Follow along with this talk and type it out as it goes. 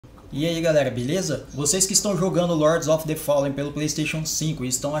E aí galera, beleza? Vocês que estão jogando Lords of the Fallen pelo PlayStation 5 e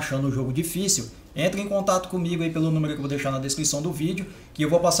estão achando o jogo difícil, entre em contato comigo aí pelo número que eu vou deixar na descrição do vídeo, que eu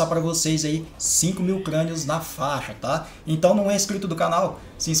vou passar para vocês aí 5.000 crânios na faixa, tá? Então não é inscrito do canal?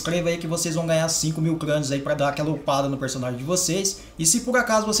 Se inscreva aí que vocês vão ganhar 5.000 crânios aí para dar aquela upada no personagem de vocês. E se por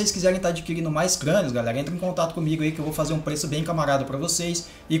acaso vocês quiserem estar adquirindo mais crânios, galera, entre em contato comigo aí que eu vou fazer um preço bem camarada para vocês.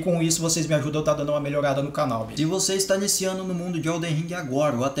 E com isso vocês me ajudam a estar dando uma melhorada no canal. Se você está iniciando no mundo de Elden Ring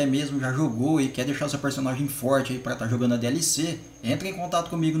agora, ou até mesmo já jogou e quer deixar seu personagem forte aí para estar jogando a DLC, entre em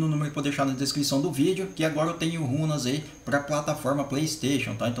contato comigo no número que eu vou deixar na descrição do vídeo, que agora eu tenho runas aí para a plataforma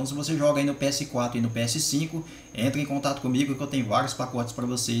PlayStation, tá? Então se você joga aí no PS4 e no PS5, entre em contato comigo que eu tenho vários pacotes para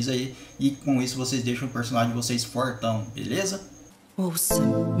vocês aí, e com isso vocês deixam o personagem de vocês fortão, beleza? Ouça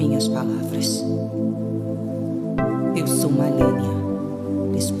minhas palavras. Eu sou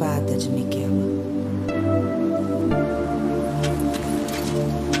Malenia, espada de Miquela.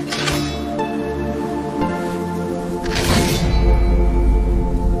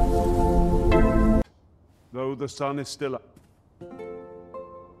 Though the sun is still up.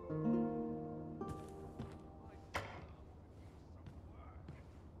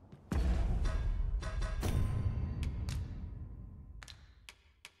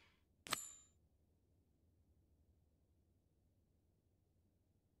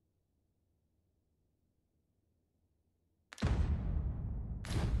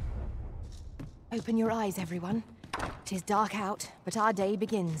 Open your eyes, everyone. 'Tis dark out, but our day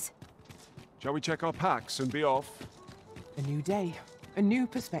begins. Shall we check our packs and be off? A new day, a new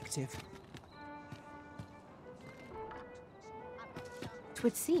perspective.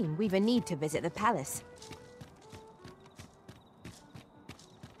 'Twould seem we've a need to visit the palace.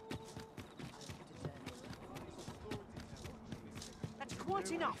 That's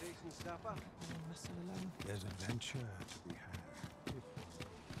quite enough. There's adventure to be had.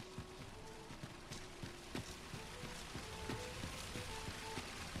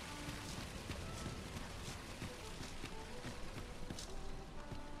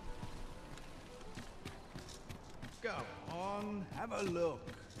 Come on, have a look.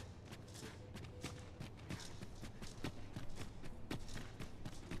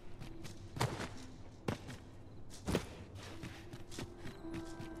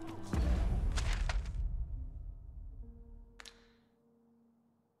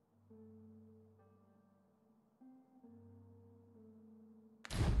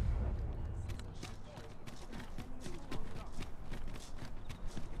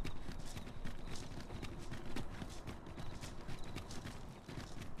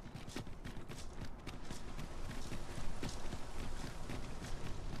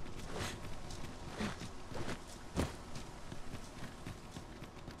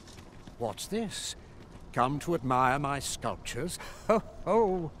 What's this? Come to admire my sculptures? Ho,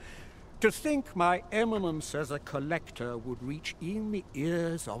 ho! To think my eminence as a collector would reach in the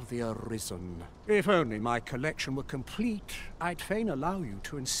ears of the arisen. If only my collection were complete, I'd fain allow you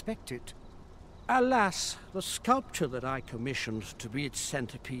to inspect it. Alas, the sculpture that I commissioned to be its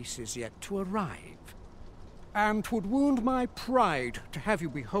centerpiece is yet to arrive. And 'twould wound my pride to have you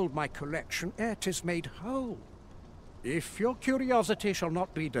behold my collection ere 'tis made whole. If your curiosity shall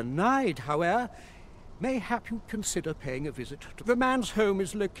not be denied, however, mayhap you'd consider paying a visit to the man's home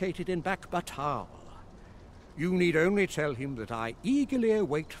is located in Bakbatal. You need only tell him that I eagerly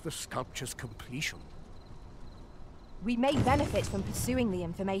await the sculpture's completion. We may benefit from pursuing the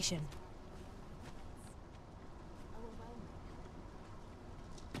information.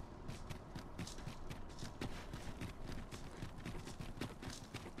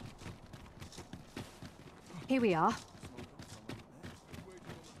 Here we are.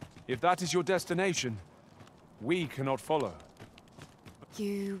 If that is your destination, we cannot follow.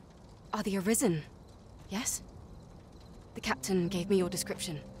 You are the Arisen, yes? The captain gave me your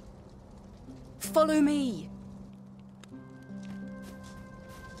description. Follow me!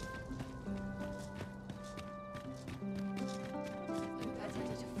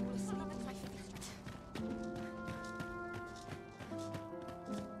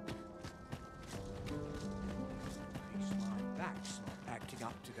 That's not acting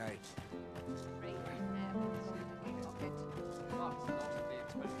up today.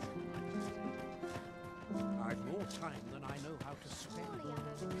 I've more time than I know how to spend.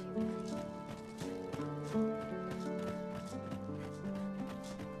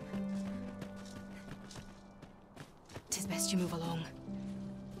 'Tis best you move along.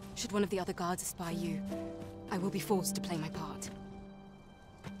 Should one of the other guards espy you, I will be forced to play my part.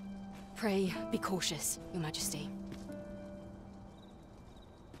 Pray, be cautious, Your Majesty.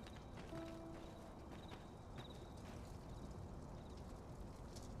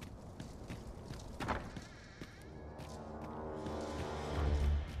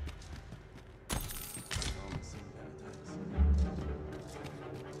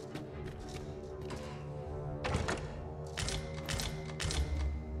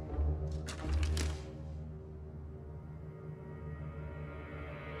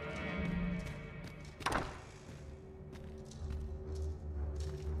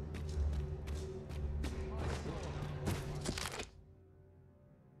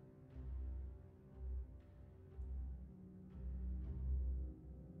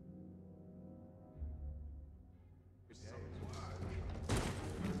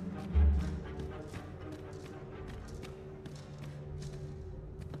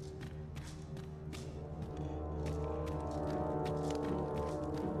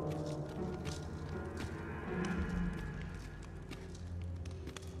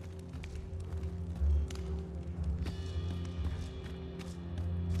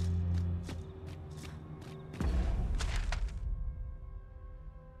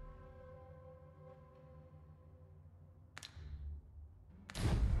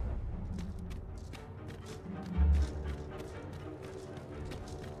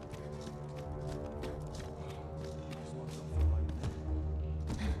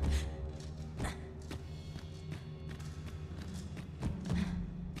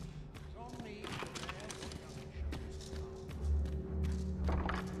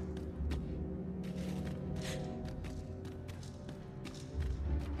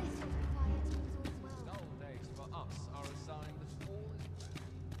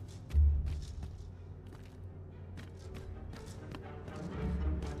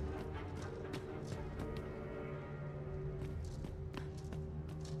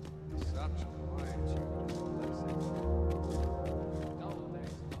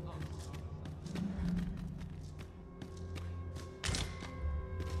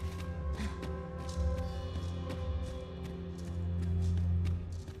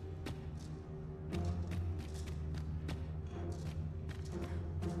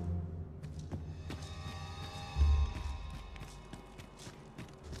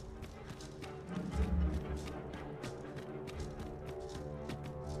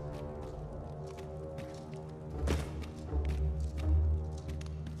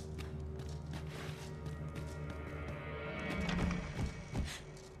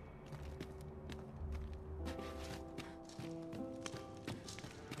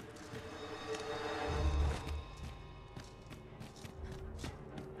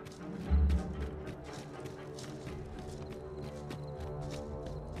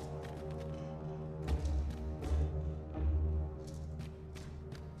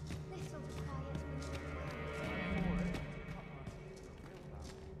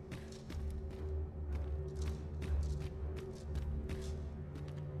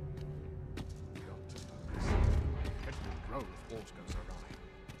 All's goes awry.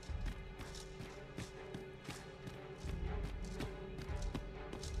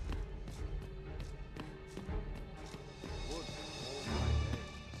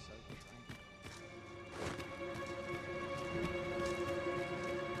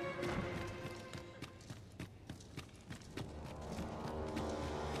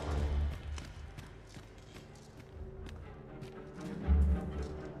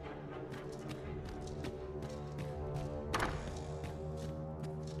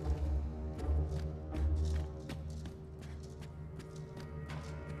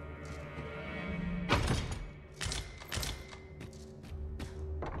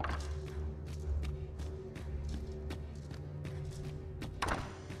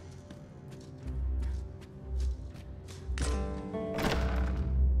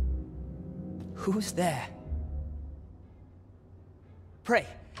 Who's there? Pray,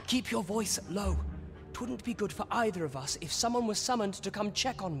 keep your voice low. 'Twouldn't be good for either of us if someone was summoned to come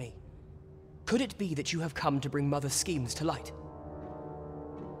check on me. Could it be that you have come to bring Mother's schemes to light?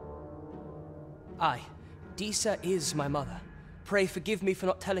 Aye, Disa is my mother. Pray forgive me for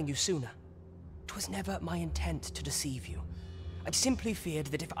not telling you sooner. 'Twas never my intent to deceive you. I'd simply feared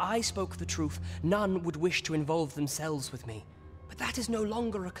that if I spoke the truth, none would wish to involve themselves with me. But that is no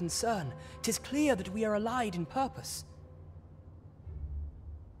longer a concern. 'Tis clear that we are allied in purpose.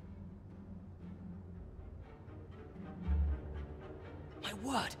 My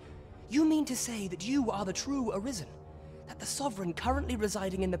word, you mean to say that you are the true Arisen? That the Sovereign currently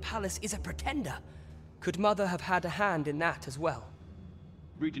residing in the palace is a pretender? Could Mother have had a hand in that as well?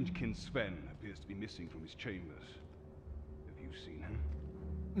 Regent King Sven appears to be missing from his chambers. Have you seen him?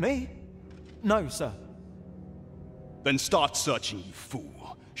 Me? No, sir. Then start searching, you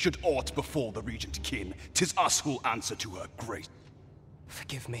fool. Should aught befall the Regent Kin, 'tis us who'll answer to her grace.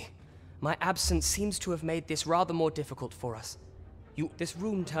 Forgive me. My absence seems to have made this rather more difficult for us. This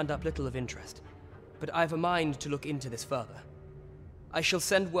room turned up little of interest, but I've a mind to look into this further. I shall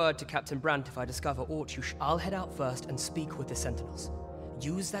send word to Captain Brandt if I discover aught you I'll head out first and speak with the Sentinels.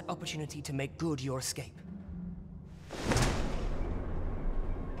 Use that opportunity to make good your escape.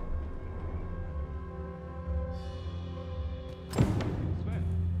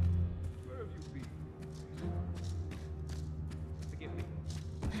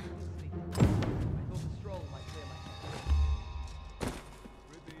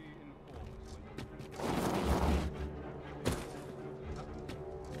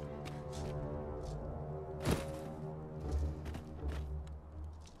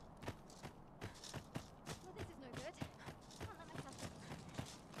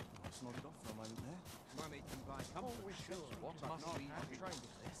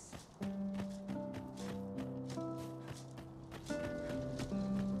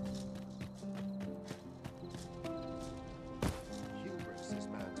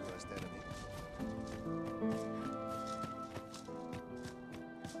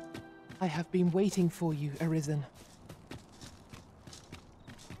 I have been waiting for you, Arisen.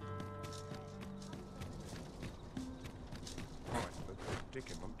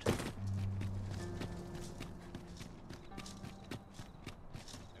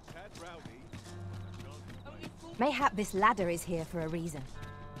 Mayhap this ladder is here for a reason.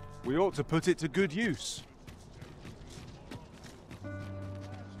 We ought to put it to good use.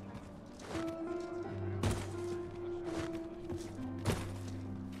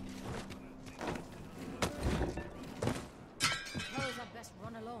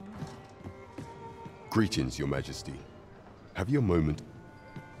 Greetings, Your Majesty. Have you a moment?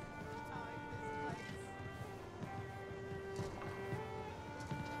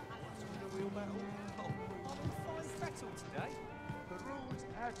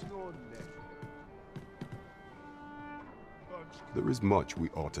 There is much we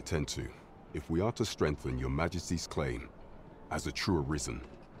ought to tend to, if we are to strengthen Your Majesty's claim as a true Arisen.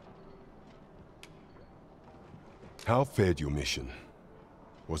 How fared your mission?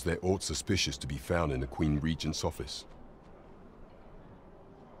 Was there aught suspicious to be found in the Queen Regent's office?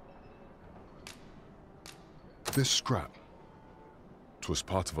 This scrap. 'Twas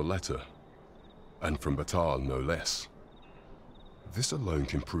part of a letter, and from Batal no less. This alone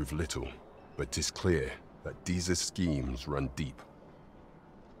can prove little, but 'tis clear that Disa's schemes run deep.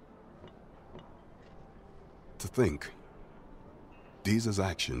 To think, Disa's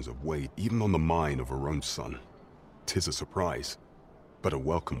actions have weighed even on the mind of her own son. 'Tis a surprise, but a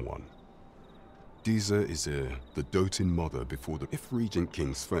welcome one. Disa is the doting mother before the... If Regent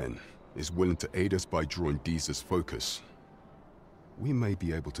King Sven is willing to aid us by drawing Disa's focus, we may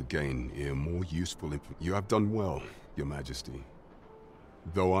be able to gain a more useful information. You have done well, Your Majesty,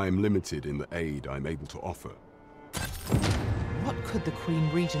 though I am limited in the aid I am able to offer. What could the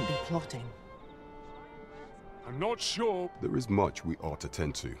Queen Regent be plotting? I'm not sure. There is much we ought to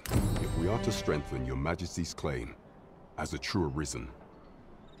tend to, if we are to strengthen your Majesty's claim as a true arisen.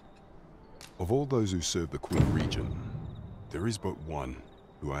 Of all those who serve the Queen Regent, there is but one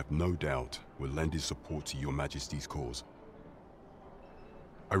who I have no doubt will lend his support to your Majesty's cause.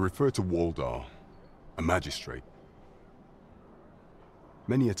 I refer to Waldar, a magistrate.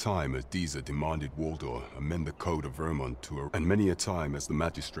 Many a time has Disa demanded Waldar amend the Code of Vermont and many a time has the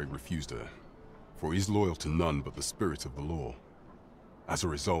magistrate refused her, for he is loyal to none but the spirit of the law. As a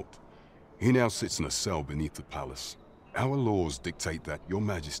result, he now sits in a cell beneath the palace. Our laws dictate that your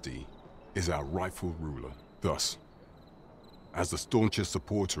Majesty is our rightful ruler. Thus, as the staunchest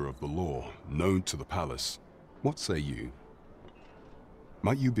supporter of the law known to the palace, what say you?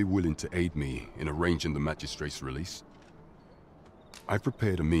 Might you be willing to aid me in arranging the magistrate's release? I've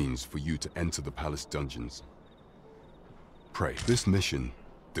prepared a means for you to enter the palace dungeons. Pray, this mission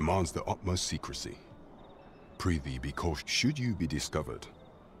demands the utmost secrecy. Prithee be cautious. Should you be discovered,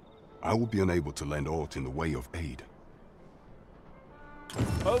 I will be unable to lend aught in the way of aid.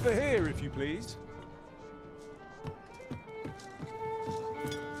 Over here, if you please.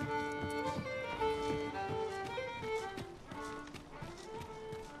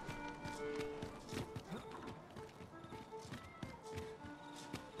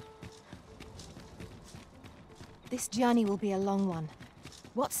 This journey will be a long one.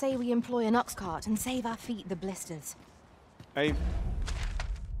 What say we employ an ox cart and save our feet the blisters? Aim.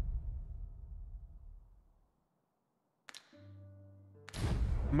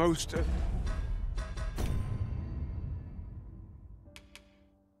 Most...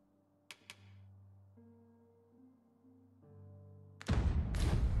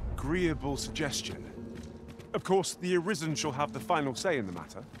 agreeable suggestion. Of course, the Arisen shall have the final say in the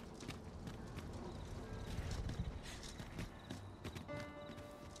matter.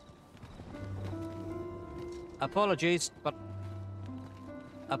 Apologies,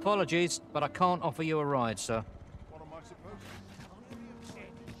 but I can't offer you a ride, sir. What am I supposed to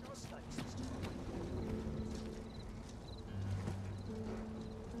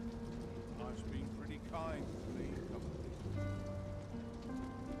do? Life's been pretty kind to me.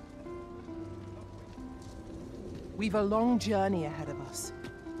 We've a long journey ahead of us.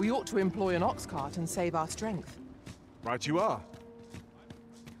 We ought to employ an ox cart and save our strength. Right you are.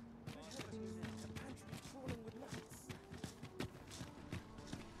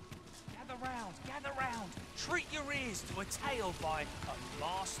 Gather round. Treat your ears to a tale by a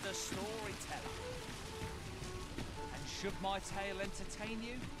master storyteller. And should my tale entertain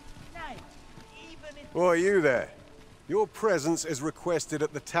you? Nay, even if... Why, you there? Your presence is requested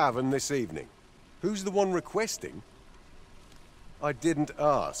at the tavern this evening. Who's the one requesting? I didn't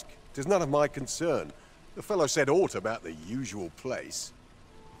ask. 'Tis none of my concern. The fellow said aught about the usual place.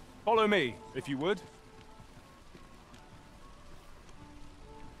 Follow me, if you would.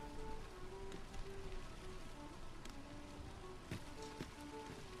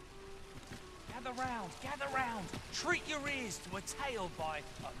 Gather round. Treat your ears to a tale by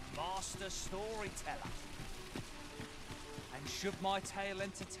a master storyteller. And should my tale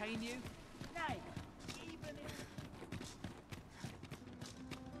entertain you? Nay, even if...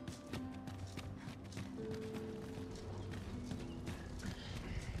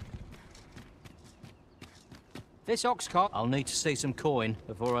 This ox cart, I'll need to see some coin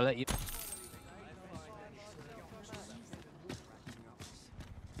before I let you...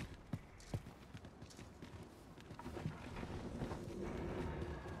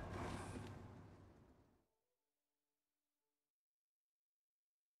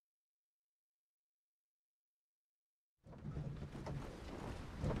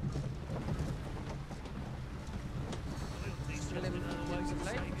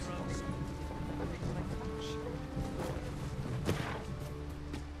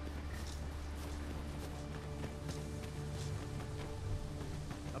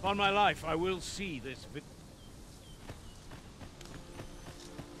 Upon my life, I will see this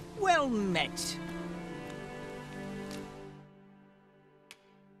Well met.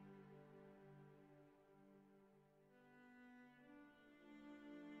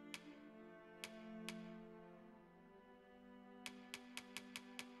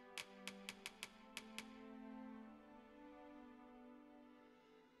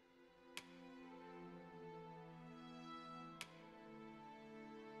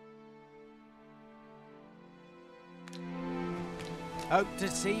 Hope to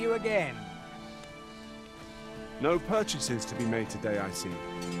see you again. No purchases to be made today, I see.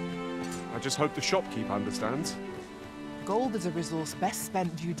 I just hope the shopkeep understands. Gold is a resource best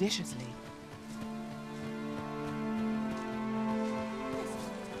spent judiciously.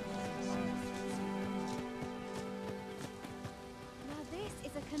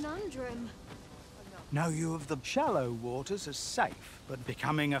 conundrum. Know you of the shallow waters are safe, but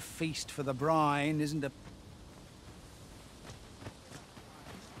becoming a feast for the brine isn't a...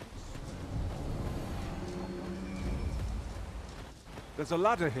 There's a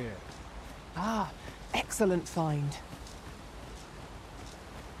ladder here. Ah, excellent find.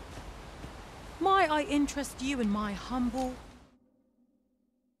 Might I interest you in my humble...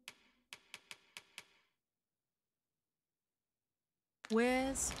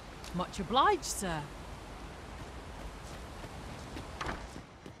 wares? Much obliged, sir.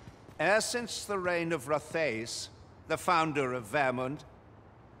 E'er since the reign of Rothais, the founder of Vermund,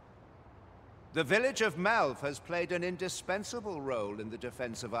 the village of Melve has played an indispensable role in the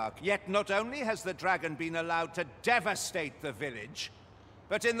defense of our... Yet not only has the dragon been allowed to devastate the village,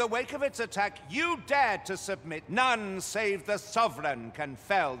 but in the wake of its attack, you dared to submit. None save the sovereign can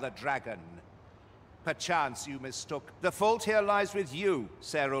fell the dragon. Perchance you mistook. The fault here lies with you,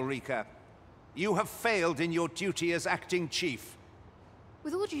 Ser Ulrika. You have failed in your duty as acting chief.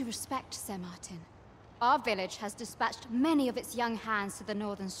 With all due respect, Sir Martin, our village has dispatched many of its young hands to the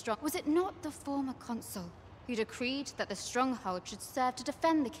northern strong. Was it not the former consul who decreed that the stronghold should serve to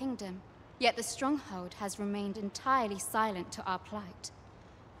defend the kingdom? Yet the stronghold has remained entirely silent to our plight.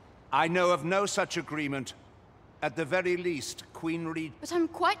 I know of no such agreement. At the very least, Queen Reed... But I'm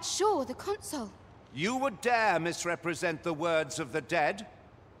quite sure the consul... You would dare misrepresent the words of the dead?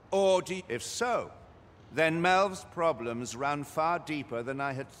 Or do you... If so, then Melve's problems ran far deeper than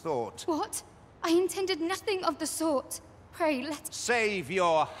I had thought. What? I intended nothing of the sort. Pray, let... Save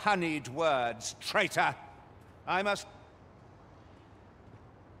your honeyed words, traitor! I must...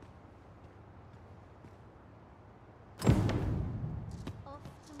 Off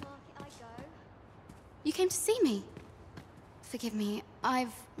to market I go. You came to see me? Forgive me,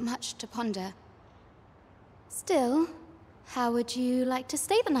 I've much to ponder. Still, how would you like to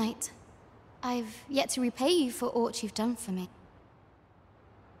stay the night? I've yet to repay you for aught you've done for me.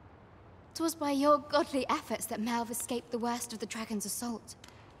 'Twas by your godly efforts that Melve escaped the worst of the dragon's assault.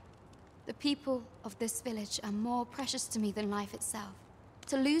 The people of this village are more precious to me than life itself.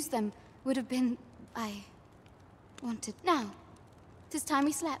 To lose them would have been... I wanted... Now, 'tis time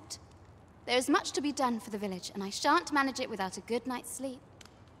we slept. There is much to be done for the village, and I shan't manage it without a good night's sleep.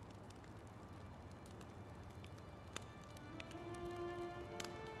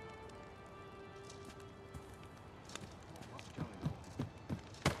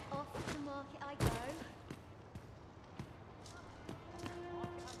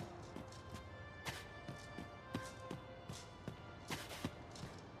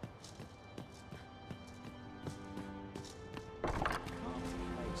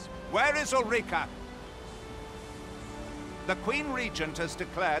 Where is Ulrika? The Queen Regent has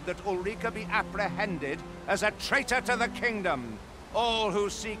declared that Ulrika be apprehended as a traitor to the kingdom. All who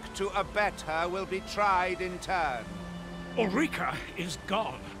seek to abet her will be tried in turn. Ulrika is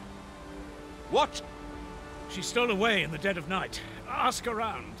gone. What? She stole away in the dead of night. Ask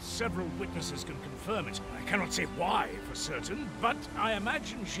around. Several witnesses can confirm it. I cannot say why for certain, but I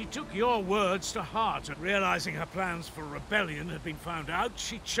imagine she took your words to heart, and realizing her plans for rebellion had been found out,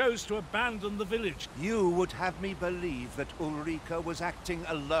 she chose to abandon the village. You would have me believe that Ulrika was acting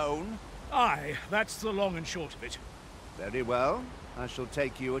alone? Aye, that's the long and short of it. Very well. I shall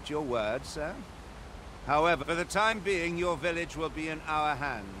take you at your word, sir. However, for the time being, your village will be in our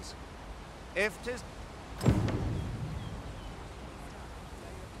hands. If 'tis...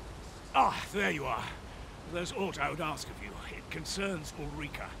 Ah, there you are. There's aught I would ask of you. It concerns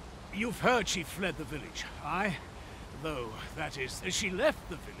Ulrika. You've heard she fled the village, aye? Though, that is, she left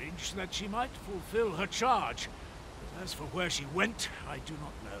the village that she might fulfill her charge. But as for where she went, I do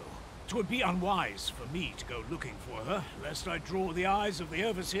not know. 'Twould be unwise for me to go looking for her, lest I draw the eyes of the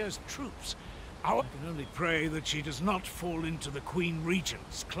Overseer's troops. I can only pray that she does not fall into the Queen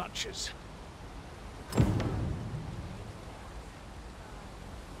Regent's clutches.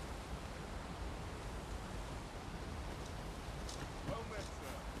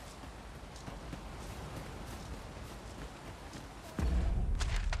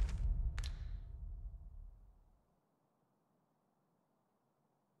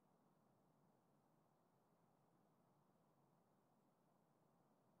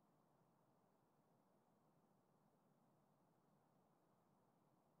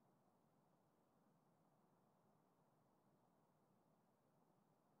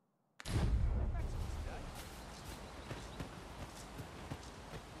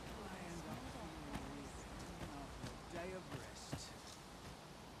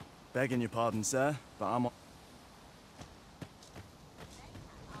 Begging your pardon, sir, but I'm on...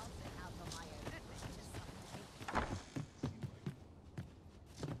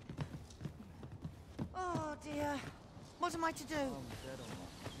 do?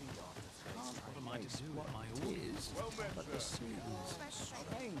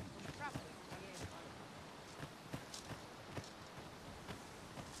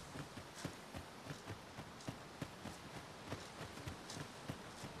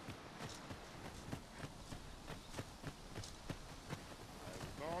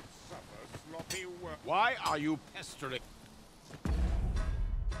 Why are you pestering?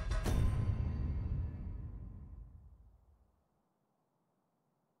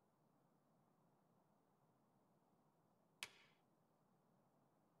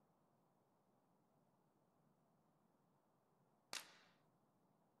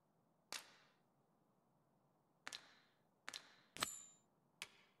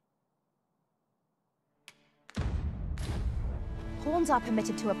 Pawns are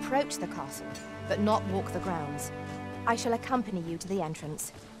permitted to approach the castle, but not walk the grounds. I shall accompany you to the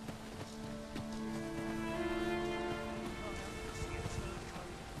entrance.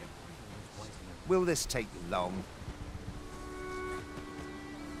 Will this take long?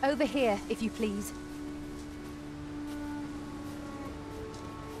 Over here, if you please.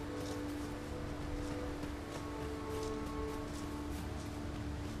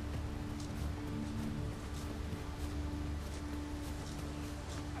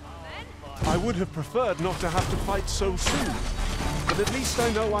 I would have preferred not to have to fight so soon, but at least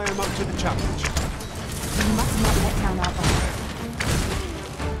I know I am up to the challenge. We must not let down our guard.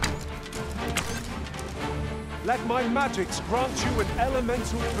 Let my magics grant you an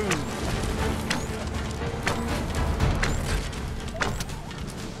elemental boon.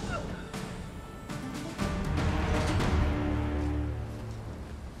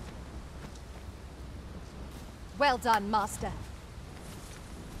 Well done, Master.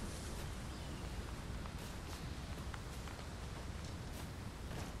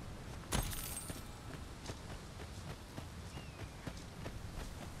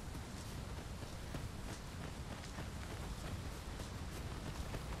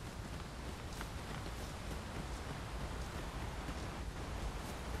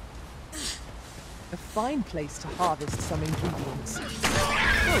 A fine place to harvest some ingredients. No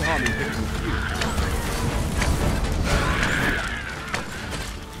harm in picking a few.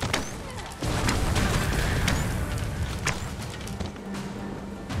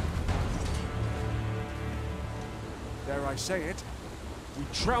 Dare I say it, we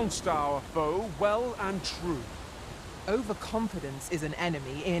trounced our foe well and true. Overconfidence is an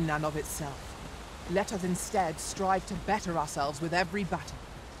enemy in and of itself. Let us instead strive to better ourselves with every battle.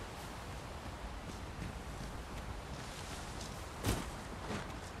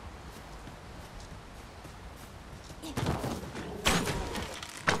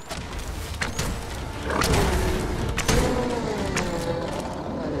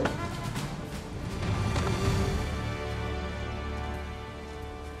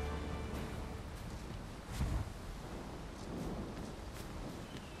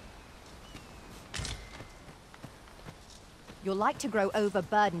 You'll like to grow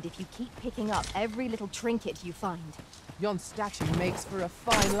overburdened if you keep picking up every little trinket you find. Yon statue makes for a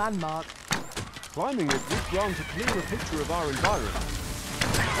fine landmark. Climbing it would grant a clearer picture of our environment.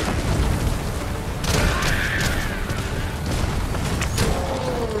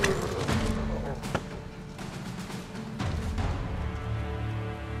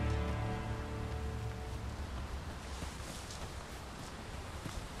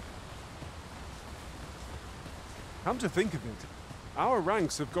 Come to think of it, our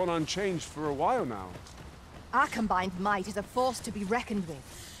ranks have gone unchanged for a while now. Our combined might is a force to be reckoned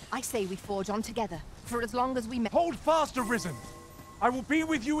with. I say we forge on together, for as long as we may— Hold fast, Arisen! I will be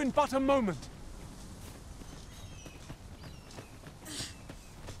with you in but a moment.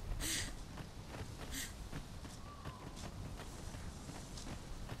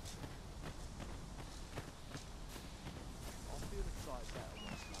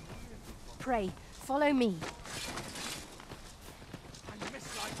 Pray, follow me. I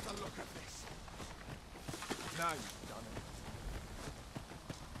mislike the look of this. Now you've done it.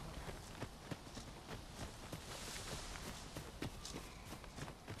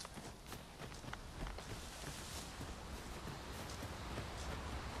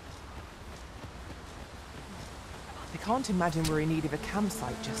 I can't imagine we're in need of a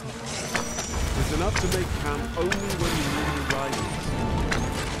campsite just now. There's enough to make camp only when the moon rises.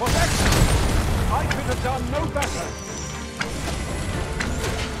 What excellent! I could have done no better!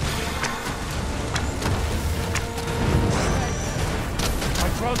 I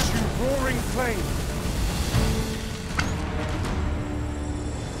grant you roaring flame!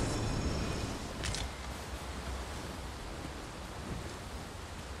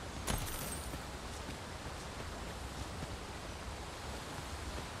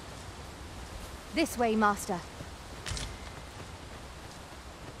 This way, Master.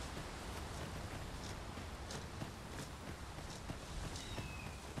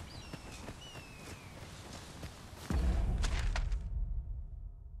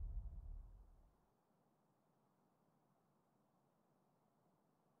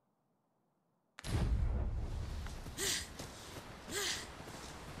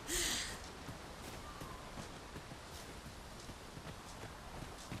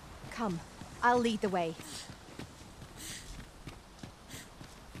 Come, I'll lead the way.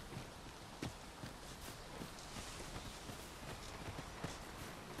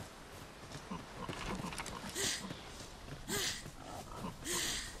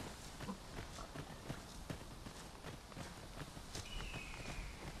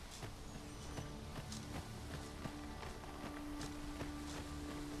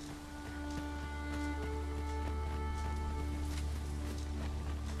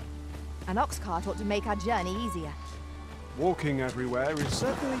 An ox cart ought to make our journey easier. Walking everywhere is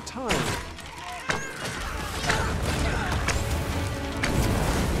certainly tiring.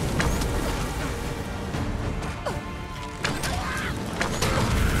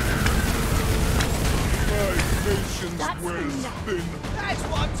 My patience wears thin. That's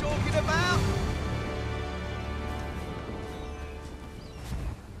what I'm talking about!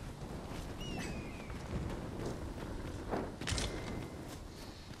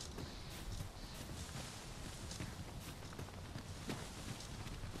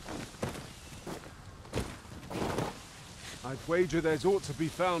 I'd wager there's aught to be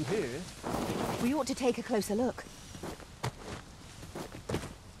found here. We ought to take a closer look.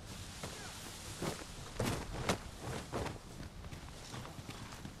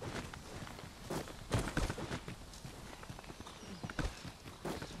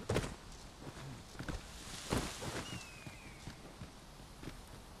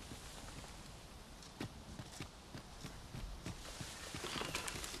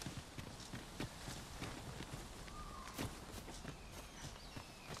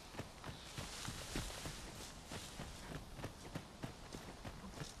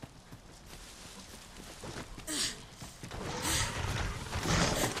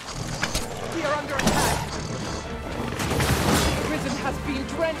 We are under attack. The prison has been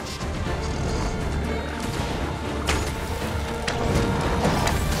drenched.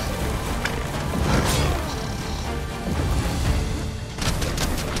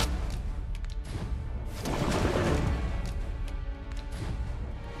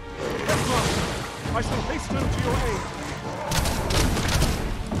 I shall hasten to your aid.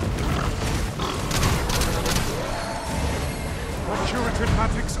 What curative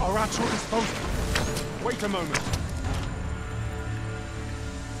magics are at your disposal? Wait a moment.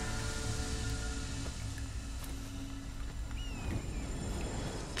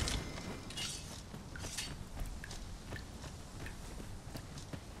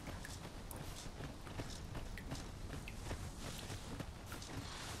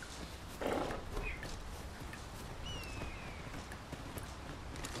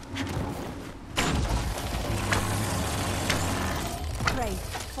 Pray,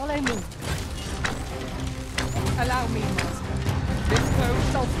 follow me. Allow me, Master. This foe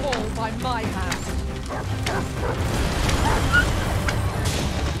shall fall by my hand.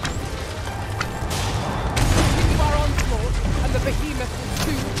 Continue our onslaught, and the behemoth will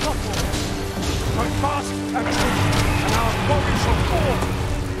soon topple. Hold fast and true, and our glory shall fall.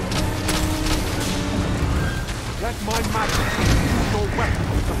 Let my magic be your weapon,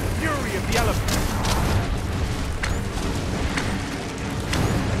 the fury of the elements.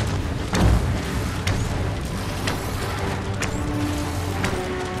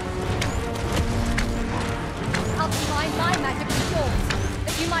 I'll combine my magic with yours,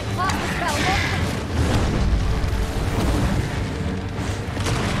 that you might cast the spell more quickly.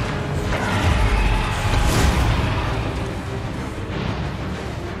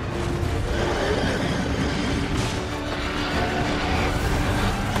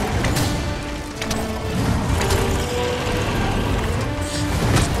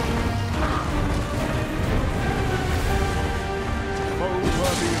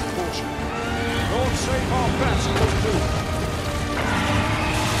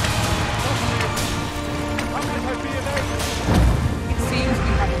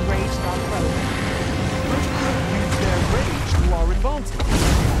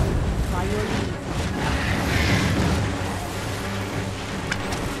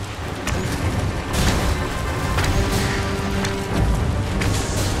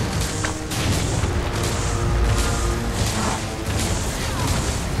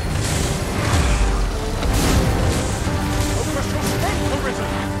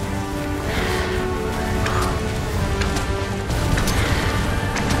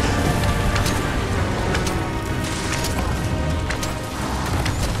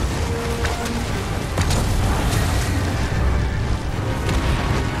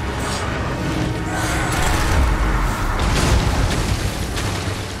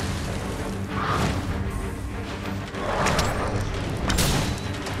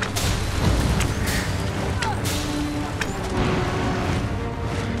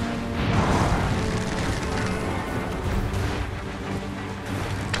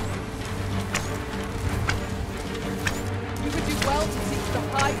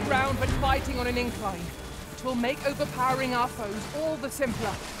 on an incline. It will make overpowering our foes all the simpler.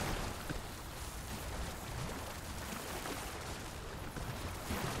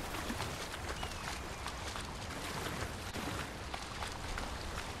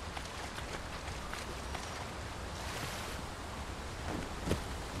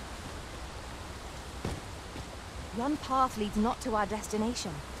 Yon path leads not to our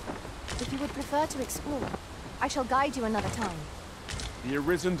destination. If you would prefer to explore, I shall guide you another time. The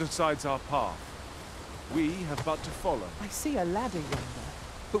Arisen decides our path. We have but to follow. I see a ladder yonder,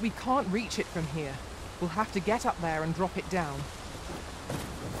 but we can't reach it from here. We'll have to get up there and drop it down.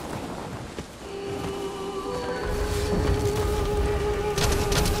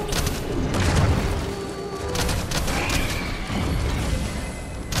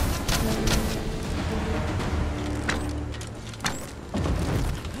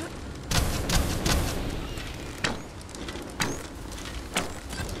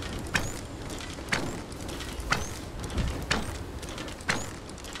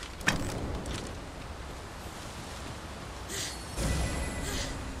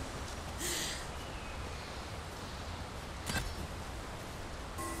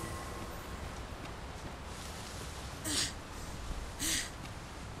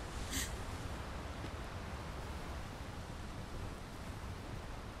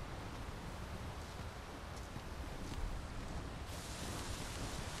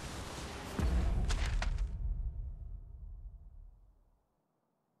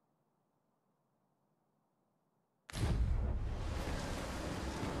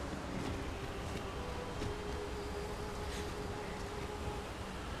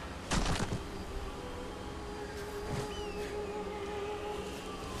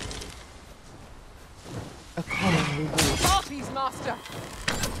 A common reward. Harpies, Master!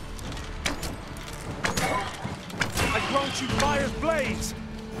 I grant you fire's blaze!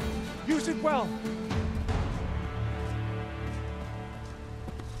 Use it well!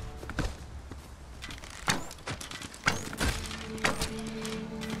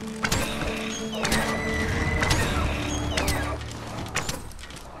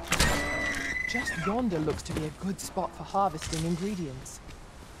 Just yonder looks to be a good spot for harvesting ingredients.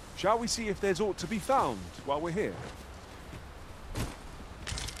 Shall we see if there's aught to be found while we're here?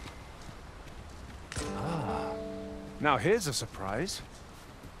 Ah, now here's a surprise.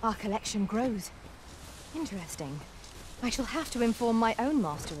 Our collection grows. Interesting. I shall have to inform my own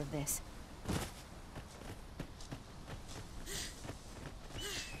master of this.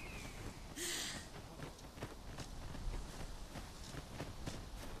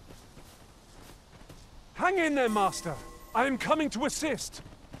 Hang in there, Master! I am coming to assist!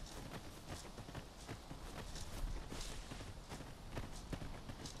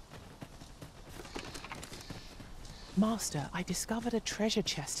 Master, I discovered a treasure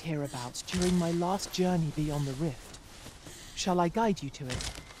chest hereabouts during my last journey beyond the rift. Shall I guide you to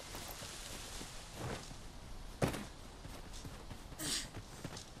it?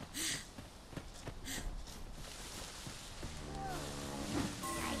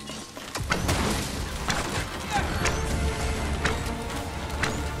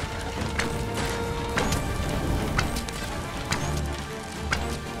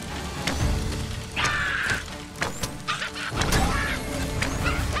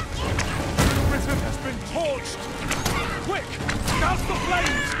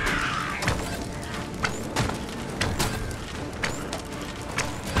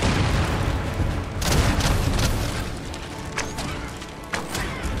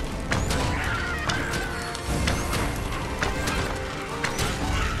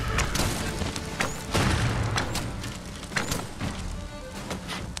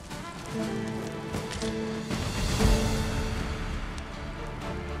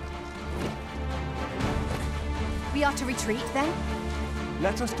 We are to retreat, then?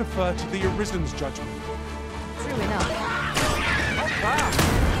 Let us defer to the Arisen's judgment. True enough.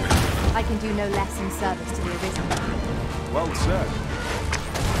 I can do no less in service to the Arisen. Well said.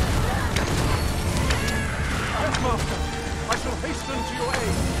 Yes, Master. I shall hasten to your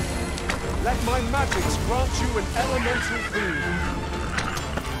aid. Let my magics grant you an elemental food.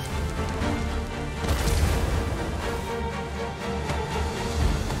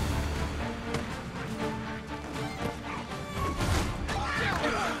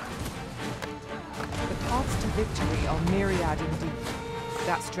 Victory are myriad indeed.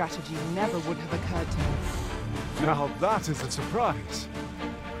 That strategy never would have occurred to me. Now that is a surprise.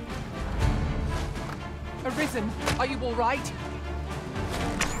 Arisen, are you all right?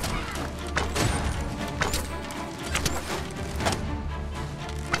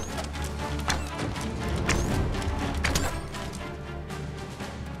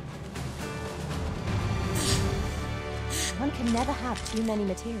 Too many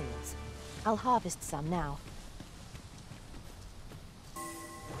materials. I'll harvest some now.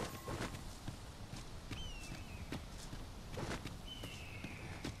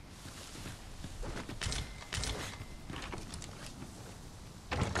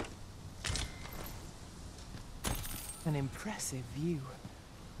 An impressive view.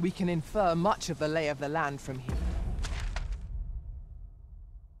 We can infer much of the lay of the land from here.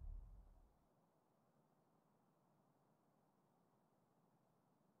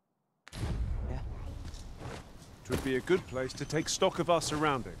 It would be a good place to take stock of our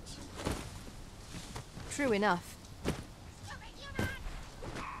surroundings. True enough.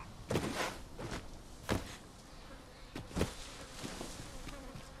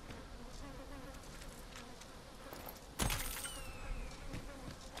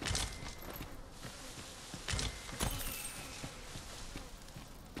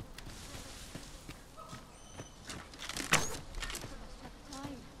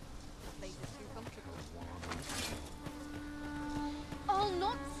 I'll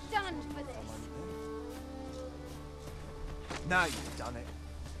not stand for this. Now you've done it.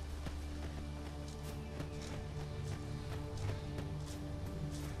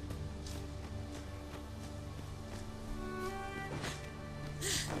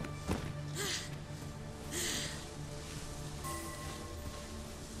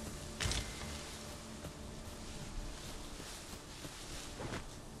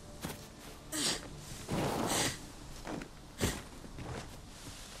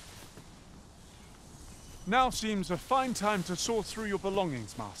 Now seems a fine time to sort through your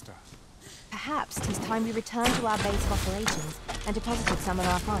belongings, Master. Perhaps 'tis time we return to our base of operations and deposited some of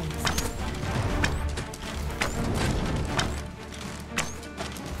our finds.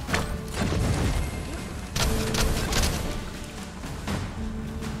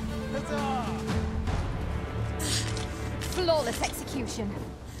 Flawless execution.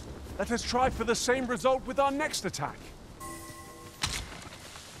 Let us try for the same result with our next attack.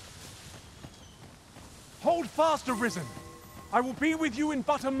 Hold fast, Arisen! I will be with you in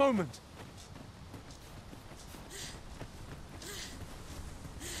but a moment.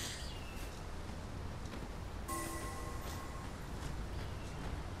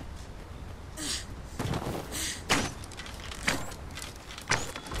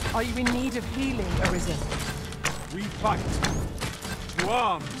 Are you in need of healing, Arisen? We fight. To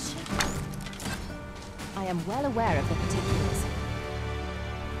arms! I am well aware of the particulars.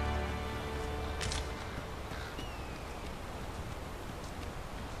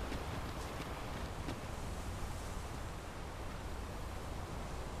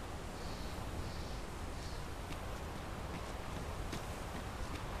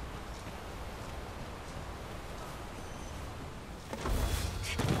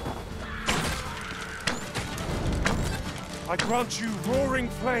 I grant you roaring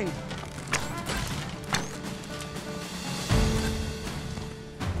flame.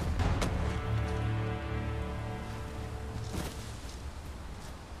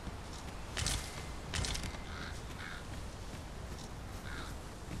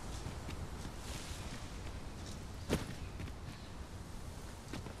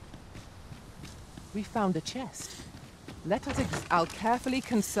 We found a chest. Let us I'll carefully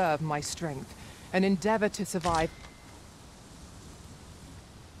conserve my strength and endeavor to survive.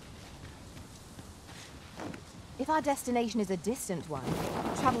 If our destination is a distant one,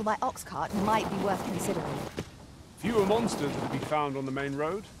 travel by ox cart might be worth considering. Fewer monsters are to be found on the main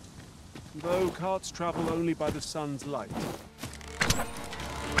road, though carts travel only by the sun's light.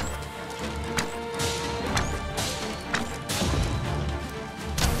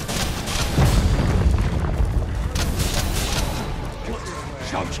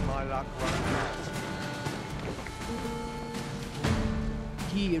 My luck running out.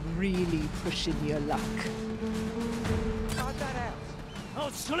 You're really pushing your luck. Cut that out.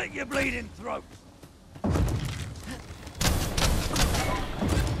 I'll slit your bleeding throat. I'll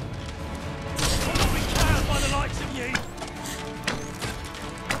not be cowed by the likes of ye.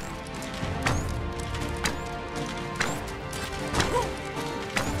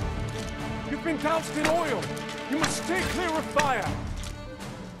 You've been doused in oil. You must stay clear of fire.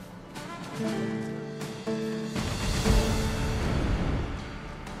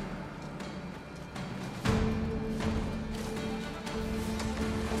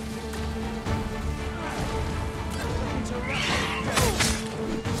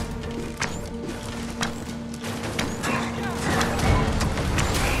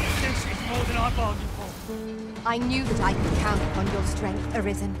 I knew that I could count upon your strength,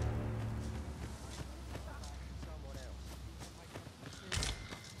 Arisen.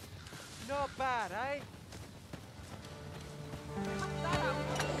 Not bad, eh?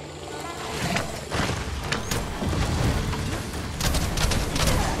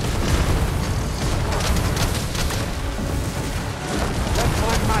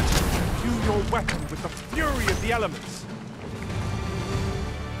 elements.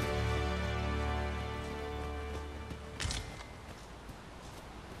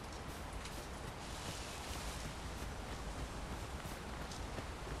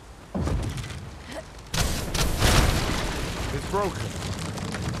 It's broken.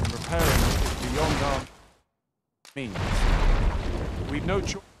 Repairing it is beyond our means. We've no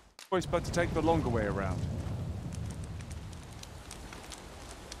choice but to take the longer way around.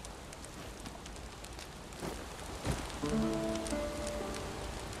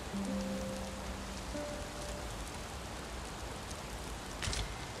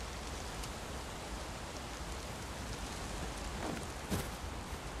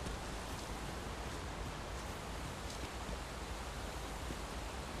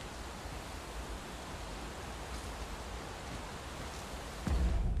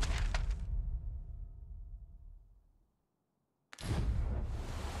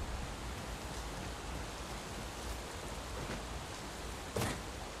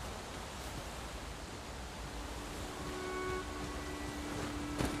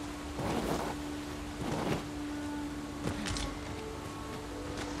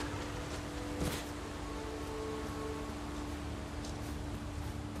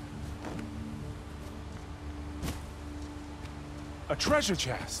 A treasure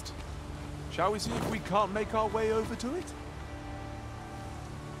chest! Shall we see if we can't make our way over to it?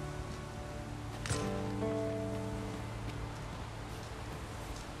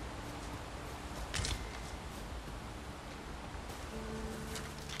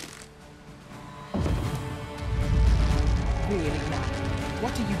 Really now,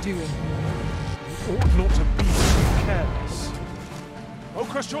 what are you doing? You ought not to be so careless.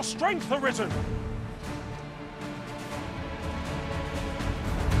 Focus your strength, Arisen!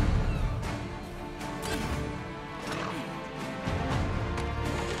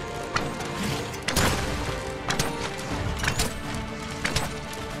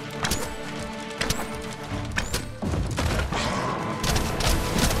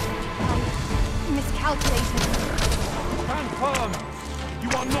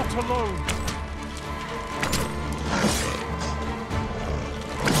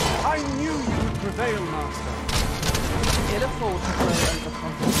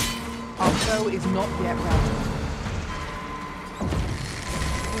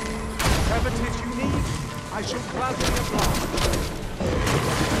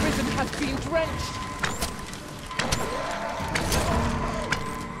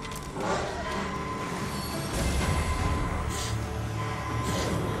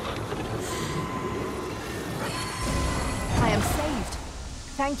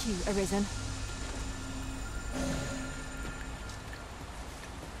 Thank you, Arisen.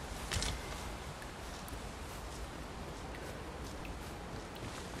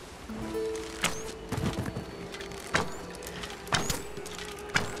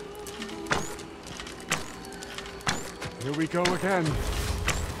 Here we go again.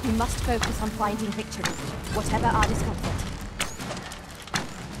 We must focus on finding victory, whatever our discomfort.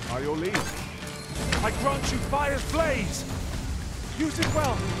 By your leave, I grant you fire's blaze! Use it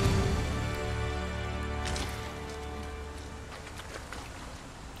well!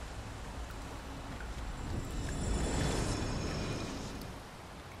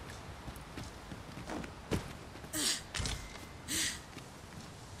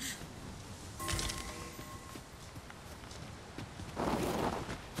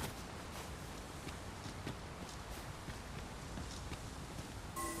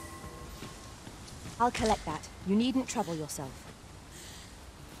 I'll collect that. You needn't trouble yourself.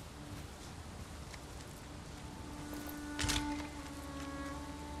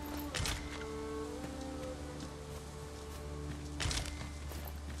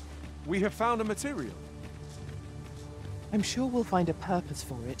 We have found a material. I'm sure we'll find a purpose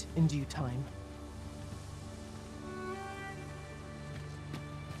for it in due time.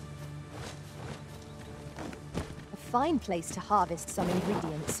 A fine place to harvest some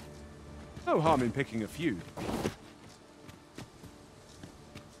ingredients. No harm in picking a few.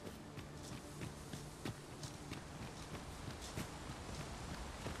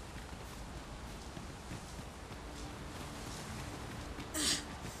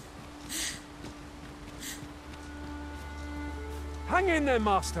 Hang in there,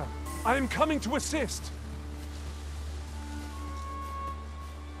 Master! I am coming to assist!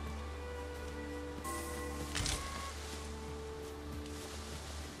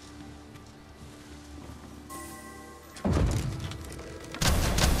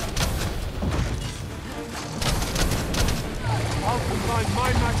 I'll combine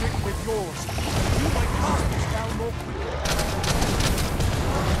my magic with yours. You might cast the spell more quickly.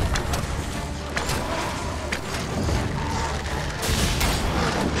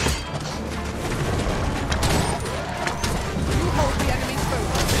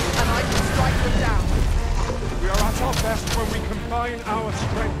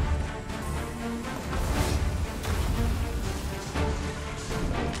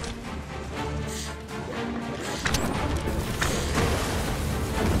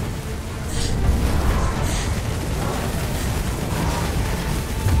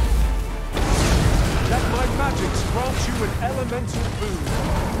 mental boon.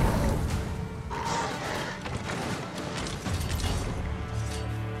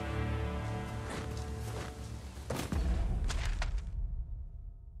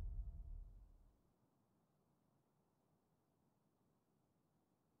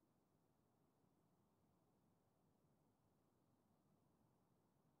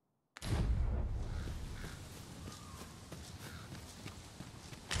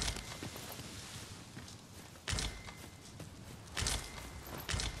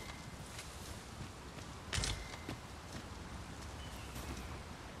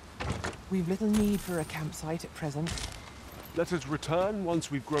 We've little need for a campsite at present. Let us return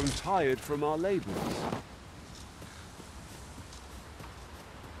once we've grown tired from our labors.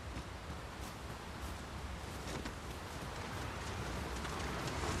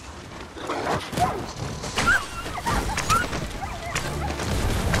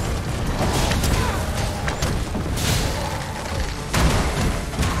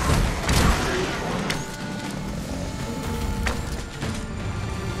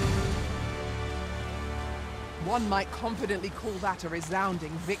 One might confidently call that a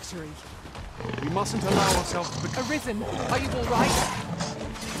resounding victory. We mustn't allow ourselves to become... Arisen, are you all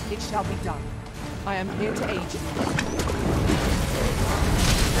right? It shall be done. I am here to aid you.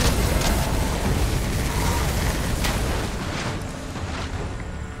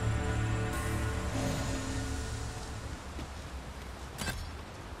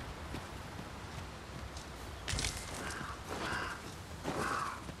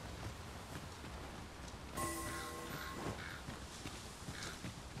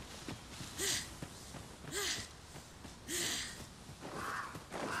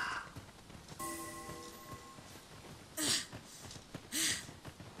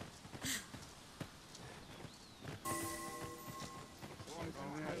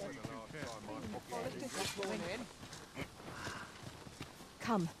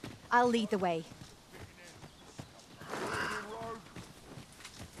 Come, I'll lead the way.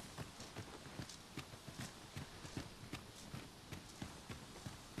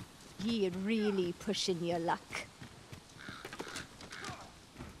 Ye're really pushing your luck.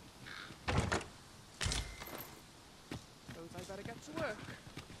 Suppose I better get to work.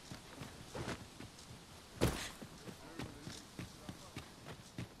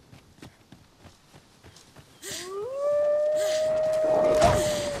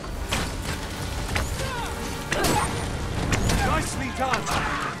 Nicely done!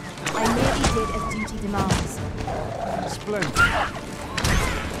 I merely did as duty demands. Splendid.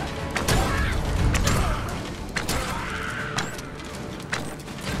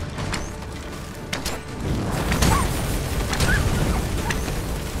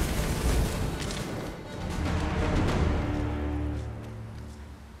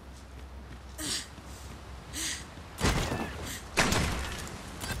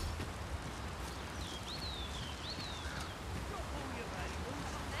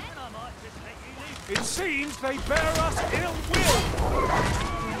 It seems they bear us ill will!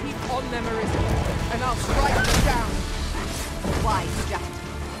 Keep on them, Arisen, and I'll strike them down. Wise strategy.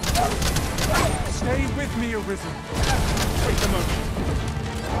 Stay with me, Arisen. Wait a moment.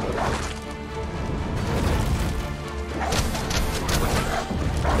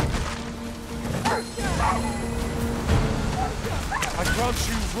 I grant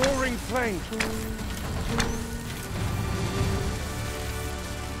you roaring flame.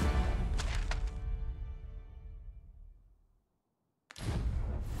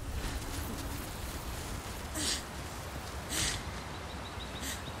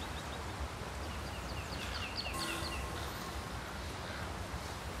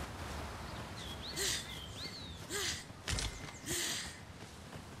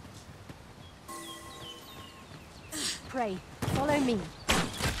 Pray, follow me.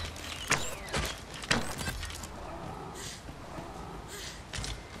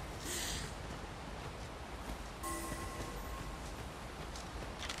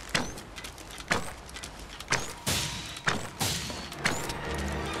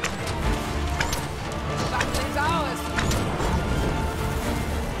 Battle's ours!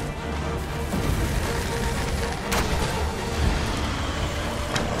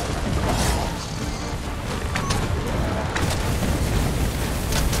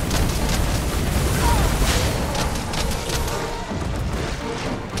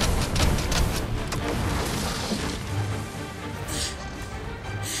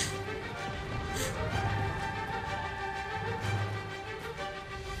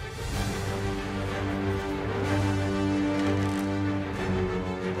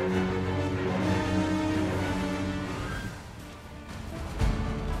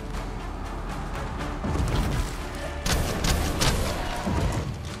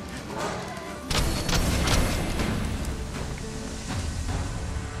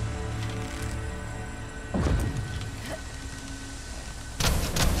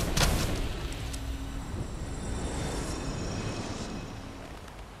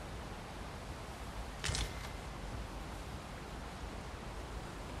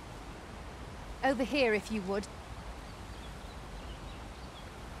 Over here, if you would.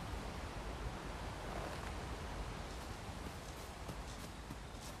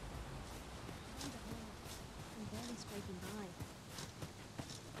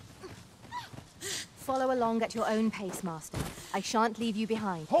 Follow along at your own pace, Master. I shan't leave you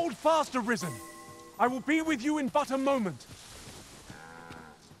behind. Hold fast, Arisen! I will be with you in but a moment.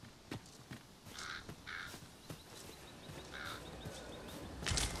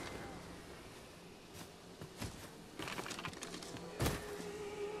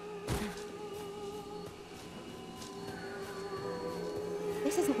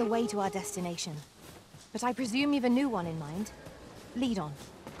 This isn't the way to our destination. But I presume you've a new one in mind. Lead on.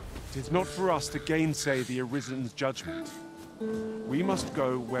 It is not for us to gainsay the Arisen's judgment. We must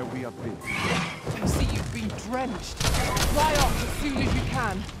go where we are bid. I see you've been drenched. Fly off as soon as you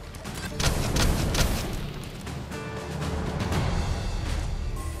can.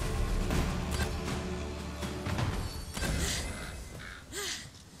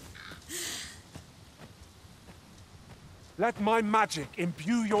 Let my magic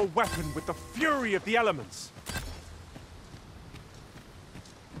imbue your weapon with the fury of the elements.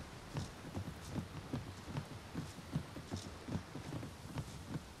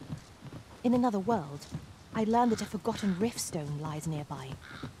 In another world, I learned that a forgotten riftstone lies nearby.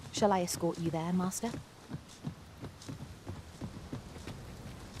 Shall I escort you there, Master?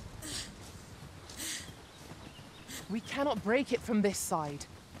 We cannot break it from this side.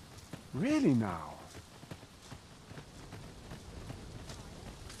 Really now?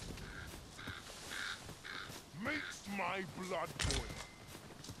 Makes my blood boil.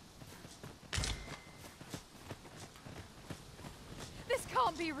 This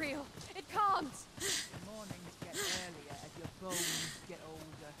can't be real. It can't. The mornings get earlier as your bones get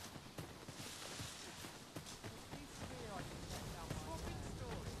older.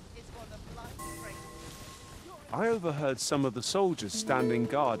 I overheard some of the soldiers standing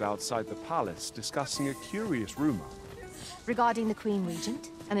guard outside the palace discussing a curious rumor. Regarding the Queen Regent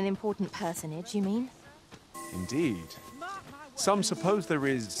and an important personage, you mean? Indeed. Some suppose there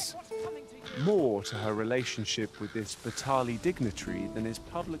is more to her relationship with this Batali dignitary than is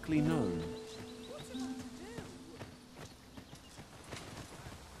publicly known.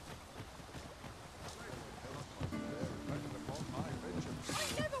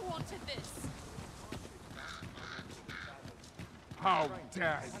 I never wanted this. How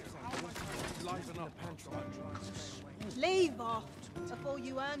dare you? Leave off before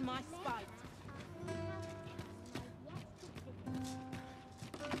you earn my spite.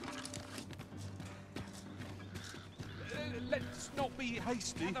 Let's not be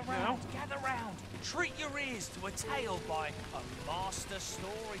hasty Gather round. Treat your ears to a tale by a master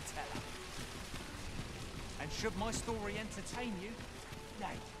storyteller. And should my story entertain you,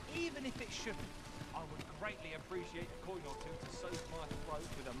 nay, even if it shouldn't, I would greatly appreciate a coin or two to soothe my throat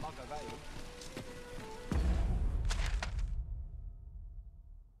with a mug of ale.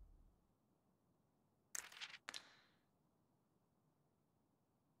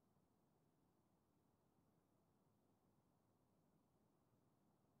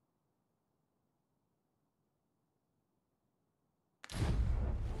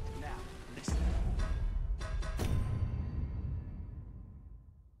 Now, listen.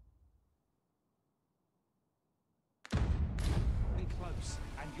 Close,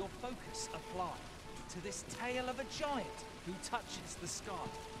 and your focus applied to this tale of a giant who touches the sky.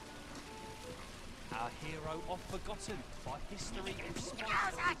 Our hero oft forgotten by history and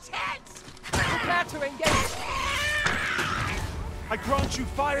Prepare to engage! I grant you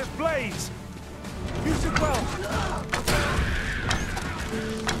fire's blaze! Use it well!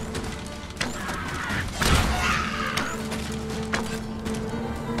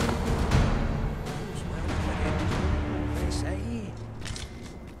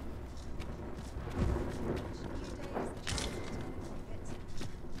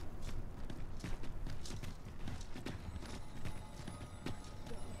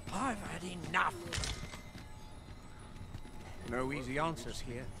 I've had enough. No easy answers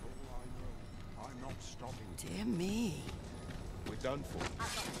here. I'm not stopping. Dear me. We're done for.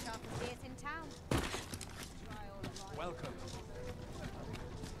 I've got the sharpest beers in town. Welcome.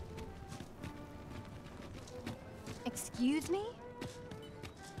 Excuse me?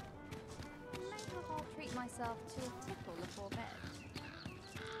 Maybe I'll treat myself to a tipple before bed.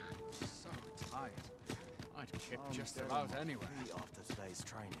 So tired. I'd kick just about anywhere. After today's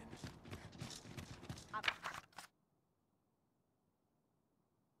training.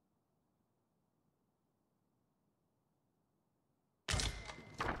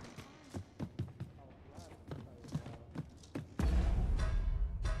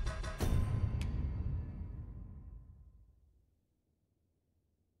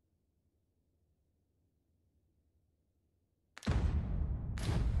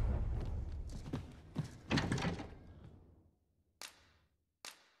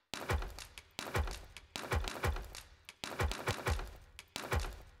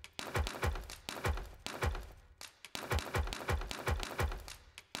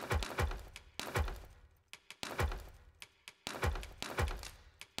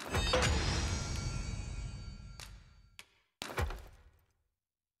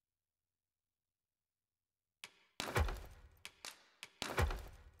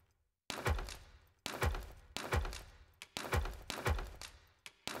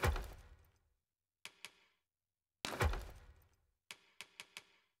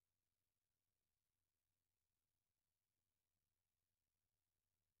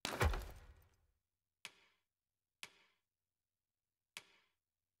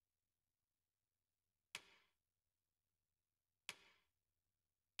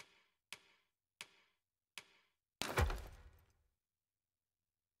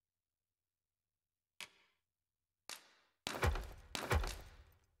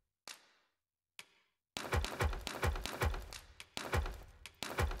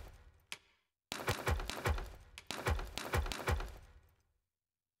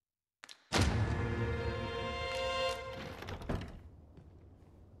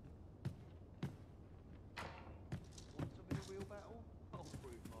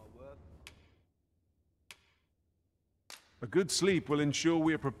 good sleep will ensure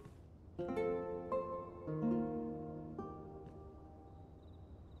we are prepared.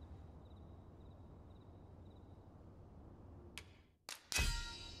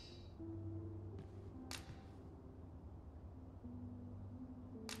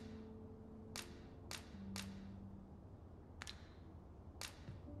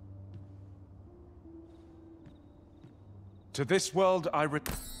 To this world I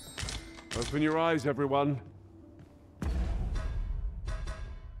return. Open your eyes, everyone.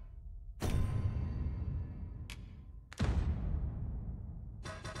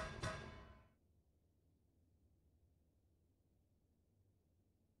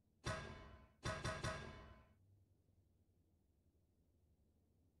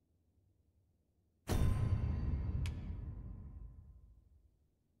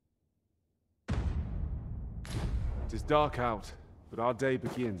 It is dark out, but our day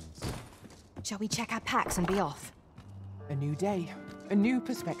begins. Shall we check our packs and be off? A new day, a new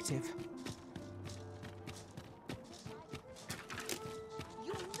perspective.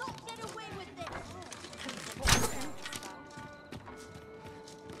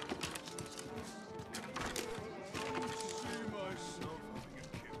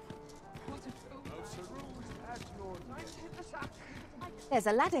 There's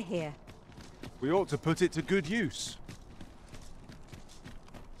a ladder here. We ought to put it to good use.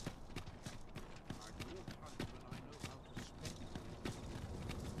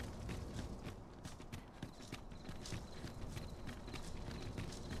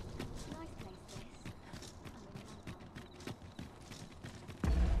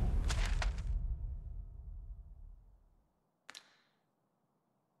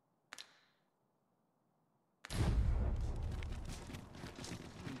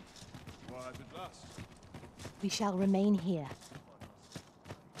 We shall remain here.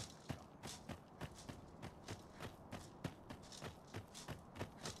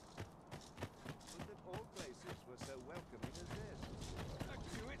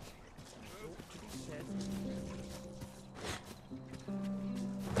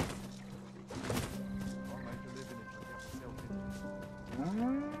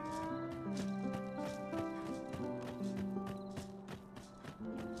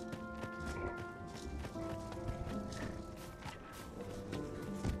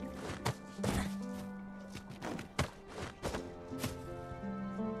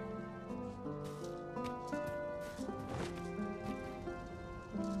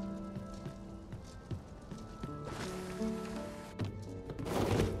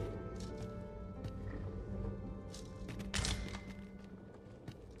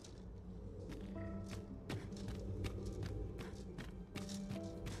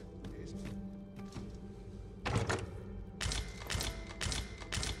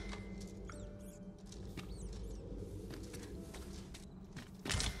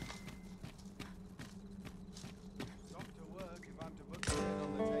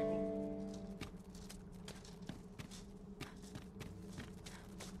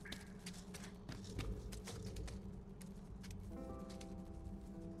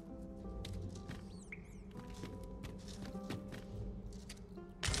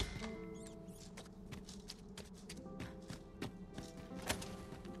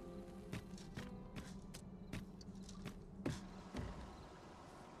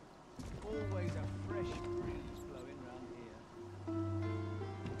 Always a fresh breeze blowing round here.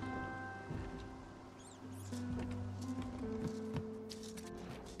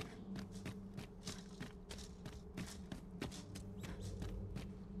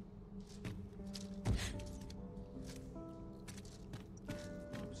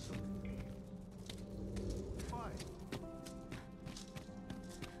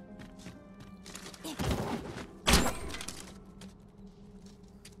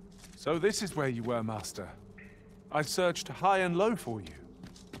 So this is where you were, Master. I searched high and low for you.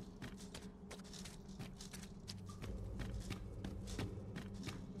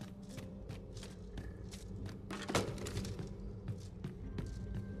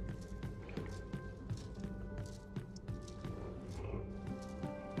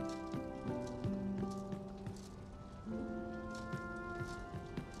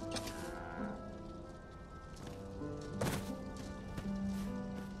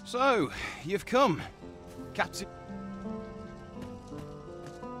 So, you've come, Captain.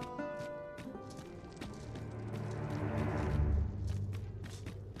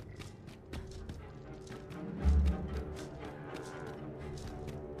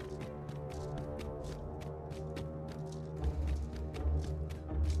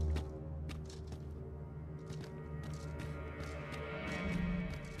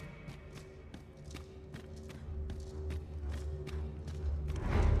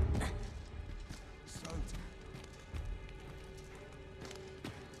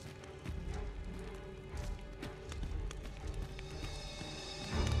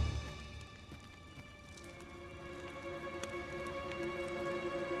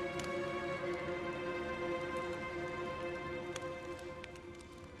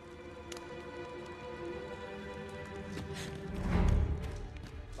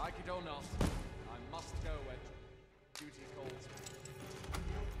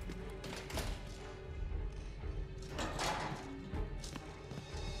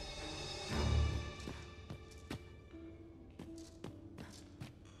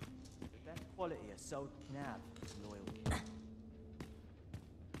 quality a soul can have is loyalty.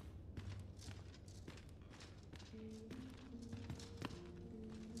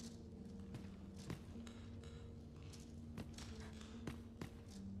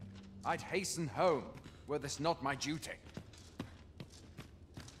 I'd hasten home, were this not my duty.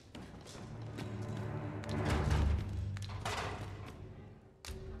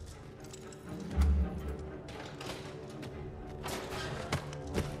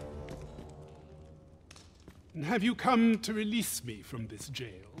 Have you come to release me from this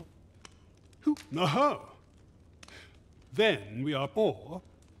jail? Who? Aha! Then we are or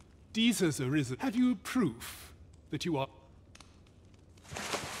Jesus arisen. Have you proof that you are?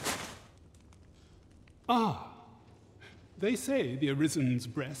 Ah, they say the Arisen's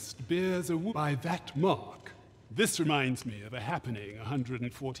breast bears a wound. By that mark, this reminds me of a happening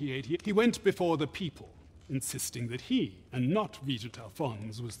 148 years. He went before the people, insisting that he, and not Regent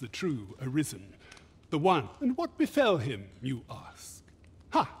Alphonse, was the true Arisen, the one. And what befell him, you ask?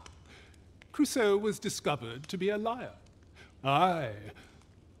 Ha! Crusoe was discovered to be a liar. Aye,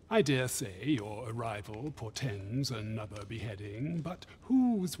 I dare say your arrival portends another beheading, but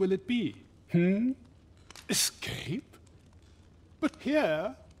whose will it be? Escape? But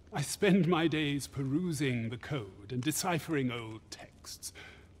here I spend my days perusing the code and deciphering old texts.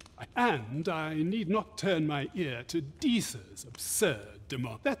 And I need not turn my ear to Deesa's absurd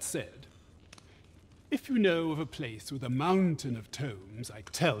demand. That said, if you know of a place with a mountain of tomes,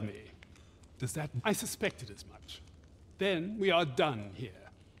 tell me. Does that... I suspected as much. Then we are done here.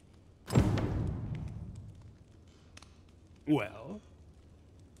 Well?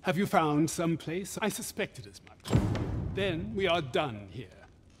 Have you found some place? I suspected as much. Then we are done here.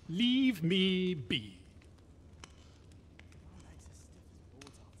 Leave me be.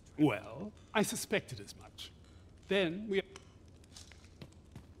 Well, I suspected as much. Then we...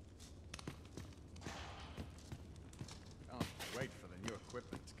 Can't wait for the new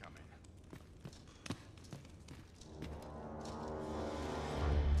equipment to come in.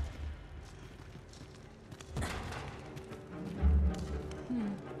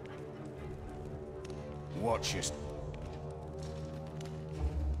 Watch your...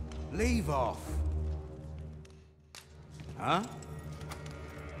 Leave off. Huh?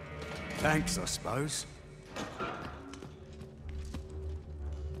 Thanks, I suppose.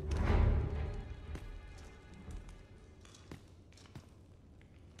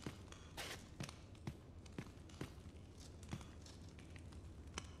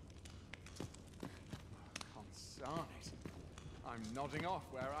 Consarn it. I'm nodding off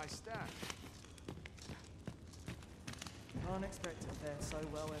where I stand. Can't expect to fare so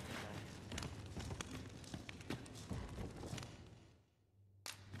well every day.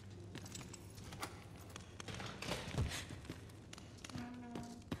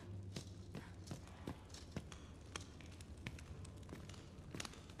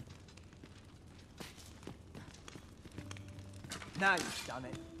 Now you've done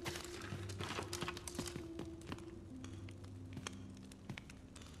it.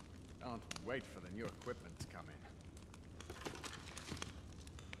 Can't wait for the new equipment to come in.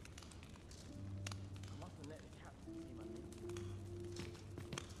 I mustn't let the captain see my name.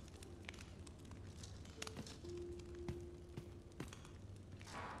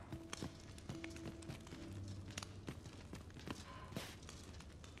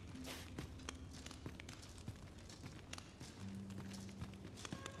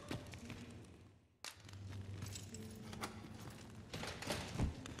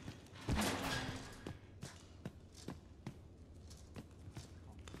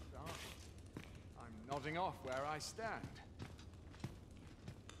 Nodding off where I stand.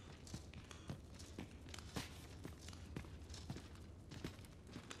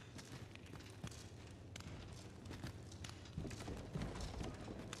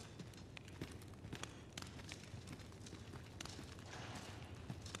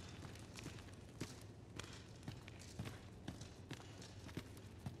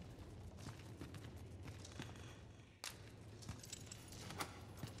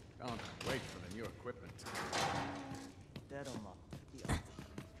 Can't wait for the new equipment. Dead on my feet after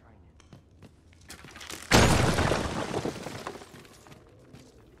training.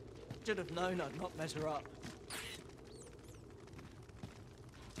 Should have known I'd not measure up.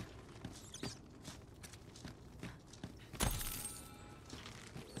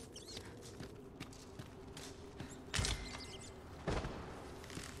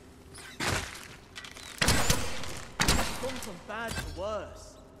 Gone from bad to worse.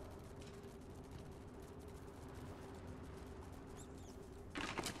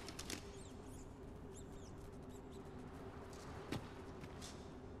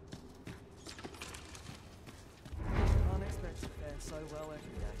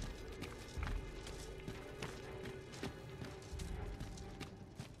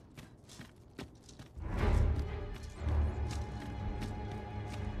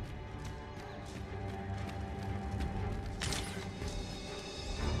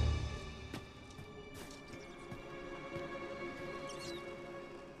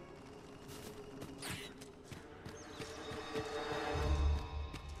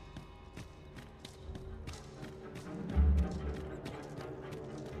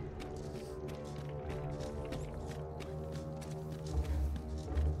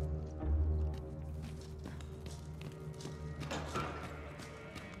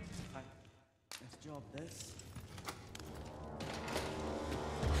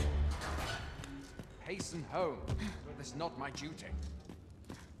 hasten home, but it's not my duty.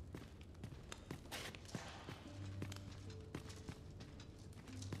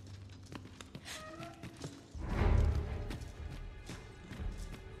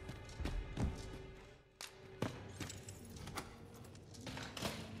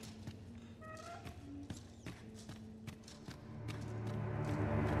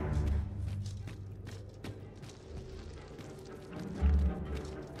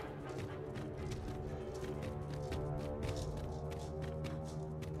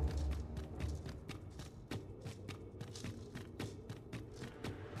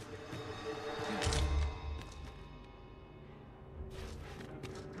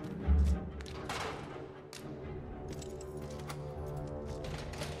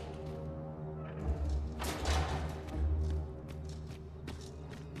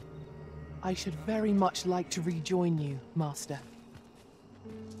 I should very much like to rejoin you, Master.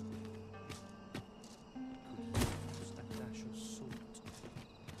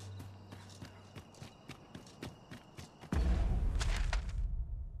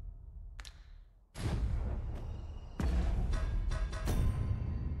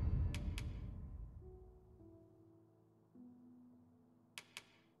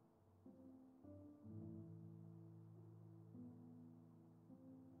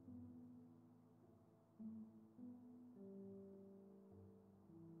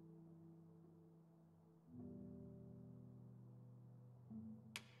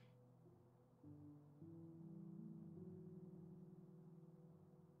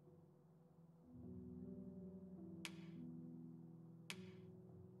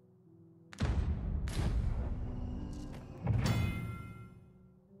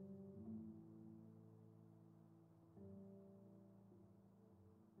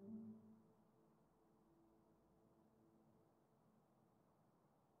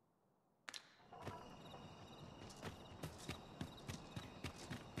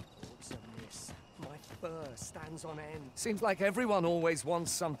 My fur stands on end. Seems like everyone always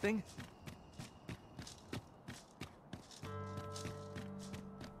wants something.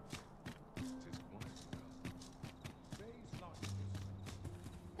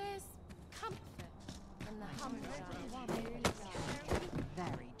 There's comfort in the humble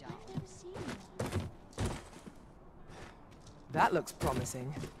very dull. That looks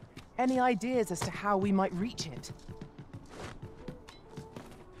promising. Any ideas as to how we might reach it?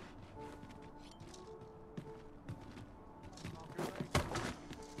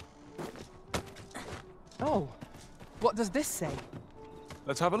 Oh, what does this say?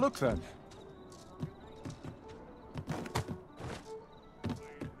 Let's have a look then.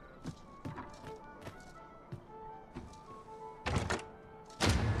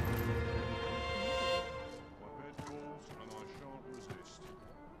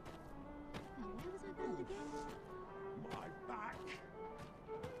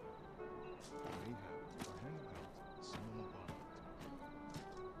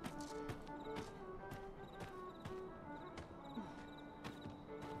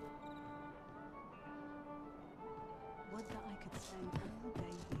 Would that I could spend all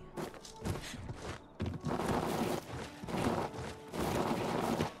day here.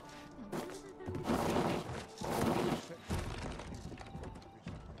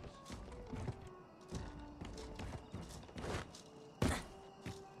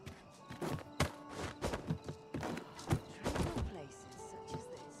 Tranquil places such as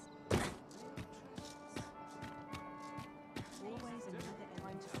this. Always another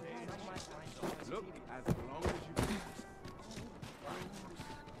time to spend on my mind. Look, as long as you can.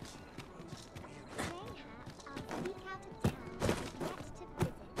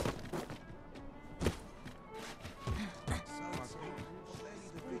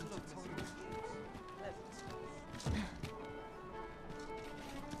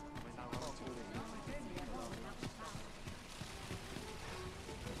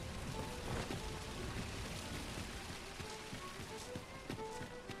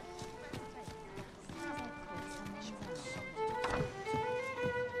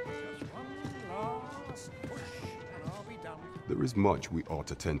 There is much we ought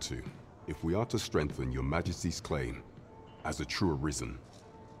to tend to, if we are to strengthen your Majesty's claim as a true arisen.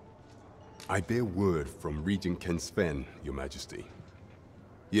 I bear word from Regent Ken Sven, your Majesty.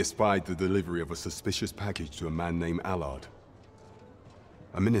 He espied the delivery of a suspicious package to a man named Allard,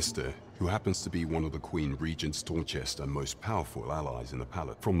 a minister who happens to be one of the Queen Regent's staunchest and most powerful allies in the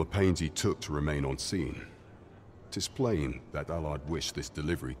palace. From the pains he took to remain on scene, 'tis plain that Allard wished this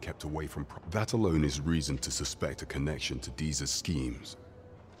delivery kept away from that alone is reason to suspect a connection to Deeza's schemes.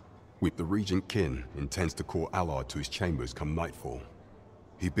 With the Regent Kin intends to call Allard to his chambers come nightfall.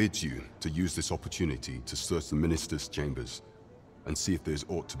 He bids you to use this opportunity to search the minister's chambers and see if there's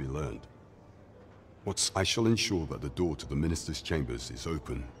aught to be learned. I shall ensure that the door to the minister's chambers is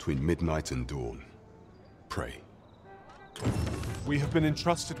open between midnight and dawn. Pray. We have been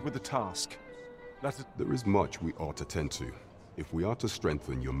entrusted with a task. There is much we ought to tend to, if we are to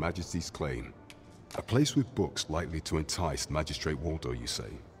strengthen your majesty's claim. A place with books likely to entice Magistrate Waldo, you say?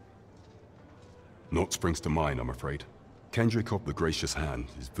 Naught springs to mind, I'm afraid. Kendrick of the Gracious Hand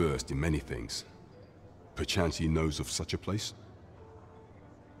is versed in many things. Perchance he knows of such a place?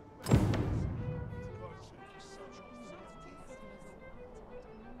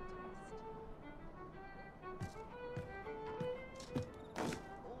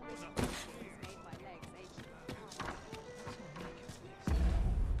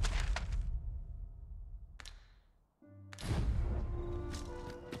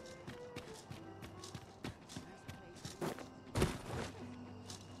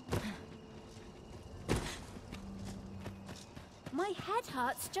 My head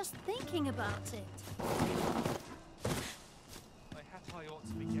hurts just thinking about it.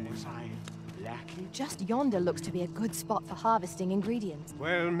 Just yonder looks to be a good spot for harvesting ingredients.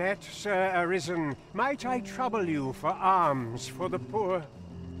 Well met, Sir Arisen. Might I trouble you for alms for the poor?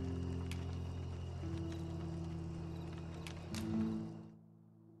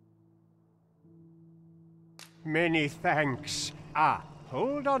 Many thanks.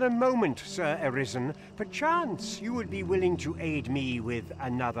 Hold on a moment, Sir Arisen. Perchance you would be willing to aid me with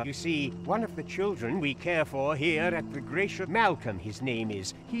another. You see, one of the children we care for here at the Gracious... Malcolm, his name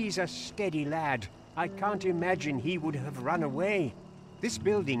is. He's a steady lad. I can't imagine he would have run away. This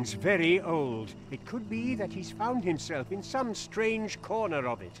building's very old. It could be that he's found himself in some strange corner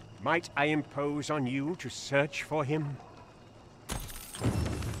of it. Might I impose on you to search for him?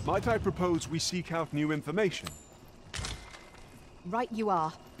 Might I propose we seek out new information? Right you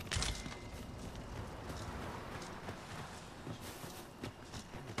are.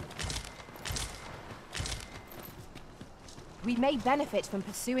 We may benefit from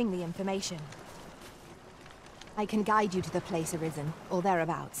pursuing the information. I can guide you to the place Arisen, or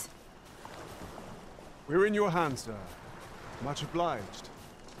thereabouts. We're in your hands, sir. Much obliged.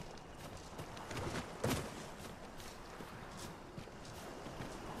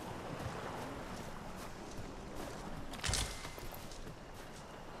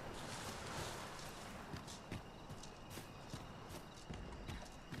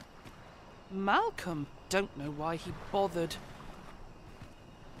 Malcolm, don't know why he bothered.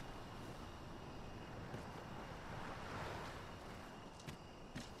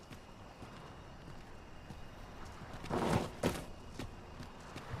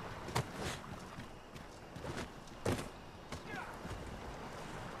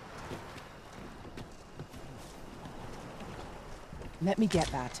 Let me get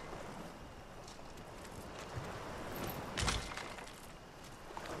that.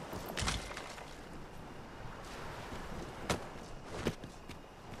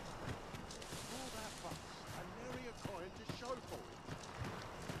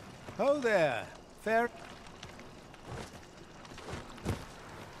 Ho there, fair...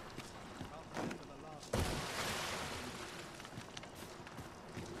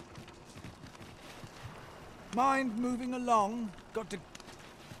 Mind moving along? Got to...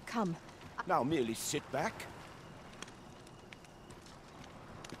 Come. Now merely sit back.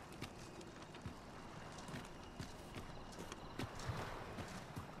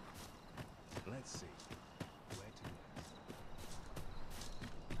 Let's see. Where to next?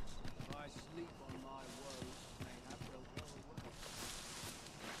 I sleep on my woes, mayhap they'll go away.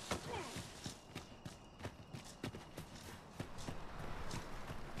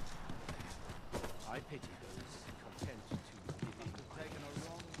 I pity those content to giving taken a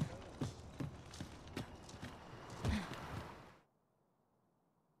wrong turn.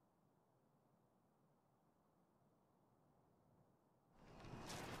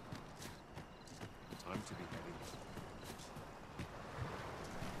 Time to be heading.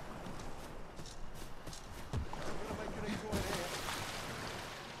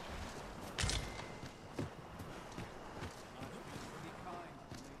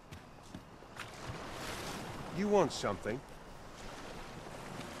 You want something?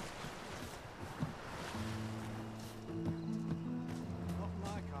 Not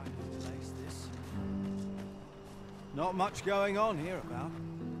my kind of place, this. Not much going on hereabout.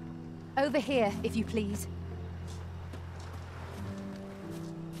 Over here, if you please.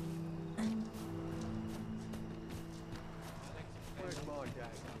 Where's my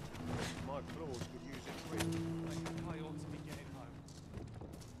dagger? My claws could use a trim. I ought to be getting home.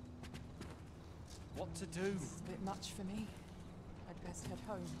 What to do? It's a bit much for me. I'd best head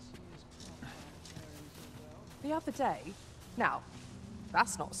home. The other day, now,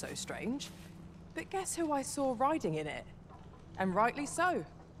 that's not so strange, but guess who I saw riding in it? And rightly so,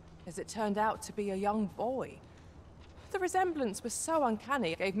 as it turned out to be a young boy. The resemblance was so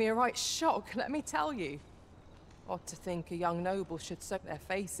uncanny, it gave me a right shock, let me tell you. Odd to think a young noble should so their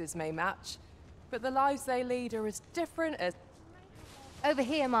faces may match, but the lives they lead are as different as... Over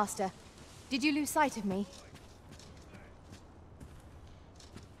here, Master. Did you lose sight of me?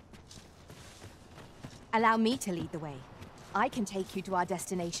 Allow me to lead the way. I can take you to our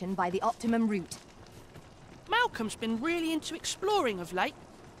destination by the optimum route. Malcolm's been really into exploring of late.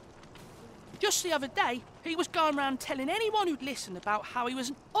 Just the other day, he was going around telling anyone who'd listen about how he was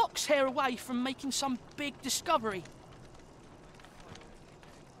an ox hair away from making some big discovery.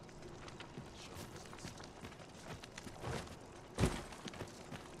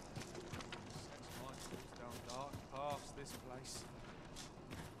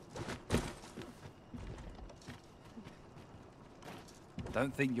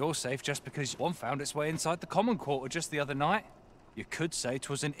 Don't think you're safe just because one found its way inside the common quarter just the other night. You could say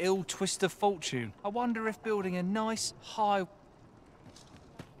 'twas an ill twist of fortune. I wonder if building a nice, high...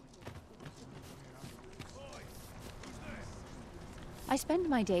 I spend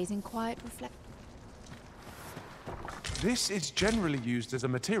my days in quiet reflection. This is generally used as a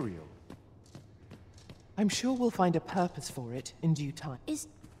material. I'm sure we'll find a purpose for it in due time. Is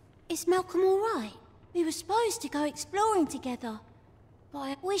Malcolm all right? We were supposed to go exploring together, but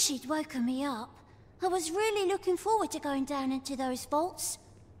I wish he'd woken me up. I was really looking forward to going down into those vaults.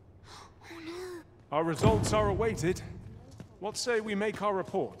 Oh no. Our results are awaited. What say we make our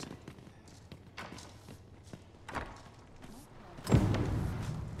report?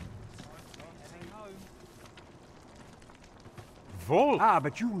 Vault? Ah,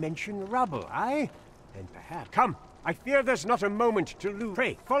 but you mentioned rubble, aye? Then perhaps... Come, I fear there's not a moment to lose.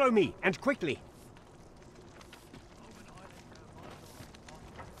 Pray, follow me, and quickly.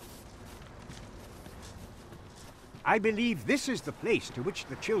 I believe this is the place to which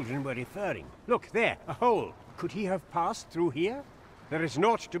the children were referring. Look, there, a hole. Could he have passed through here? There is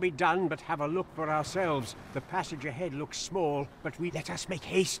naught to be done but have a look for ourselves. The passage ahead looks small, but let us make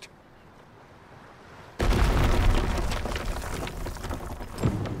haste.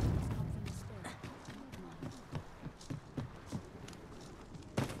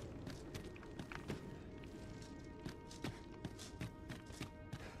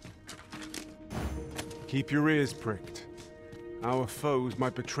 Keep your ears pricked. Our foes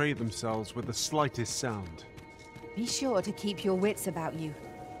might betray themselves with the slightest sound. Be sure to keep your wits about you.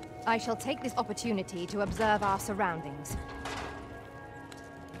 I shall take this opportunity to observe our surroundings.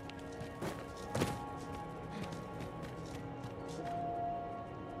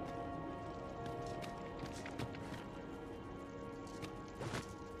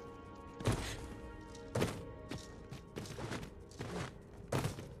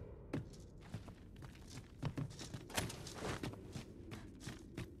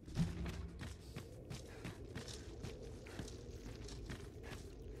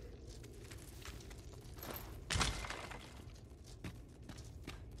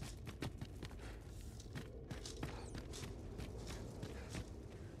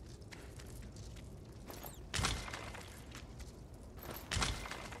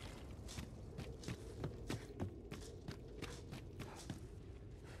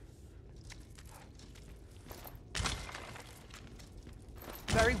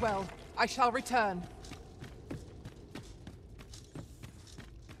 Very well. I shall return.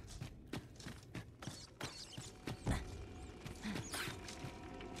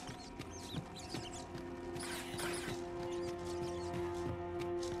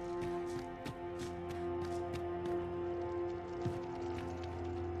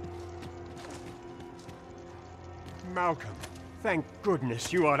 Malcolm, thank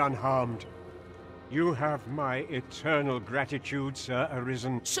goodness you are unharmed. You have my eternal gratitude, Sir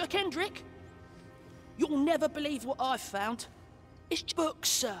Arisen. Sir Kendrick, you'll never believe what I've found. It's books,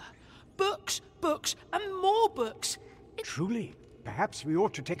 sir. Books, books, and more books. Truly? Perhaps we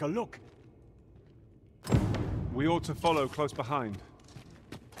ought to take a look. We ought to follow close behind.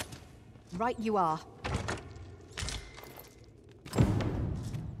 Right you are.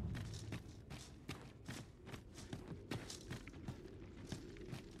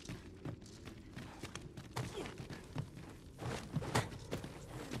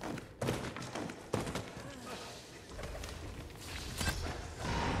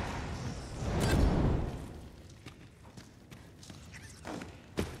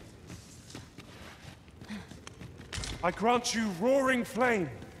 I grant you roaring flame.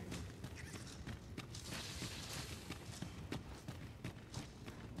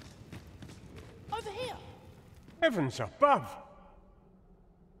 over here. Heavens above!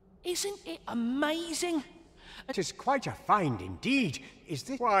 Isn't it amazing? It is quite a find indeed. Is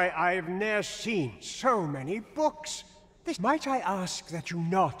this why I've ne'er seen so many books? Might I ask that you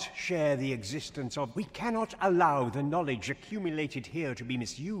not share the existence of... We cannot allow the knowledge accumulated here to be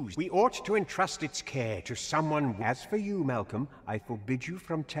misused. We ought to entrust its care to someone... As for you, Malcolm, I forbid you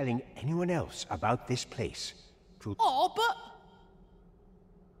from telling anyone else about this place. Oh, but...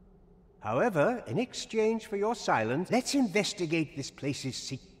 However, in exchange for your silence, let's investigate this place's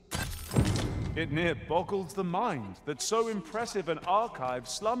secret. It near boggles the mind that so impressive an archive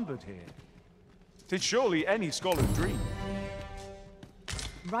slumbered here. 'Tis surely any scholar's dream.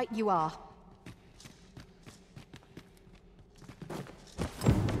 Right you are.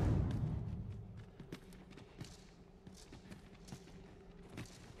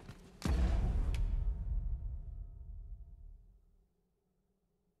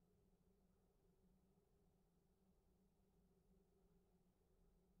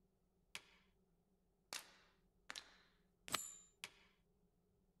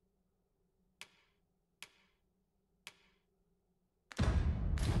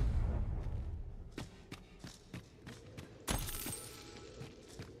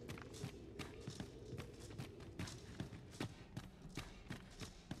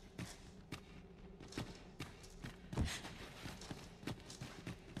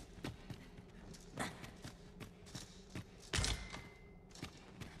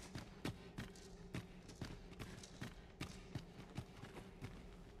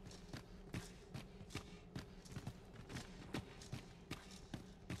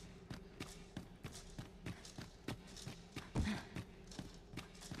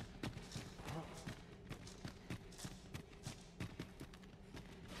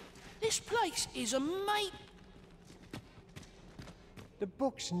 This place is amazing. The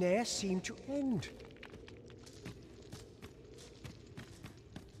books ne'er seem to end.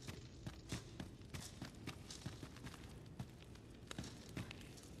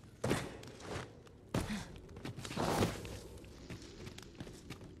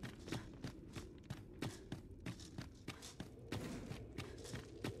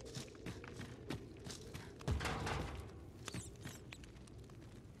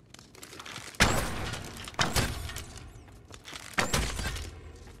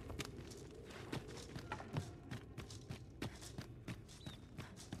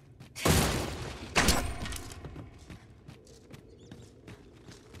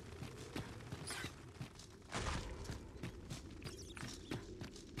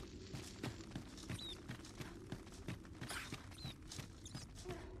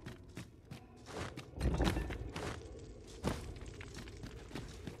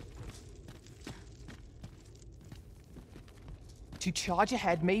 To charge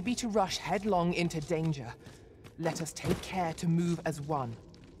ahead may be to rush headlong into danger. Let us take care to move as one.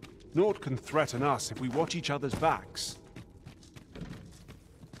 Naught can threaten us if we watch each other's backs.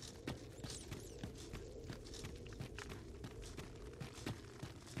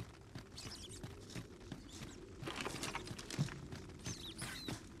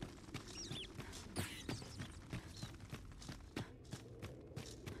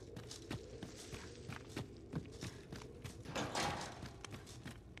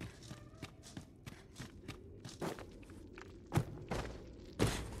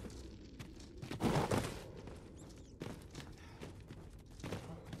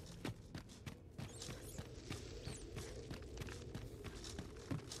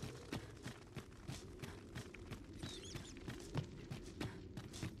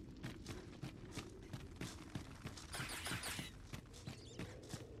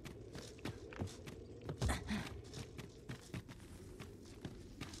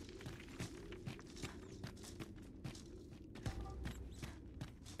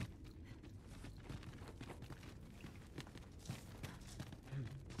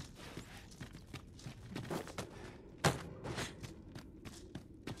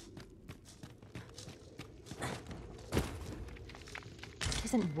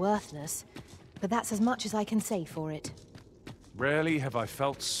 Isn't worthless, but that's as much as I can say for it. Rarely have I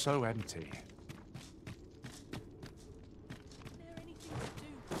felt so empty.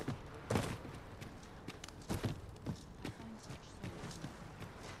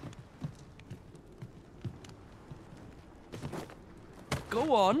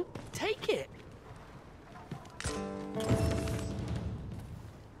 Go on, take it.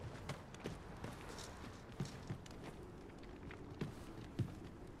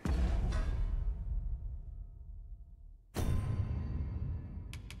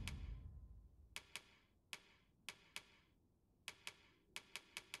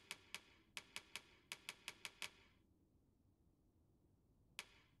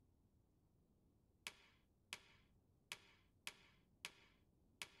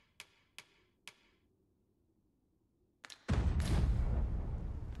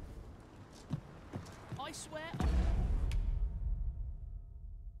 swear...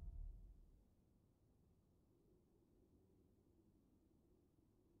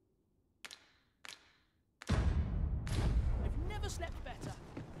 I've never slept better.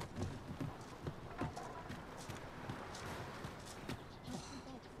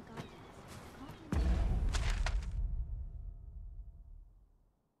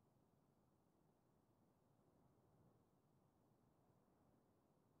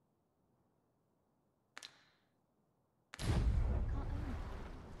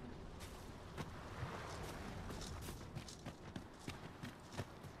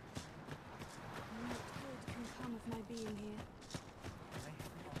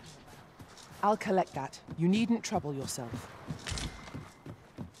 I'll collect that. You needn't trouble yourself.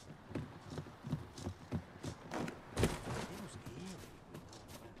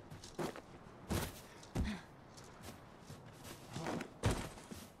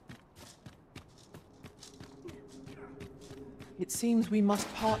 It seems we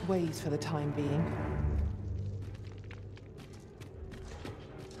must part ways for the time being.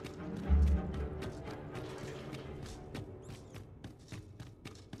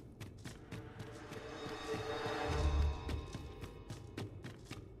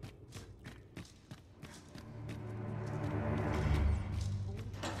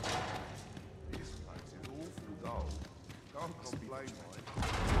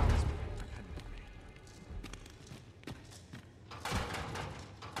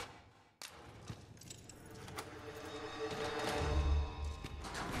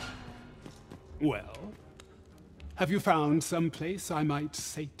 Well, have you found some place I might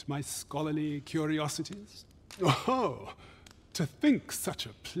sate my scholarly curiosities? Oh, to think such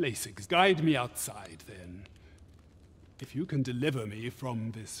a place exists. Guide me outside, then. If you can deliver me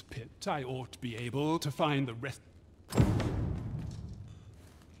from this pit, I ought to be able to find the rest.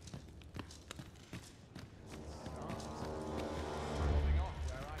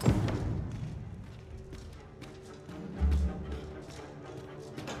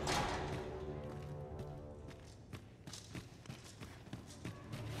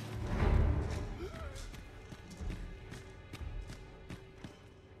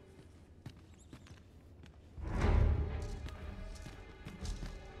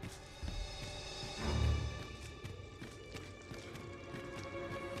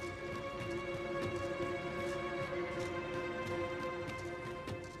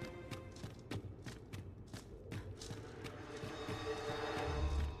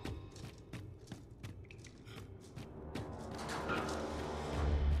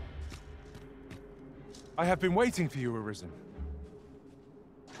 I have been waiting for you, Arisen.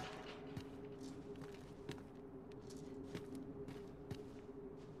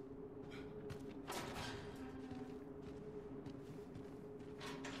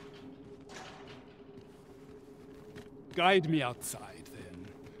 Guide me outside,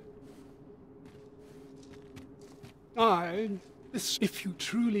 then. If you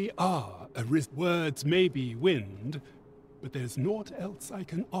truly are Arisen, words may be wind, but there's naught else I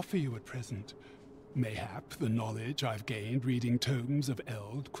can offer you at present. Mayhap the knowledge I've gained reading tomes of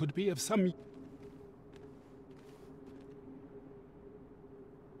Eld could be of some...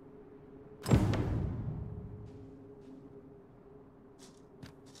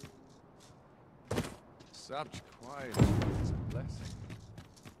 Such quiet is a blessing.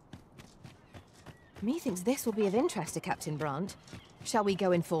 Methinks this will be of interest to Captain Brandt. Shall we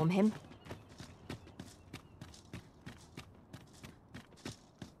go inform him?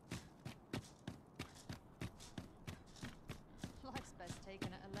 Life's best taken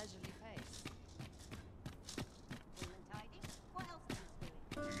at a leisurely pace. Cool and tidy? What else is he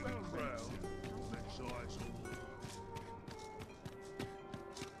doing? Well, that's eyes all.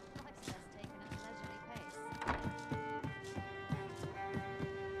 Life's best taken at a leisurely pace.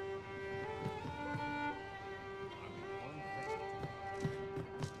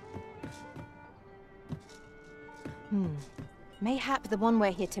 Mayhap the one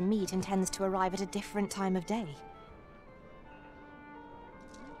we're here to meet intends to arrive at a different time of day.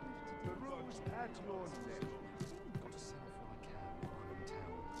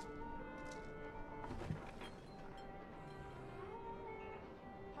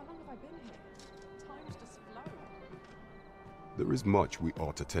 How long have I been here? Time's just flown. There is much we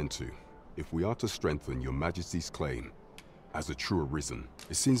ought to tend to, if we are to strengthen your Majesty's claim. As a true Arisen,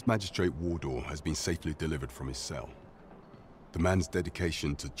 it seems Magistrate Wardor has been safely delivered from his cell. The man's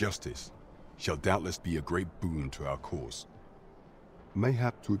dedication to justice shall doubtless be a great boon to our cause.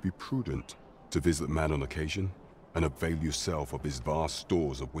 Mayhap 'twould be prudent to visit the man on occasion and avail yourself of his vast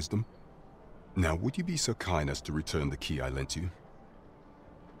stores of wisdom. Now, would you be so kind as to return the key I lent you?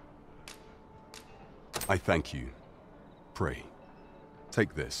 I thank you. Pray,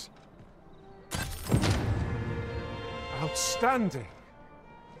 take this. Outstanding.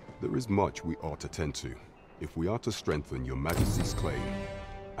 There is much we ought to tend to, if we are to strengthen your Majesty's claim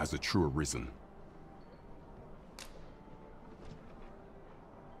as a true arisen.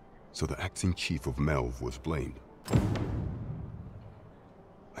 So the acting chief of Melve was blamed.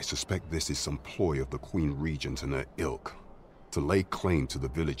 I suspect this is some ploy of the Queen Regent and her ilk to lay claim to the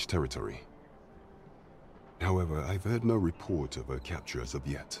village territory. However, I've heard no report of her capture as of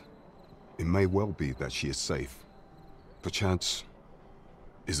yet. It may well be that she is safe. Perchance,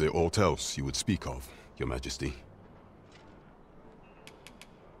 is there aught else you would speak of, Your Majesty?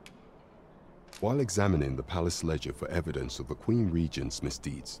 While examining the palace ledger for evidence of the Queen Regent's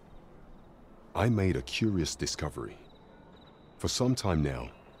misdeeds, I made a curious discovery. For some time now,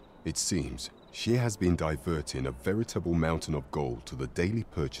 it seems she has been diverting a veritable mountain of gold to the daily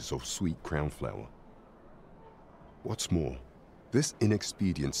purchase of sweet crown flower. What's more, this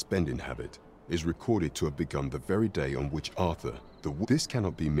inexpedient spending habit is recorded to have begun the very day on which Arthur, this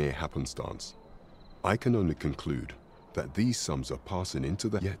cannot be mere happenstance. I can only conclude that these sums are passing into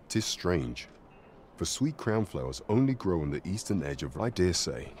the... Yet 'tis strange, for sweet crown flowers only grow on the eastern edge of... I dare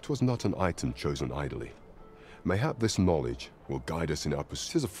say 'twas not an item chosen idly. Mayhap this knowledge will guide us in our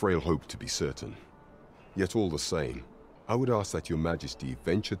pursuit. 'Tis a frail hope to be certain. Yet all the same, I would ask that Your Majesty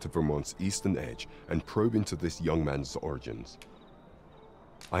venture to Vermont's eastern edge and probe into this young man's origins.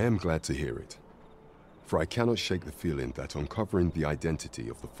 I am glad to hear it, for I cannot shake the feeling that uncovering the identity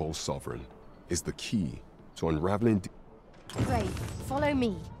of the false sovereign is the key to unraveling... Great, follow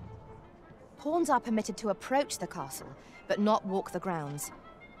me. Pawns are permitted to approach the castle, but not walk the grounds.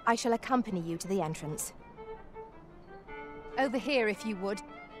 I shall accompany you to the entrance. Over here, if you would.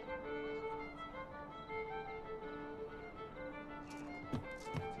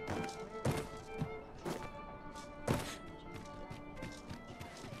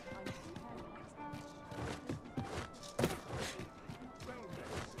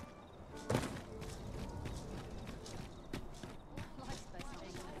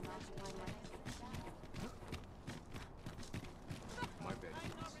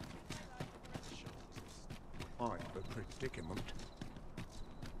 Predicament.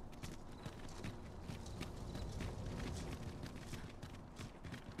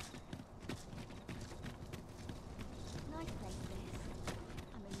 Nice place this.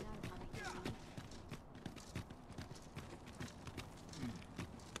 I'm in no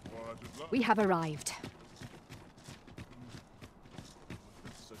hurry. We have arrived.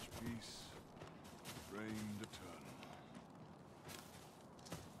 Such peace reigned eternal.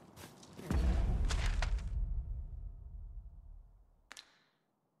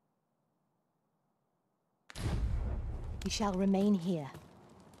 We shall remain here.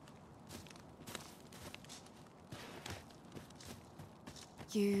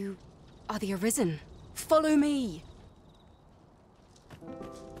 You are the Arisen. Follow me!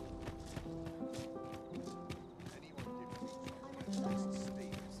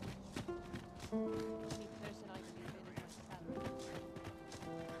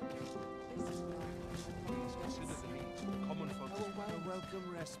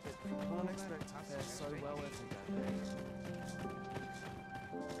 Welcome respite from unexpected. They're so well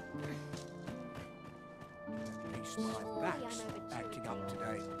At least my back's acting up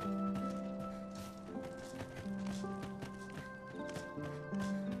today.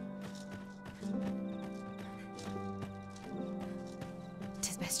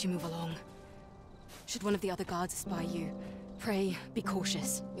 Tis best you move along. Should one of the other guards spy you, pray be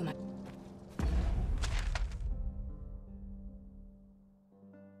cautious. You might...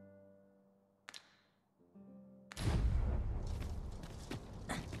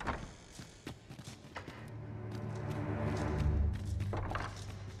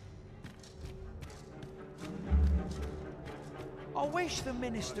 I wish the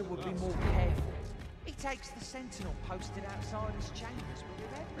minister would be more careful. He takes the sentinel posted outside his chambers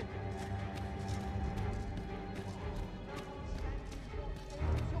with everything.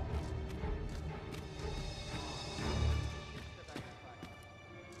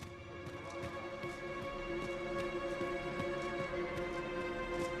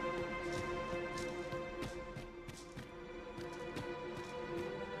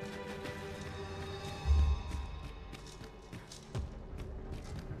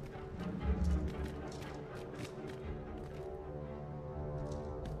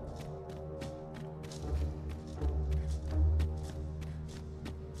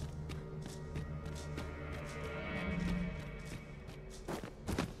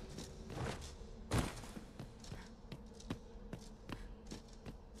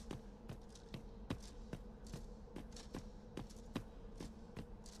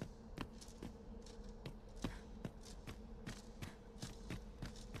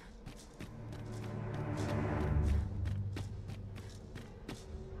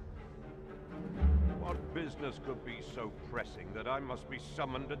 business could be so pressing that I must be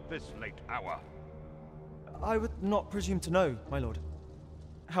summoned at this late hour? I would not presume to know, my lord.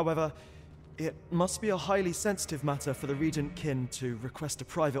 However, it must be a highly sensitive matter for the regent kin to request a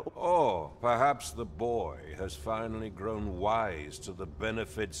private... Oh, perhaps the boy has finally grown wise to the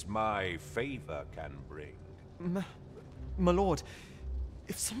benefits my favor can bring. My lord,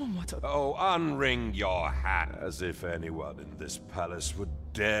 if someone were to... Oh, unring your hat, as if anyone in this palace would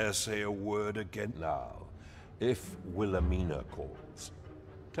dare say a word again. Now, if Wilhelmina calls,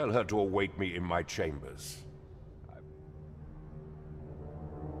 tell her to await me in my chambers.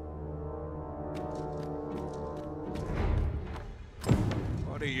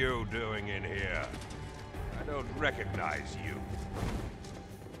 What are you doing in here? I don't recognize you.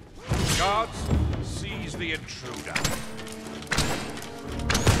 Guards, seize the intruder.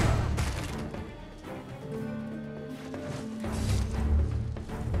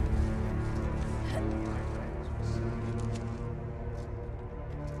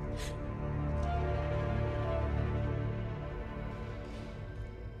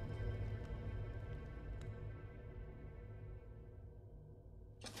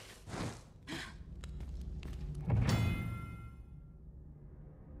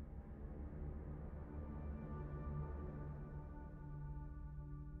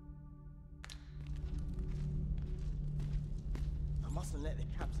 I mustn't let the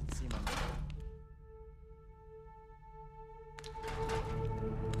captain see my name.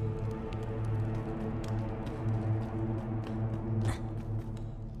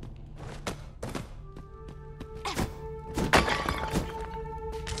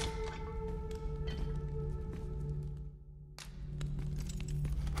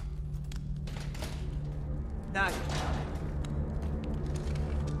 Now.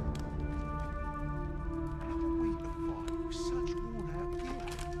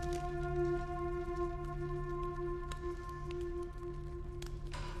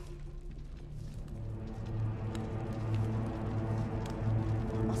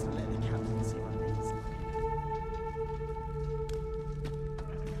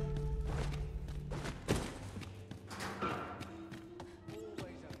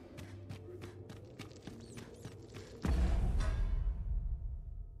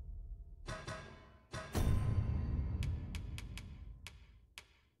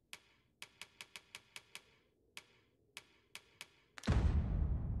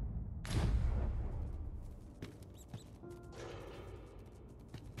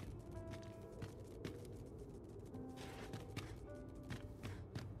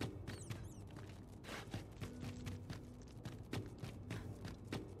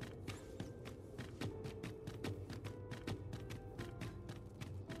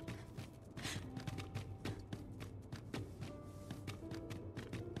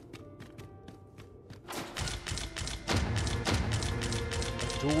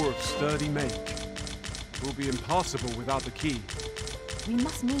 Door of sturdy make. Will be impossible without the key. We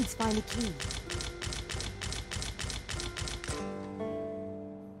must needs find a key.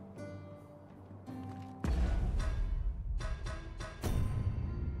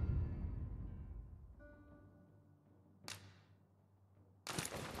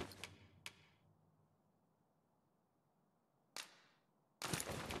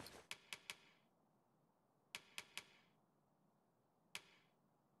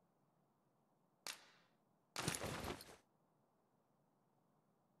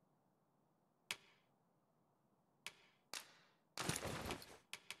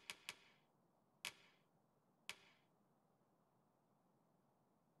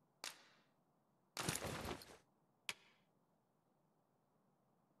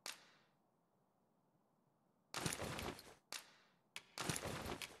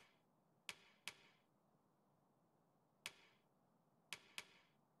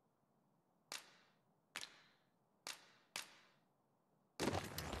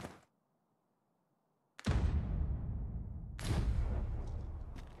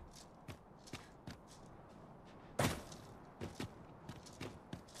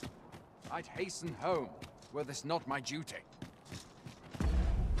 I'd hasten home, were this not my duty.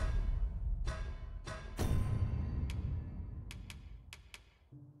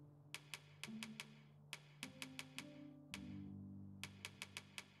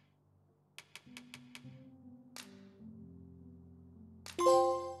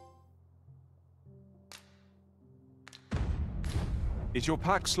 Is your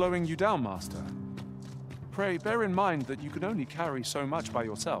pack slowing you down, Master? Pray bear in mind that you can only carry so much by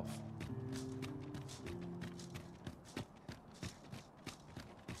yourself.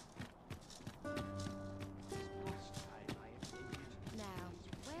 Now,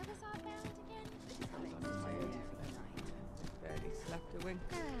 where was I bound again? doing?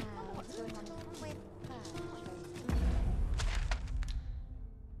 Wonder what's going on with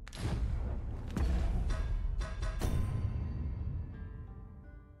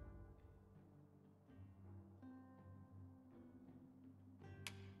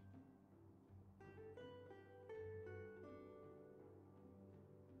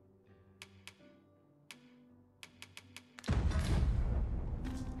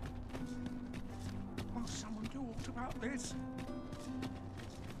Will someone do aught about this?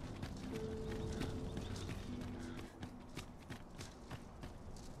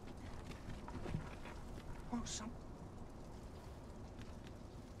 Will some...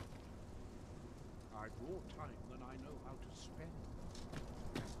 I've more time than I know how to spend.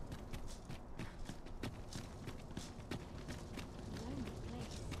 lonely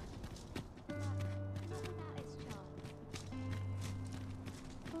place? What about its charm?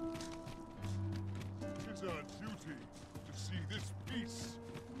 It is our duty to see this peace.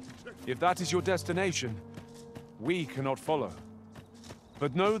 If that is your destination, we cannot follow.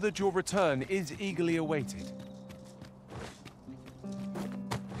 But know that your return is eagerly awaited.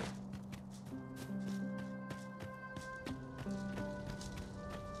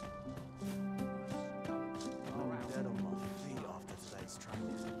 I'm dead on my feet after today's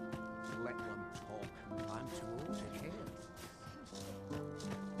training. Let them talk. I'm too old to hear.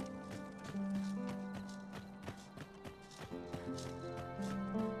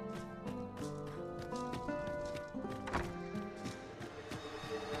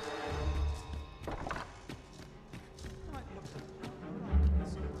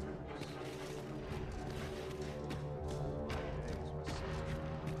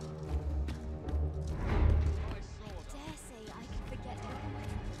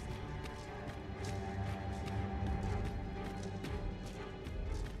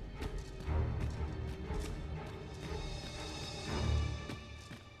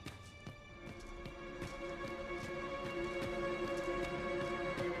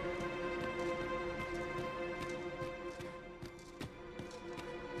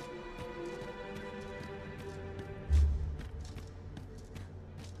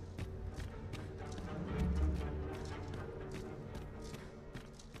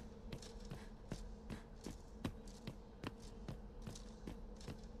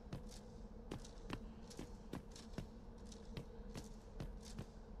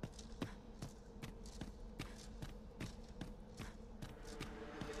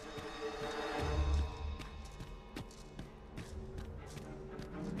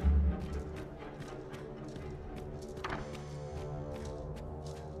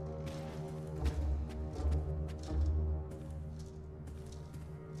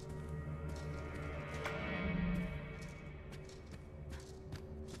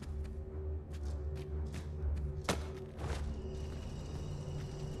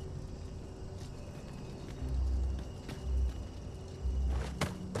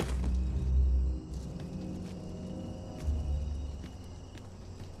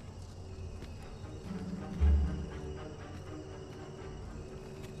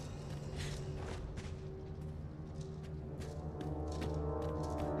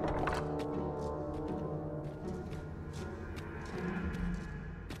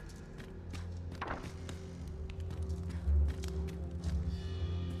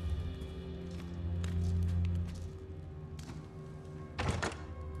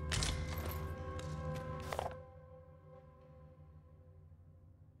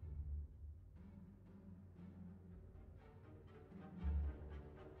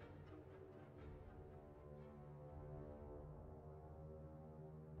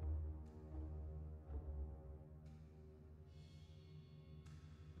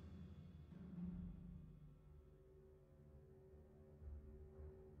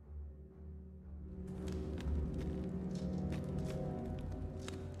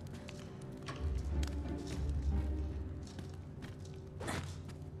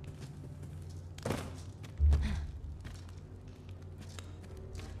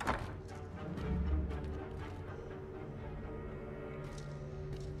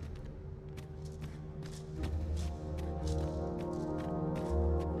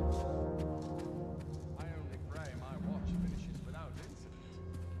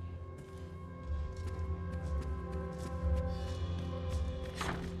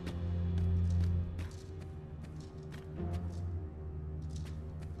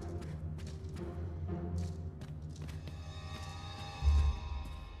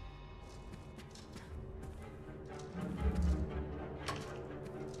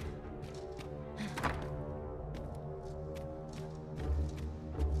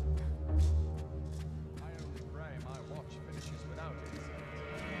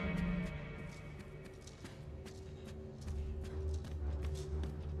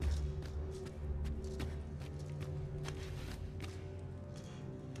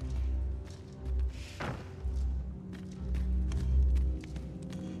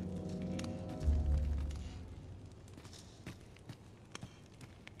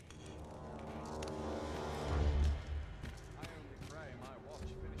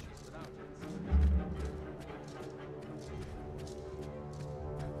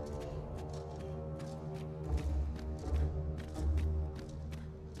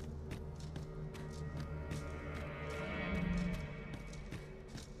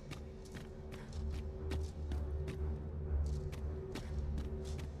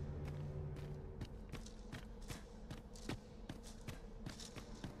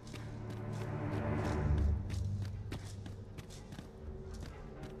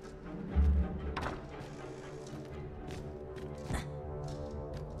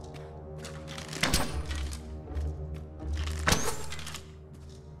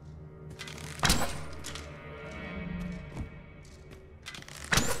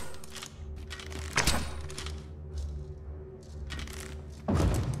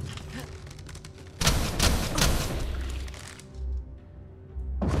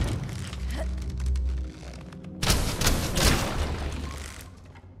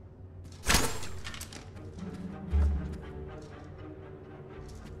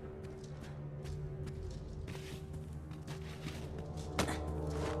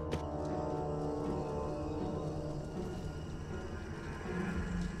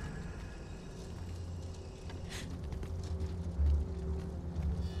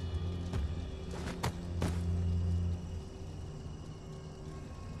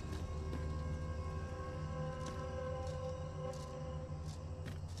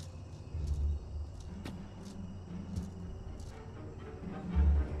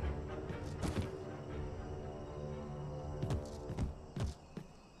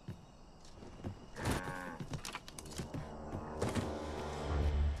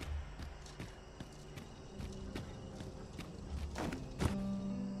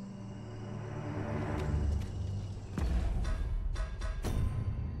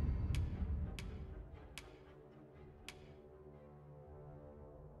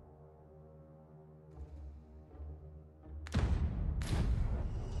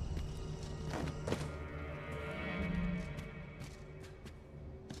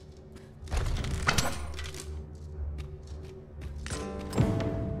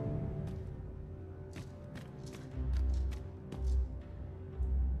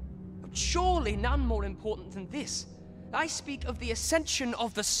 surely none more important than this. I speak of the ascension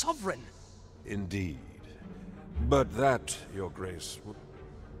of the Sovereign. Indeed. But that, Your Grace, would...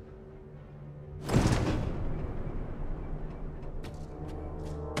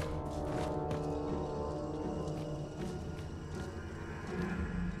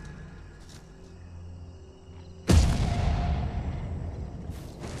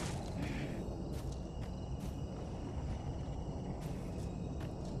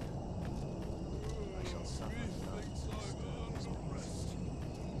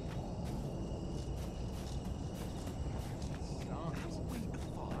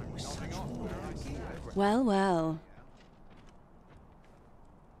 Well, well.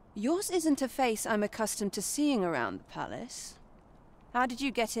 Yours isn't a face I'm accustomed to seeing around the palace. How did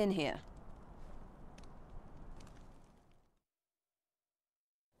you get in here?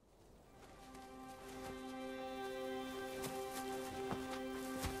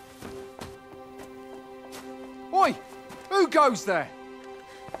 Oi! Who goes there?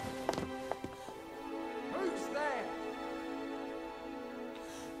 Who's there?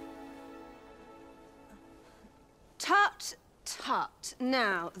 Tut, tut.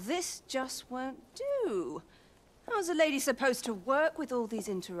 Now, this just won't do. How's a lady supposed to work with all these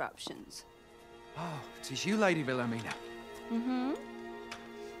interruptions? Oh, 'tis you, Lady Wilhelmina. Mm-hmm.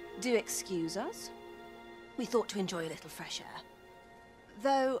 Do excuse us. We thought to enjoy a little fresh air.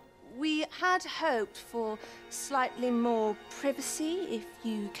 Though we had hoped for slightly more privacy, if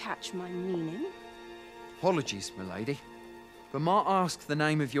you catch my meaning. Apologies, my lady. But might I ask the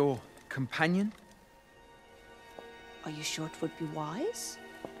name of your companion? Are you sure it would be wise?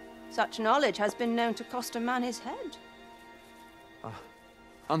 Such knowledge has been known to cost a man his head.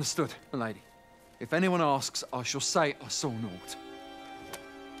 Understood, my lady. If anyone asks, I shall say I saw naught.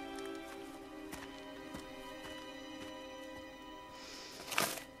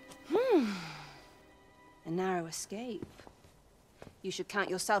 A narrow escape. You should count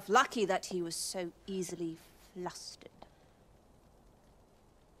yourself lucky that he was so easily flustered.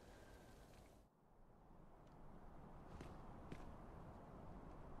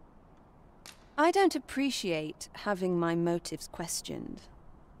 I don't appreciate having my motives questioned.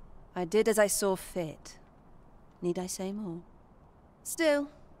 I did as I saw fit. Need I say more? Still,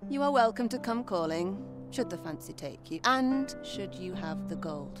 you are welcome to come calling, should the fancy take you, and should you have the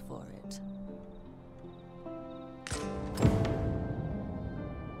gold for it.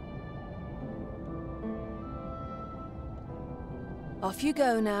 Off you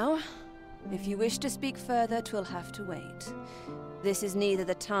go now. If you wish to speak further, 'twill have to wait. This is neither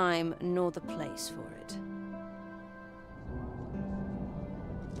the time nor the place for it.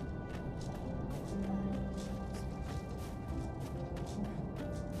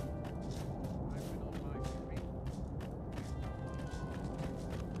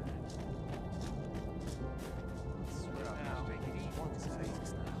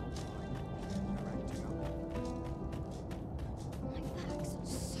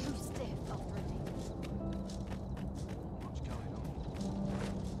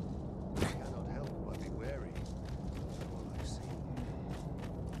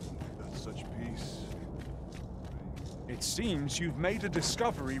 It seems you've made a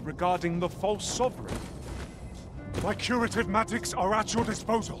discovery regarding the false sovereign. My curative magics are at your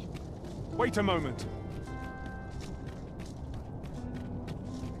disposal. Wait a moment.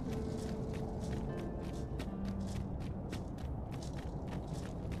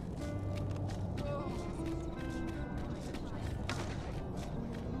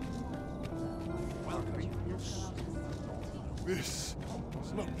 This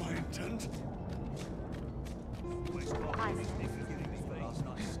is not my intent.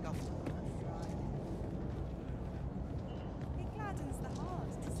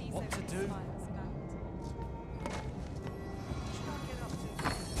 What to do?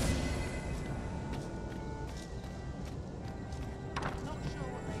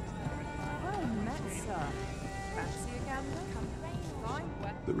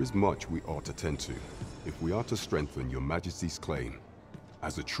 There is much we ought to tend to, if we are to strengthen your Majesty's claim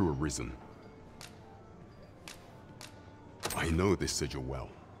as a true arisen. I know this sigil well.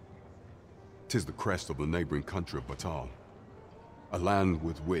 'Tis the crest of the neighboring country of Batal, a land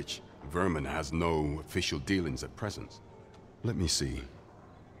with which Vermin has no official dealings at present. Let me see.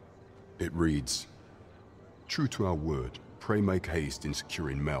 It reads, "True to our word, pray make haste in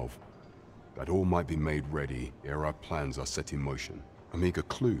securing Melv, that all might be made ready ere our plans are set in motion." A meager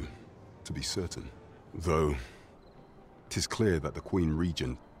clue, to be certain. Though, 'tis clear that the Queen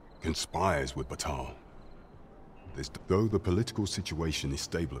Regent conspires with Batal. Though the political situation is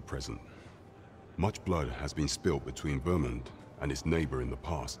stable at present, much blood has been spilled between Vermund and its neighbor in the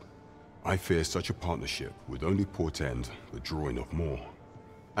past. I fear such a partnership would only portend the drawing of more.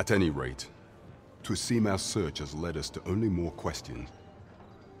 At any rate, 'twould seem our search has led us to only more questions.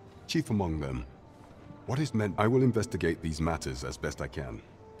 Chief among them, what is meant? I will investigate these matters as best I can.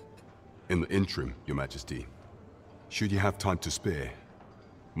 In the interim, Your Majesty, should you have time to spare,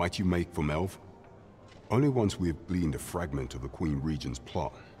 might you make for Melve? Only once we have gleaned a fragment of the Queen Regent's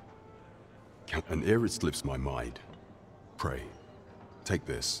plot. And ere it slips my mind, pray, take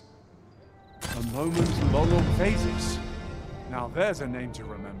this. A moment long of phases. Now there's a name to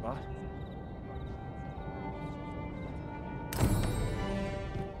remember.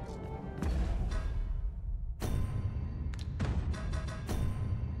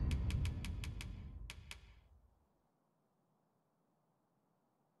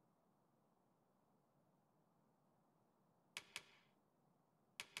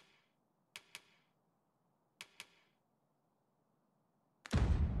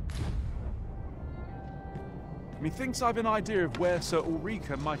 Methinks I've an idea of where Sir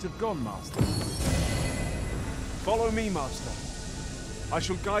Ulrika might have gone, Master. Follow me, Master. I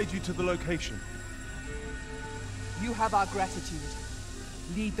shall guide you to the location. You have our gratitude.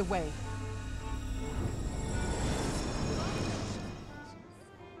 Lead the way.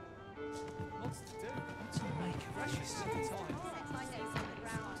 What's to do? To make a precious time.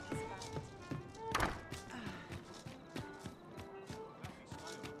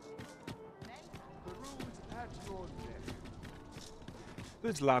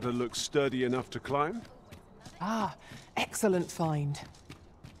 This ladder looks sturdy enough to climb. Ah, excellent find.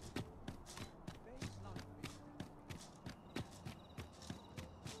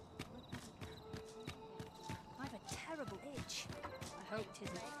 I've a terrible itch. I hope 'tis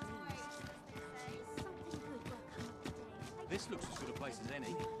not fleas. Something good will come up today. This looks as good a place as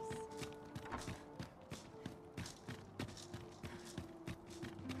any.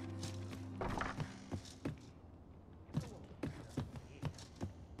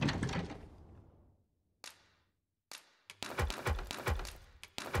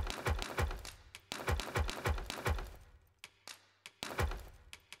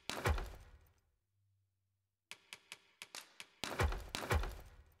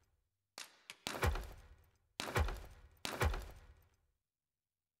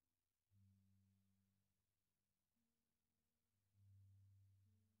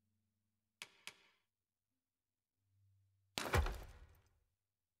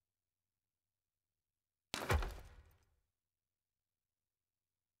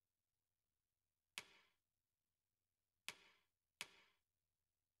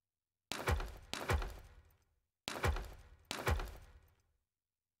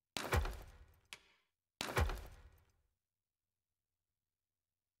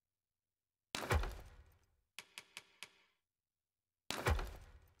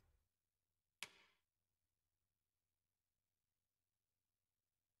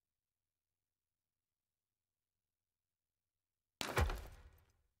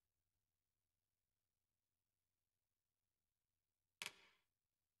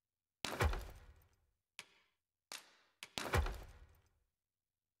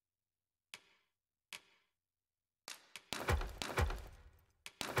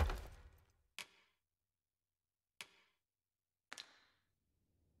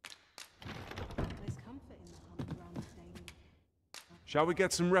 Shall we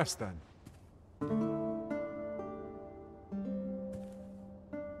get some rest then?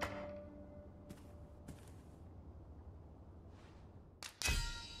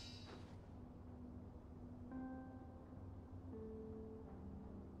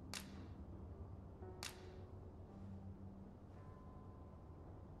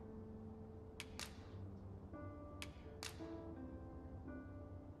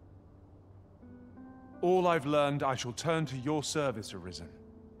 All I've learned, I shall turn to your service, Arisen.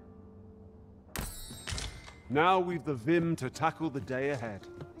 Now we've the vim to tackle the day ahead.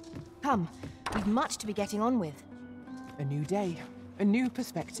 Come, we've much to be getting on with. A new day, a new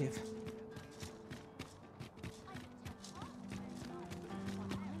perspective.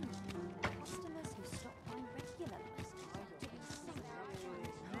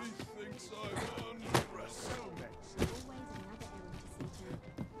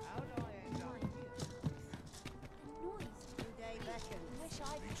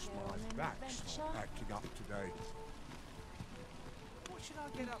 Acting up today. What should I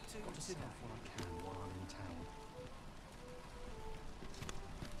get up to today? What I can while I'm in town.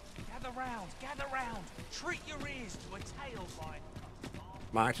 Gather round. Treat your ears to a tale by...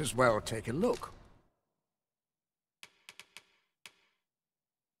 Might as well take a look.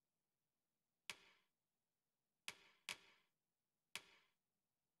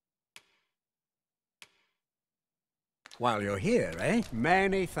 while you're here, eh?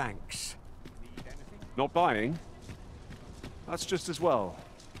 Many thanks. Not buying? That's just as well.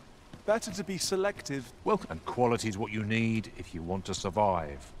 Better to be selective. Well, and quality is what you need if you want to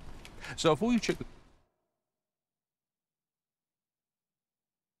survive. So before you check the...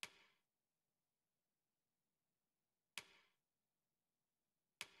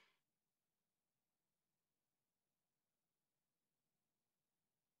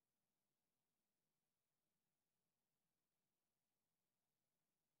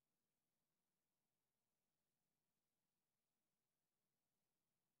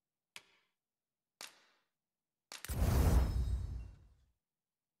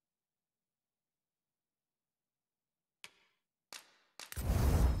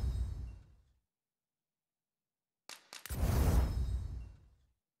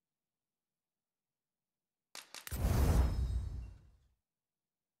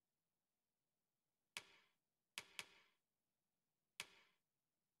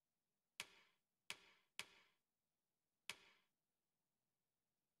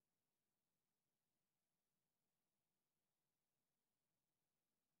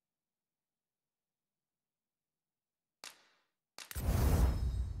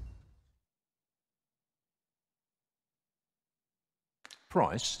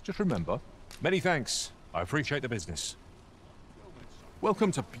 Price, just remember. Many thanks. I appreciate the business.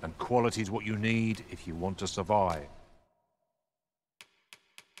 Welcome to... And quality is what you need if you want to survive.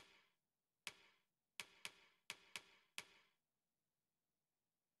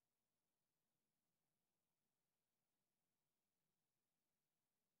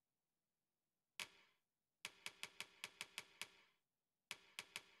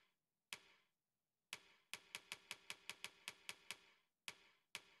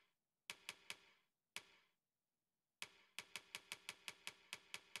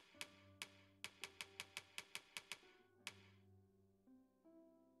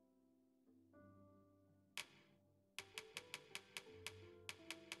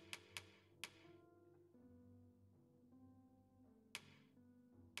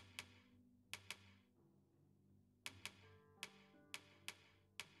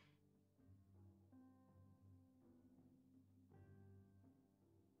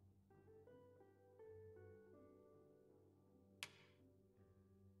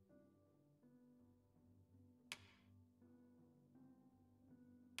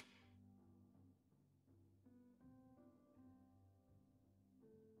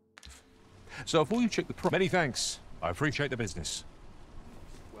 So before you check the price... Many thanks. I appreciate the business.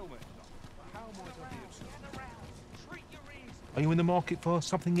 Are you in the market for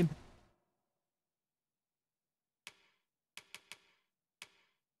something in...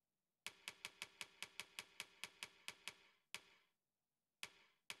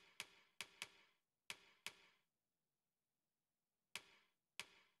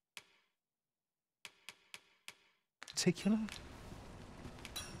 particular?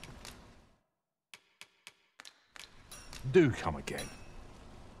 Do come again.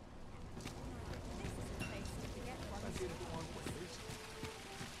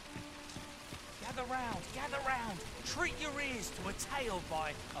 Gather round. Treat your ears to a tale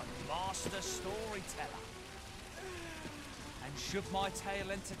by a master storyteller. And should my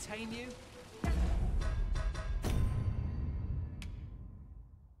tale entertain you?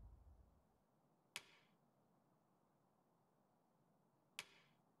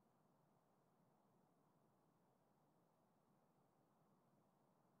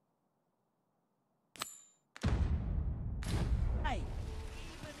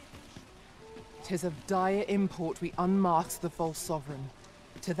 "'Tis of dire import we unmask the false sovereign.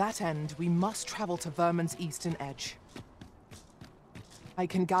 To that end, we must travel to Vermin's eastern edge. I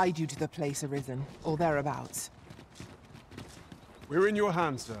can guide you to the place arisen, or thereabouts." We're in your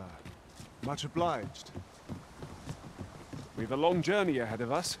hands, sir. Much obliged. We've a long journey ahead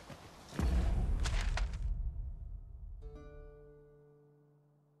of us.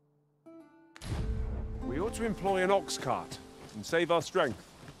 We ought to employ an ox cart and save our strength.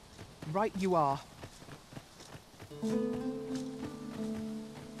 Right you are.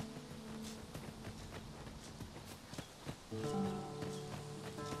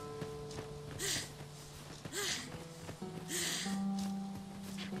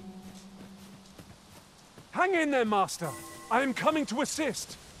 Hang in there, Master. I am coming to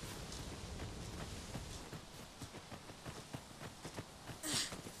assist.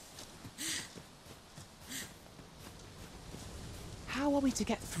 How are we to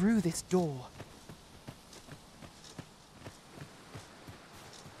get through this door?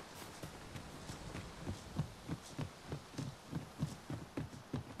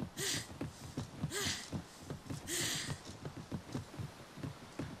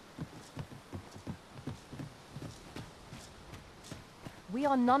 We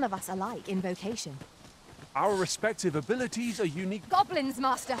are none of us alike in vocation. Our respective abilities are unique. Goblins,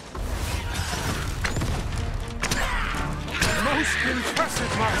 Master! Most impressive,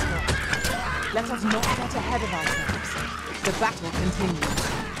 Master! Let us not get ahead of ourselves. The battle continues.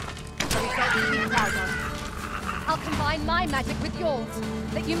 I'll combine my magic with yours,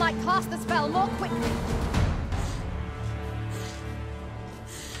 that you might cast the spell more quickly.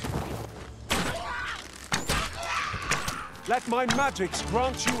 Let my magics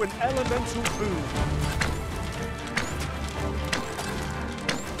grant you an elemental boon.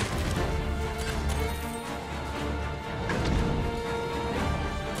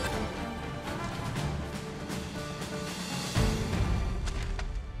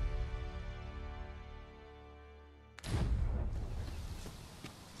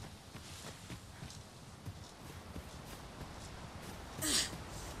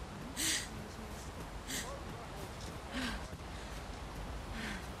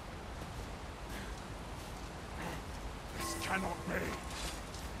 Cannot be.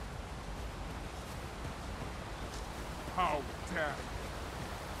 How dare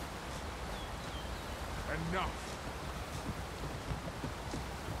you? Enough.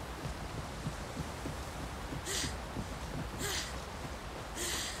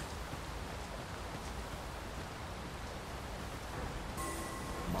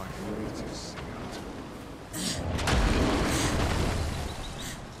 My greatest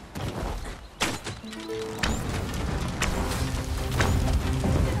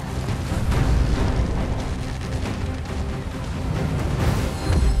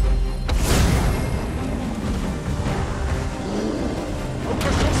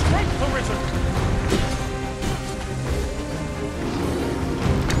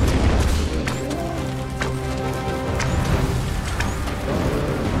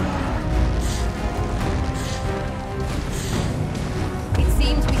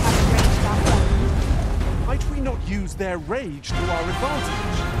their rage to our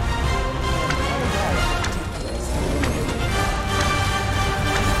advantage.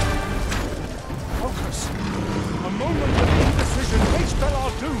 Focus. A moment of indecision may spell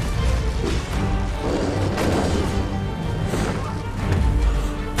our doom.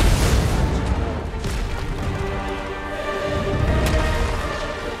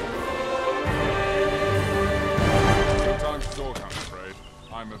 No time to talk, I'm afraid.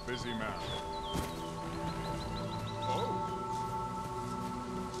 I'm a busy man.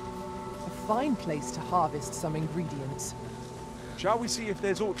 Fine place to harvest some ingredients. Shall we see if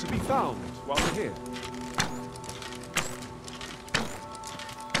there's aught to be found while we're here?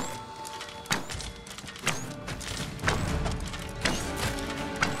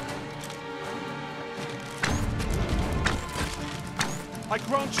 I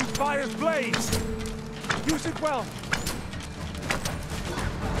grant you fire's blaze! Use it well!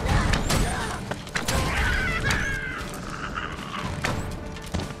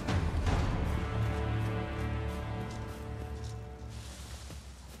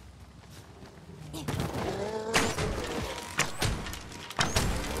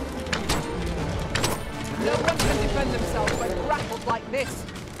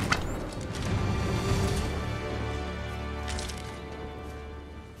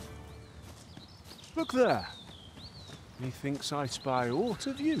 Look there. Methinks I spy aught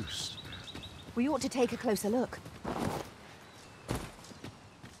of use. We ought to take a closer look.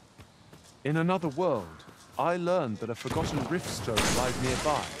 In another world, I learned that a forgotten riftstone lies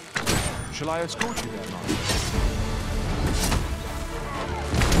nearby. Shall I escort you there, Master?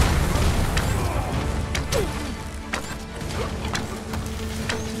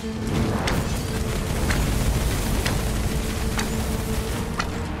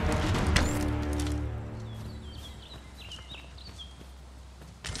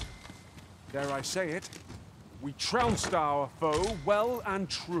 Dare I say it, we trounced our foe well and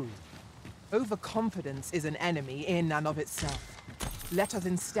true. Overconfidence is an enemy in and of itself. Let us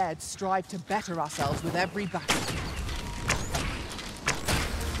instead strive to better ourselves with every battle.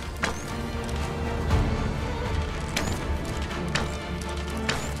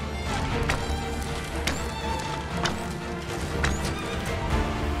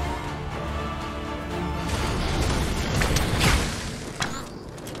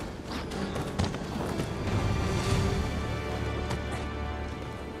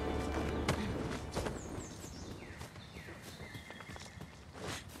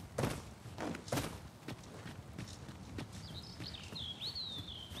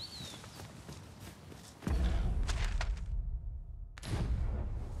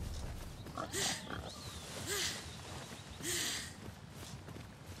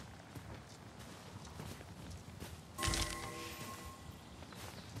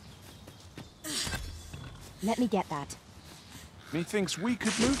 Let me get that. Methinks we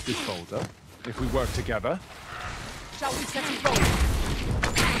could move this boulder if we work together. Shall we set it rolling?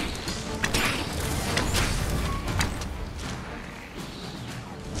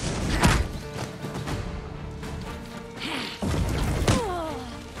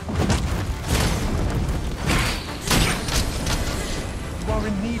 You are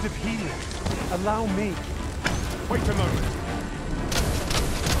in need of healing. Allow me. Wait a moment.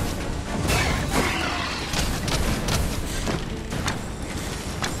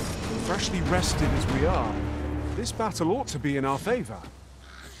 Freshly rested as we are, this battle ought to be in our favor.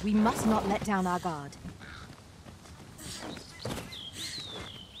 We must not let down our guard.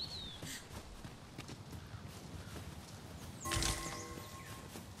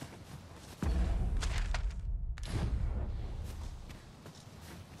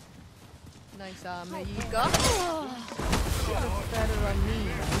 Nice armor you got. Looks better on me.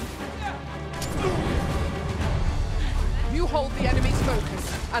 You hold the enemy's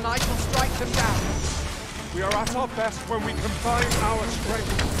focus, and I shall strike them down. We are at our best when we combine our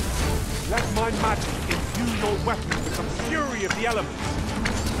strength. Let my magic imbue your weapon with the fury of the elements.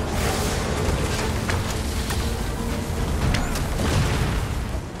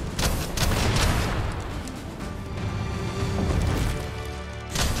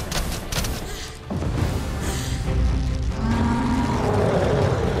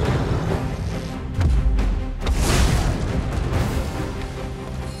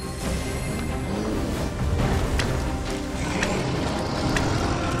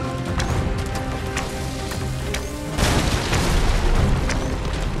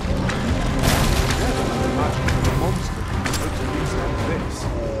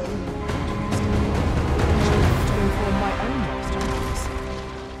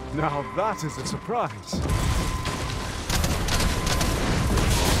 Now that is a surprise.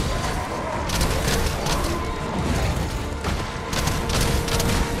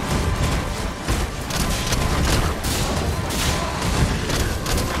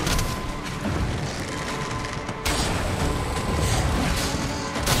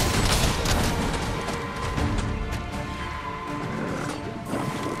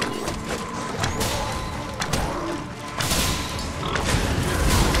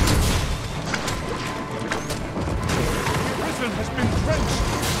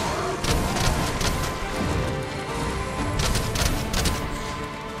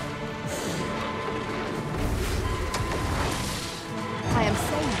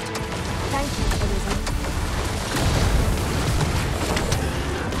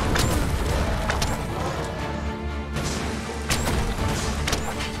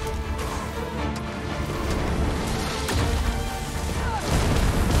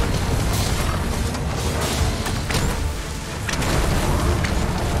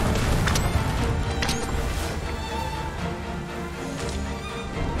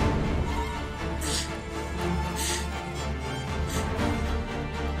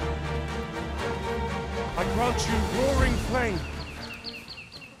 I grant you roaring flame.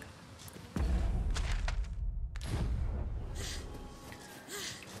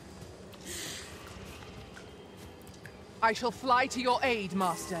 I shall fly to your aid,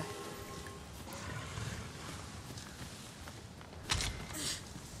 Master.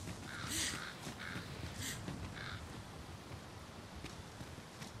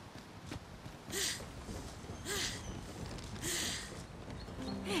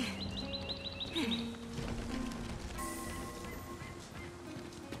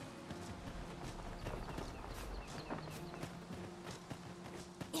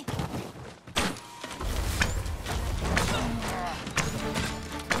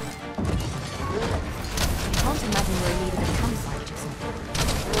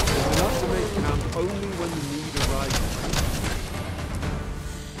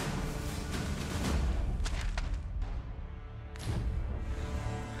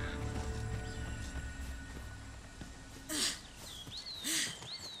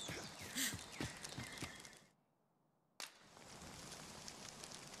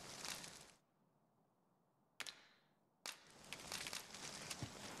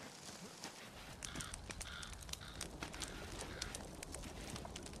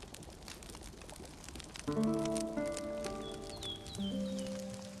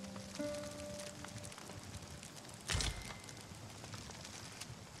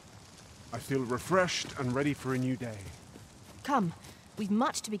 I feel refreshed and ready for a new day. Come, we've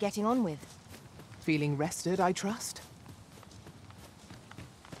much to be getting on with. Feeling rested, I trust?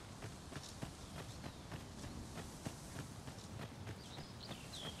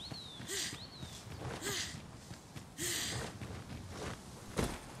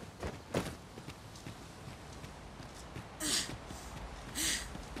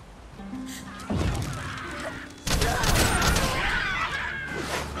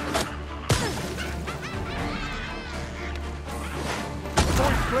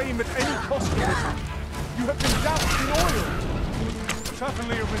 flame at any cost, Arisen. You have been doused in oil.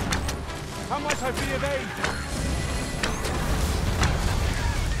 Certainly, Arisen. How might I be of aid?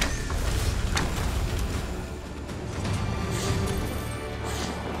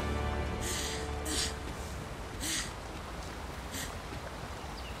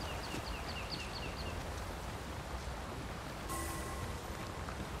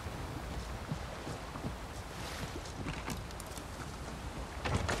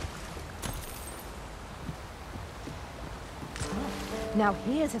 Now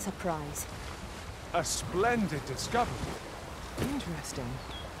here's a surprise. A splendid discovery. Interesting.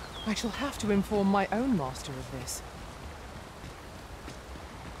 I shall have to inform my own master of this.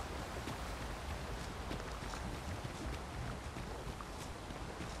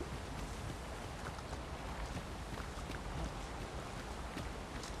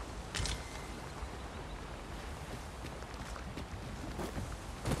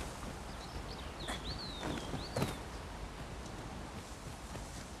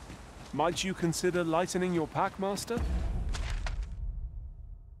 Might you consider lightening your pack, Master?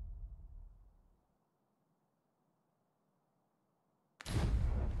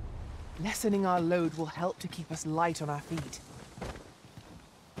 Lessening our load will help to keep us light on our feet.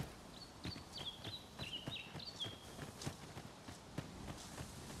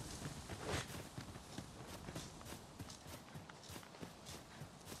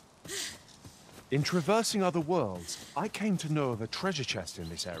 In traversing other worlds, I came to know of a treasure chest in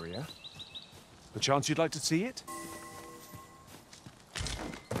this area. Perchance you'd like to see it?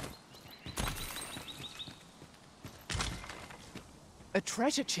 A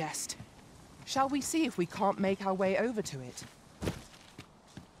treasure chest. Shall we see if we can't make our way over to it?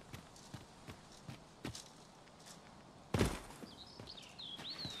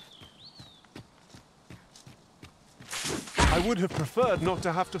 I would have preferred not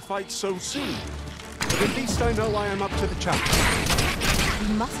to have to fight so soon. But at least I know I am up to the challenge.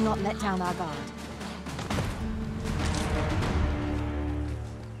 We must not let down our guard.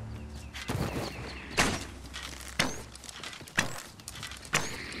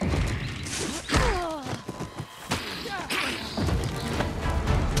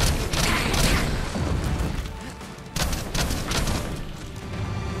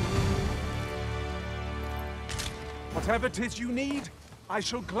 Whatever 'tis you need, I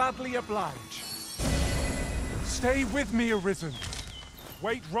shall gladly oblige. Stay with me, Arisen.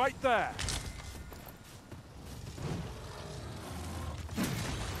 Wait right there.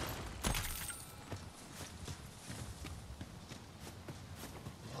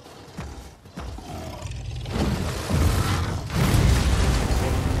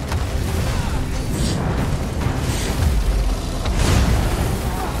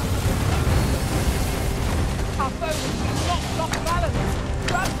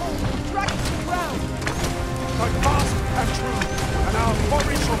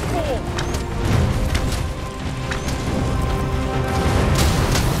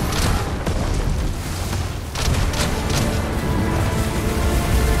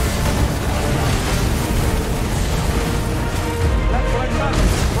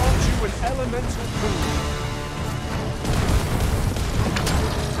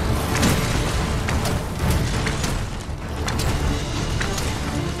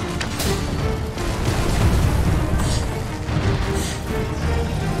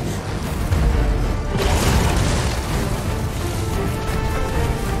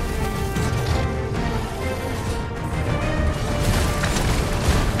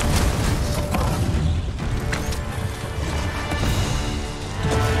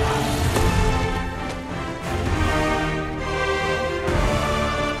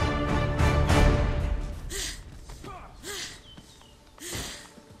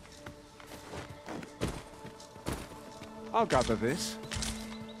 I'll gather this.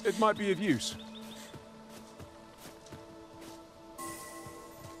 It might be of use.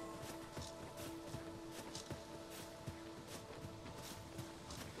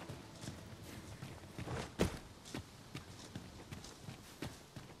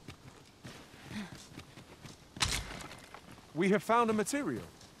 We have found a material.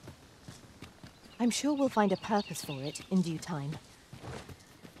 I'm sure we'll find a purpose for it in due time.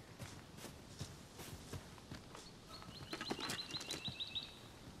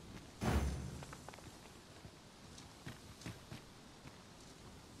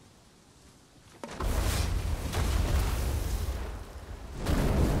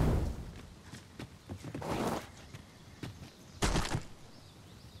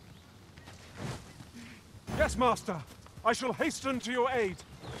 Yes, Master. I shall hasten to your aid.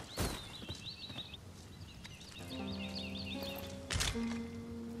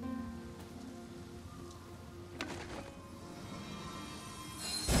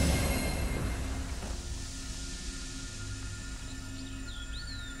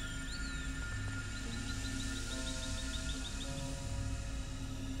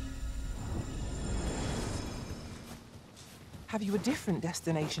 Have you a different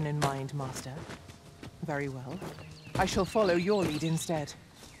destination in mind, Master? Very well. I shall follow your lead instead.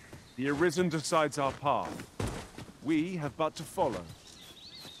 The Arisen decides our path. We have but to follow.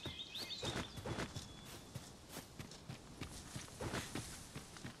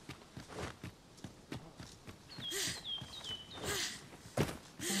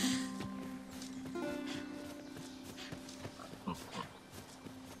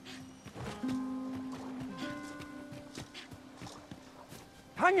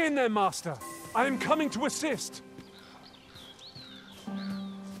 Hang in there, Master! I am coming to assist!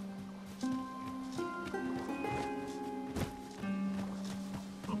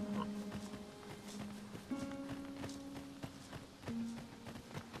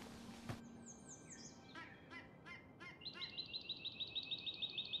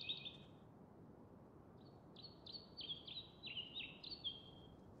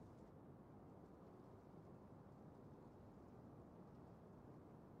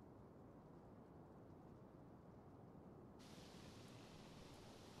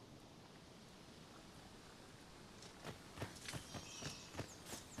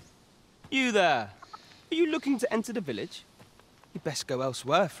 You there! Are you looking to enter the village? You'd best go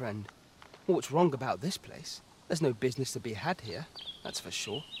elsewhere, friend. What's wrong about this place? There's no business to be had here, that's for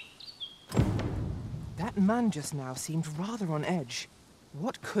sure. That man just now seemed rather on edge.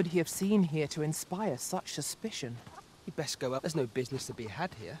 What could he have seen here to inspire such suspicion? You'd best go up. There's no business to be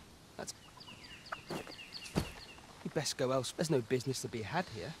had here. That's... You'd best go elsewhere. There's no business to be had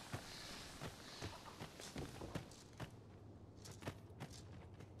here.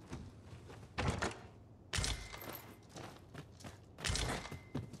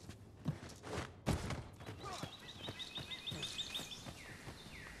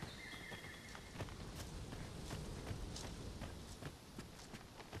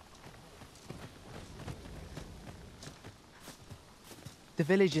 The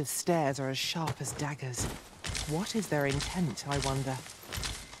villagers' stares are as sharp as daggers. What is their intent, I wonder?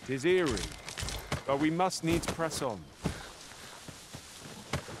 'Tis eerie, but we must needs press on.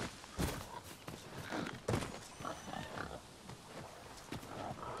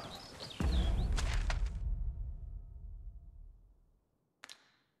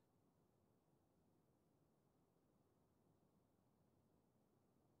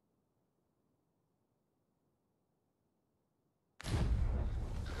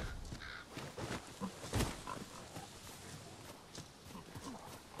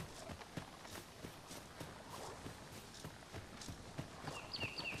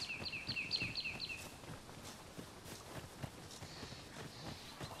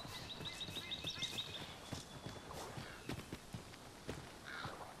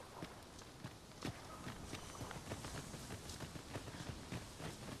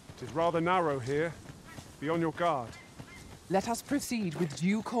 It is rather narrow here. Be on your guard. Let us proceed with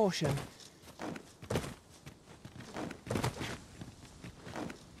due caution.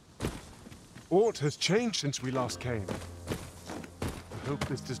 Aught has changed since we last came. I hope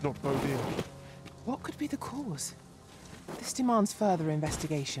this does not bode ill. What could be the cause? This demands further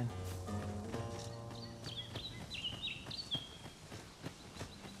investigation.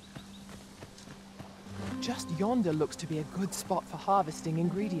 Just yonder looks to be a good spot for harvesting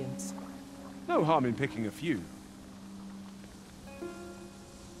ingredients. No harm in picking a few.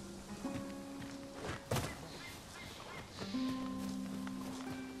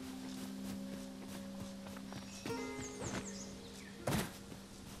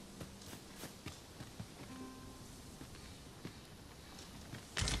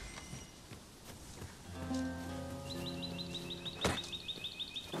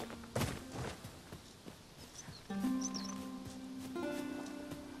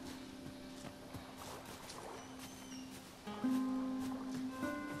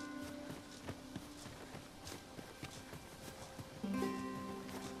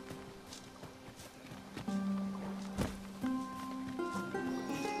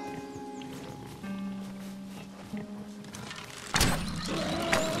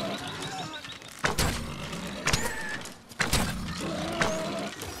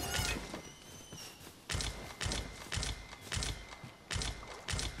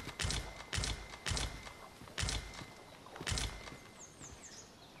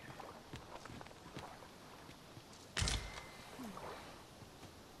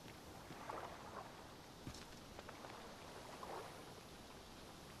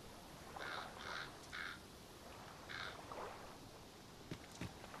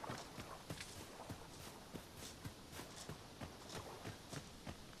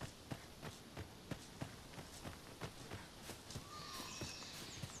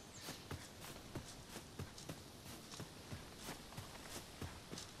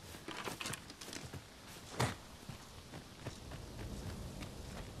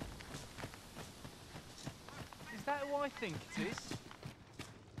 I think it is?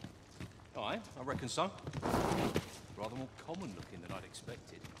 Aye, I reckon so. Rather more common looking than I'd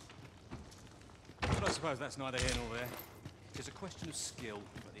expected. But I suppose that's neither here nor there. It's a question of skill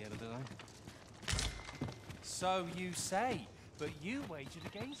at the end of the day. So you say, but you wagered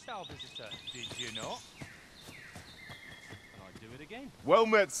against our visitor, did you not? And I'd do it again. Well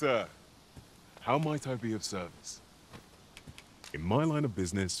met, sir. How might I be of service? In my line of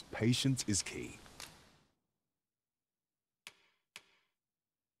business, patience is key.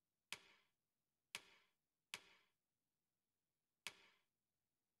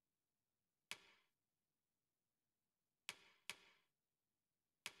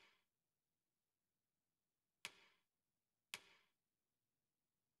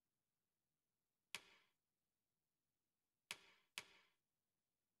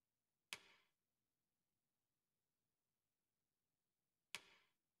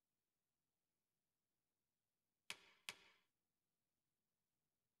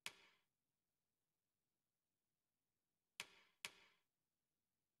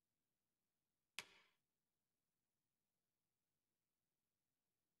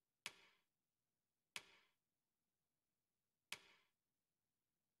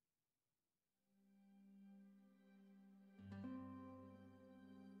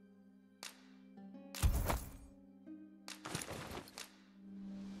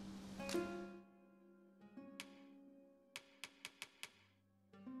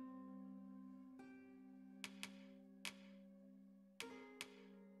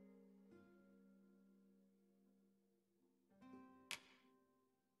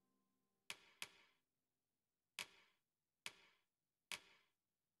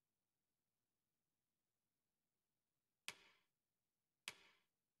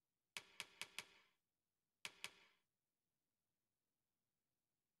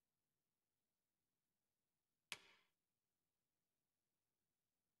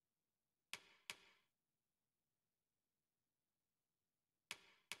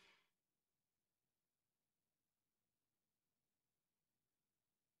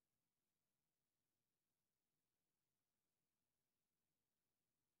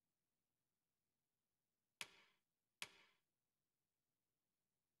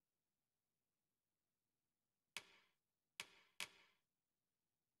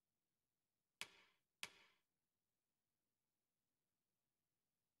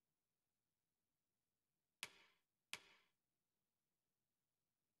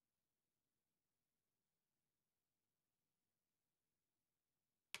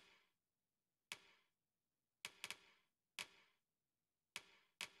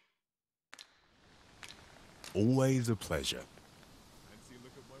 Always a pleasure.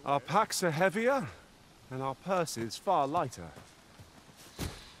 Our packs are heavier, and our purses far lighter.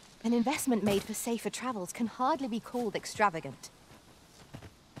 An investment made for safer travels can hardly be called extravagant.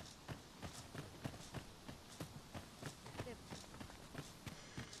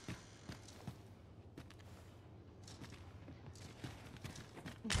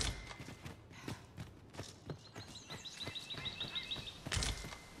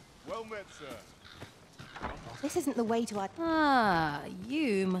 Well met, sir. This isn't the way to our... Ah,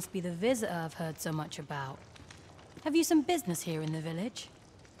 you must be the visitor I've heard so much about. Have you some business here in the village?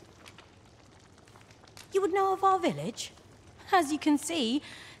 You would know of our village? As you can see,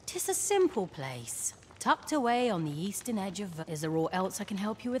 'tis a simple place, tucked away on the eastern edge of... Is there aught else I can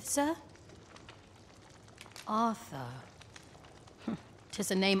help you with, sir? Arthur.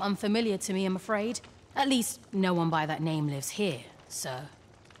 'Tis a name unfamiliar to me, I'm afraid. At least, no one by that name lives here, sir.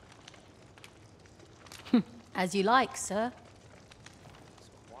 As you like, sir.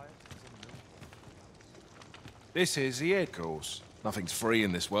 This is the head course. Nothing's free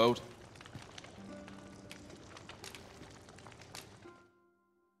in this world.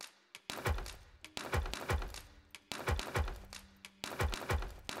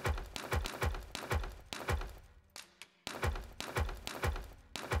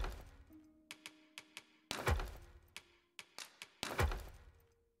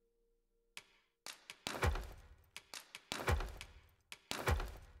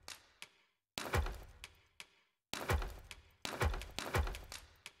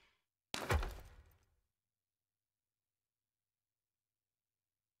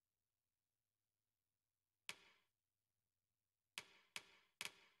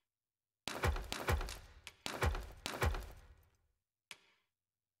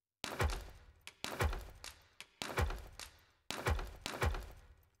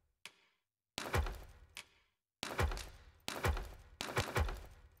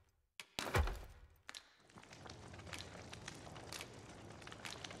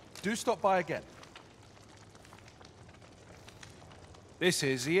 Do stop by again. This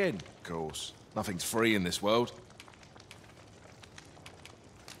is the inn, of course. Nothing's free in this world.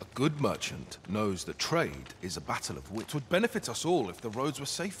 A good merchant knows that trade is a battle of wit. 'Twould benefit us all if the roads were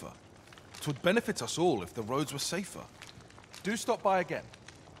safer. 'Twould benefit us all if the roads were safer. Do stop by again.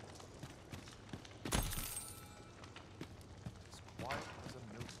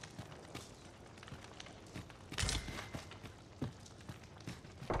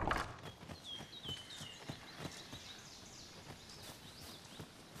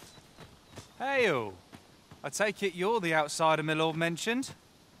 Hail! I take it you're the outsider my lord mentioned?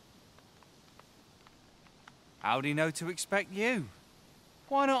 How'd he know to expect you?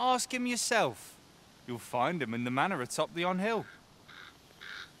 Why not ask him yourself? You'll find him in the manor atop the on-hill.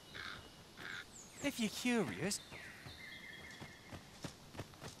 If you're curious...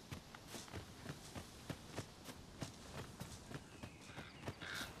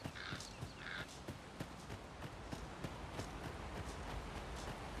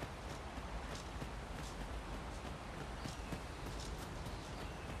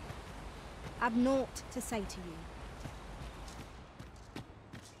 I've naught to say to you.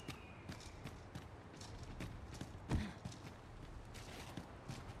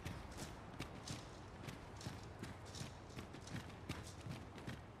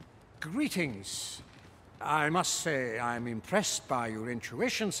 Greetings. I must say I'm impressed by your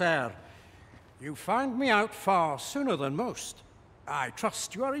intuition, sir. You found me out far sooner than most. I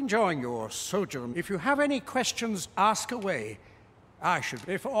trust you are enjoying your sojourn. If you have any questions, ask away. I should.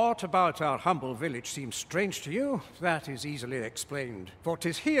 If aught about our humble village seems strange to you, that is easily explained. For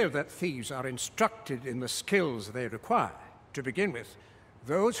 'tis here that thieves are instructed in the skills they require. To begin with,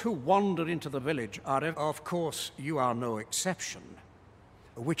 those who wander into the village are, of course, you are no exception.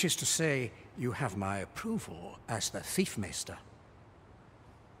 Which is to say, you have my approval as the thiefmeister.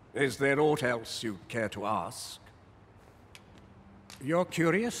 Is there aught else you'd care to ask? You're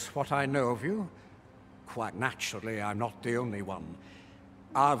curious what I know of you? Quite naturally, I'm not the only one.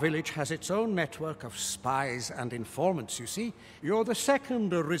 Our village has its own network of spies and informants, you see. You're the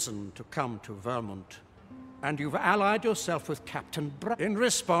second arisen to come to Vermont. And you've allied yourself with Captain In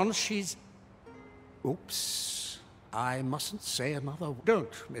response, she's... Oops. I mustn't say another...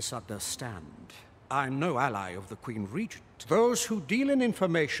 Don't misunderstand. I'm no ally of the Queen Regent. Those who deal in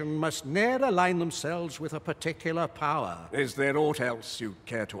information must ne'er align themselves with a particular power. Is there aught else you'd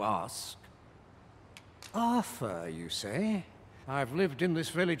care to ask? Arthur, you say? I've lived in this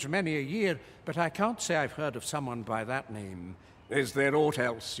village many a year, but I can't say I've heard of someone by that name. Is there aught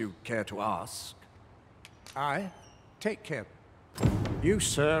else you'd care to ask? Aye. Take care. You,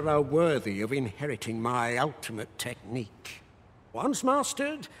 sir, are worthy of inheriting my ultimate technique. Once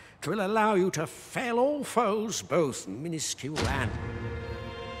mastered, 'twill allow you to fell all foes, both minuscule and...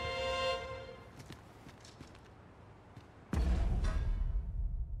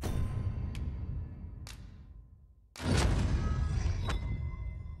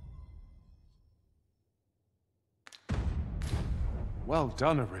 Well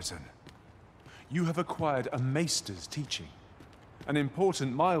done, Arisen. You have acquired a maester's teaching, an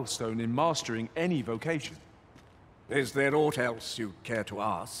important milestone in mastering any vocation. Is there aught else you'd care to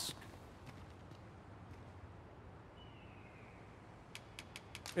ask?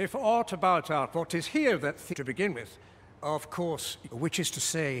 If aught about our... For 'tis here that... To begin with, of course, which is to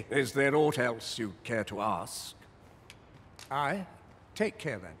say... Is there aught else you'd care to ask? Aye. Take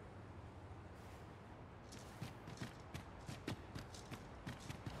care, then.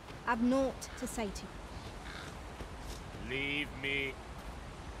 I've naught to say to you. Leave me.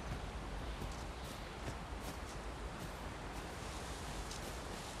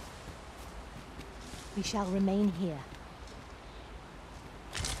 We shall remain here.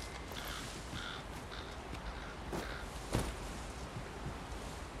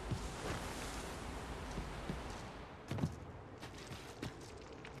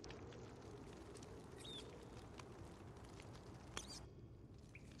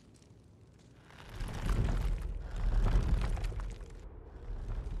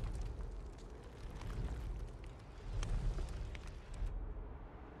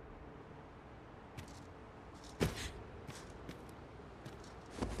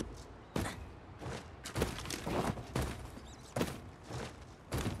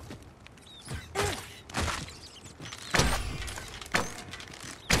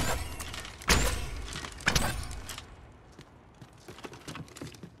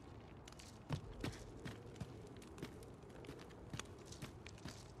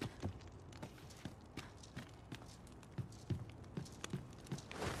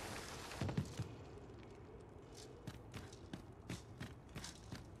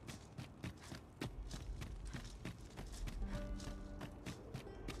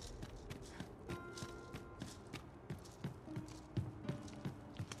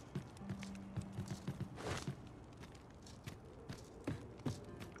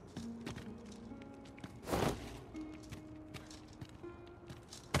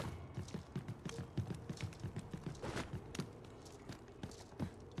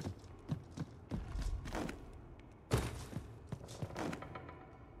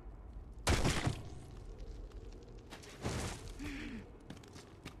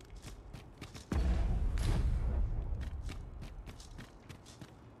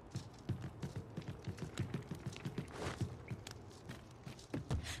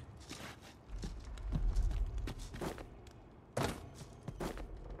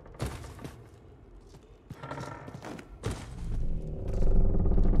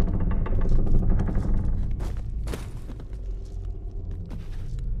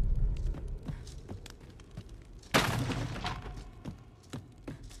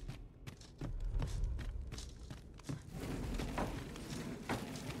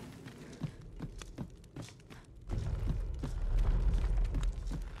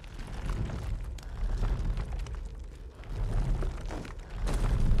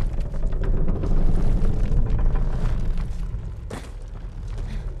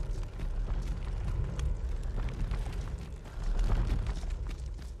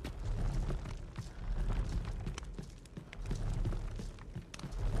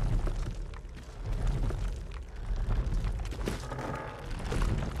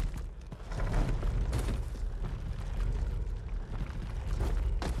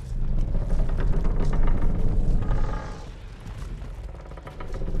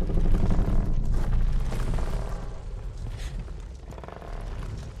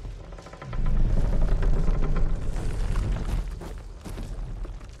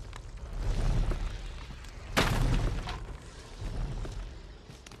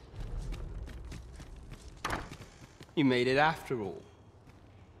 You made it after all.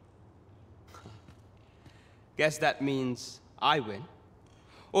 Guess that means I win.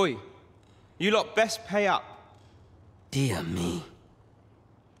 Oi, you lot best pay up. Dear me.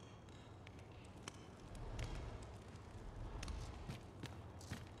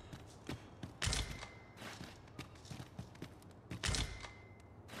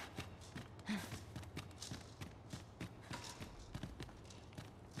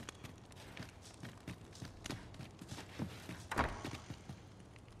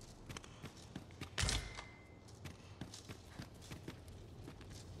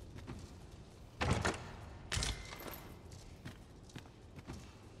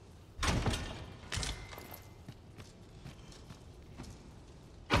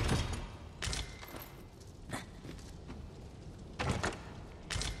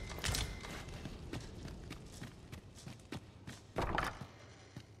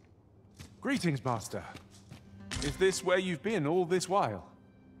 Greetings, Master. Is this where you've been all this while?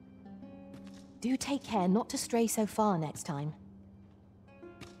 Do take care not to stray so far next time.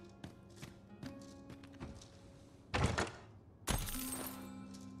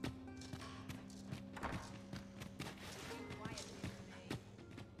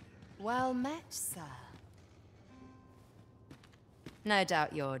 Well met, sir. No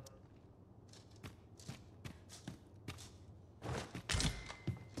doubt you're...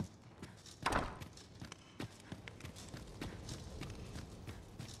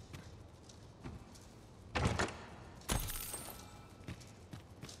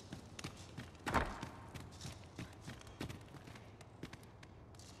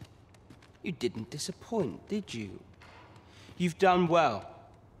 You didn't disappoint, did you? You've done well.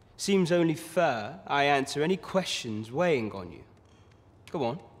 Seems only fair I answer any questions weighing on you. Go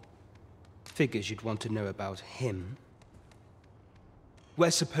on. Figures you'd want to know about him.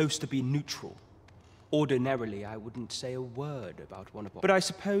 We're supposed to be neutral. Ordinarily, I wouldn't say a word about one of us. But I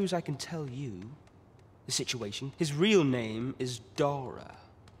suppose I can tell you the situation. His real name is Dara.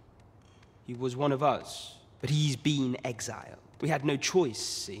 He was one of us, but he's been exiled. We had no choice,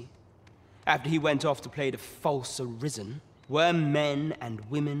 see? After he went off to play the false arisen, we're men and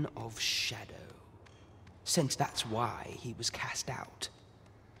women of shadow. Since that's why he was cast out.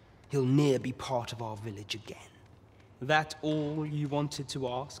 He'll ne'er be part of our village again. That all you wanted to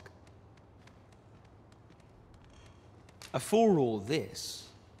ask? For all this,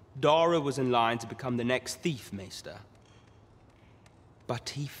 Dara was in line to become the next thief maester. But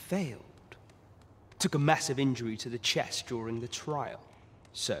he failed. Took a massive injury to the chest during the trial.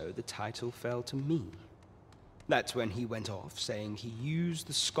 So the title fell to me. That's when he went off, saying he used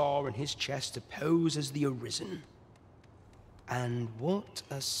the scar on his chest to pose as the Arisen. And what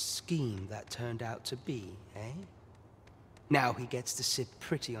a scheme that turned out to be, eh? Now he gets to sit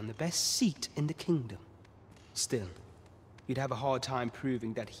pretty on the best seat in the kingdom. Still, you'd have a hard time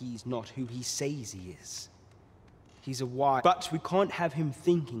proving that he's not who he says he is. He's a wise, but we can't have him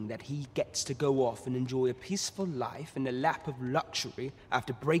thinking that he gets to go off and enjoy a peaceful life in the lap of luxury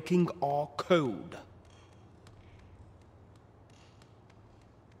after breaking our code.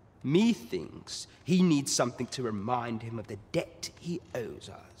 Methinks he needs something to remind him of the debt he owes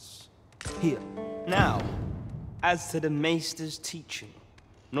us. Here, now, as to the Maester's teaching,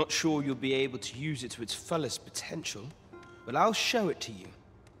 not sure you'll be able to use it to its fullest potential, but I'll show it to you.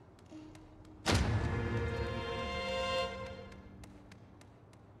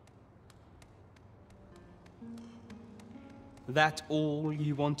 That all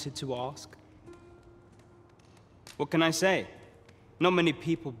you wanted to ask? What can I say? Not many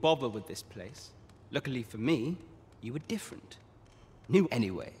people bother with this place. Luckily for me, you were different. New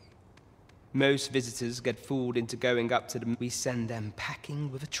anyway. Most visitors get fooled into going up to them. We send them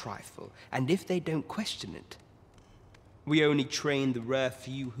packing with a trifle, and if they don't question it, we only train the rare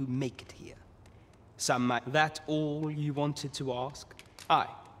few who make it here. Some might... That all you wanted to ask? Aye.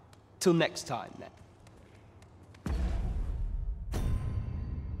 Till next time, then.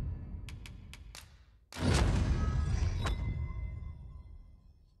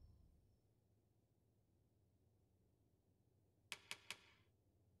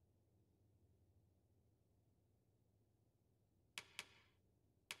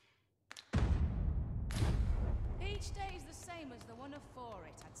 Each day is the same as the one afore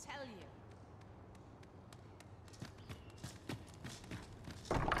it, I tell you.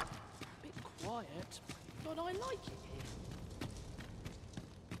 Bit quiet, but I like it here.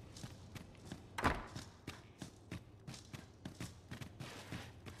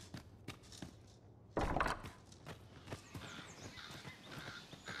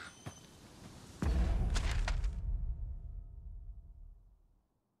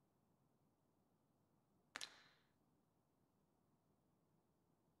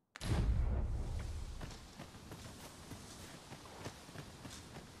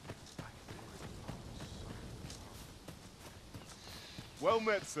 Well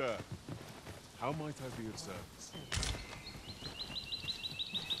met, sir. How might I be of service?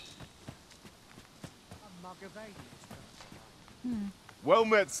 A mug of ale. Well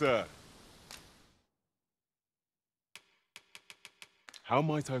met, sir. How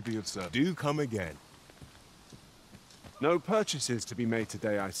might I be of service? Do come again. No purchases to be made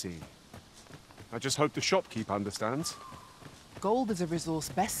today, I see. I just hope the shopkeep understands. Gold is a resource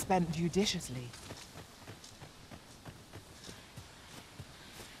best spent judiciously.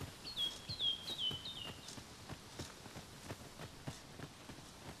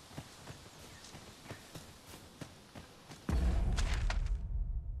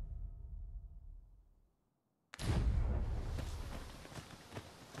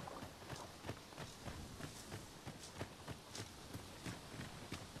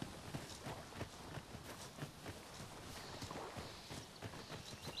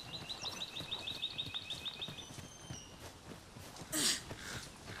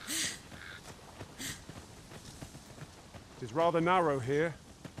 It is rather narrow here.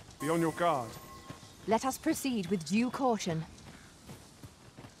 Be on your guard. Let us proceed with due caution.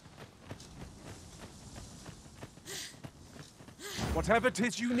 Whatever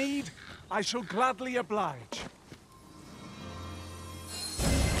 'tis you need, I shall gladly oblige.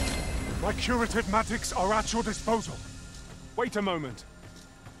 My curative magics are at your disposal. Wait a moment.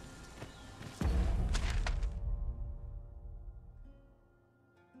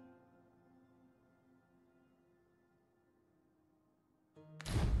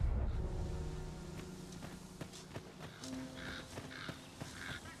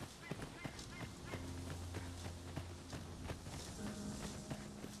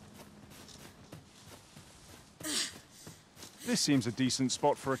 This seems a decent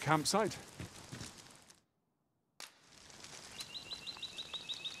spot for a campsite.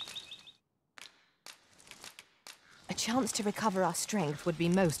 A chance to recover our strength would be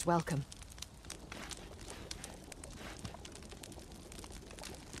most welcome.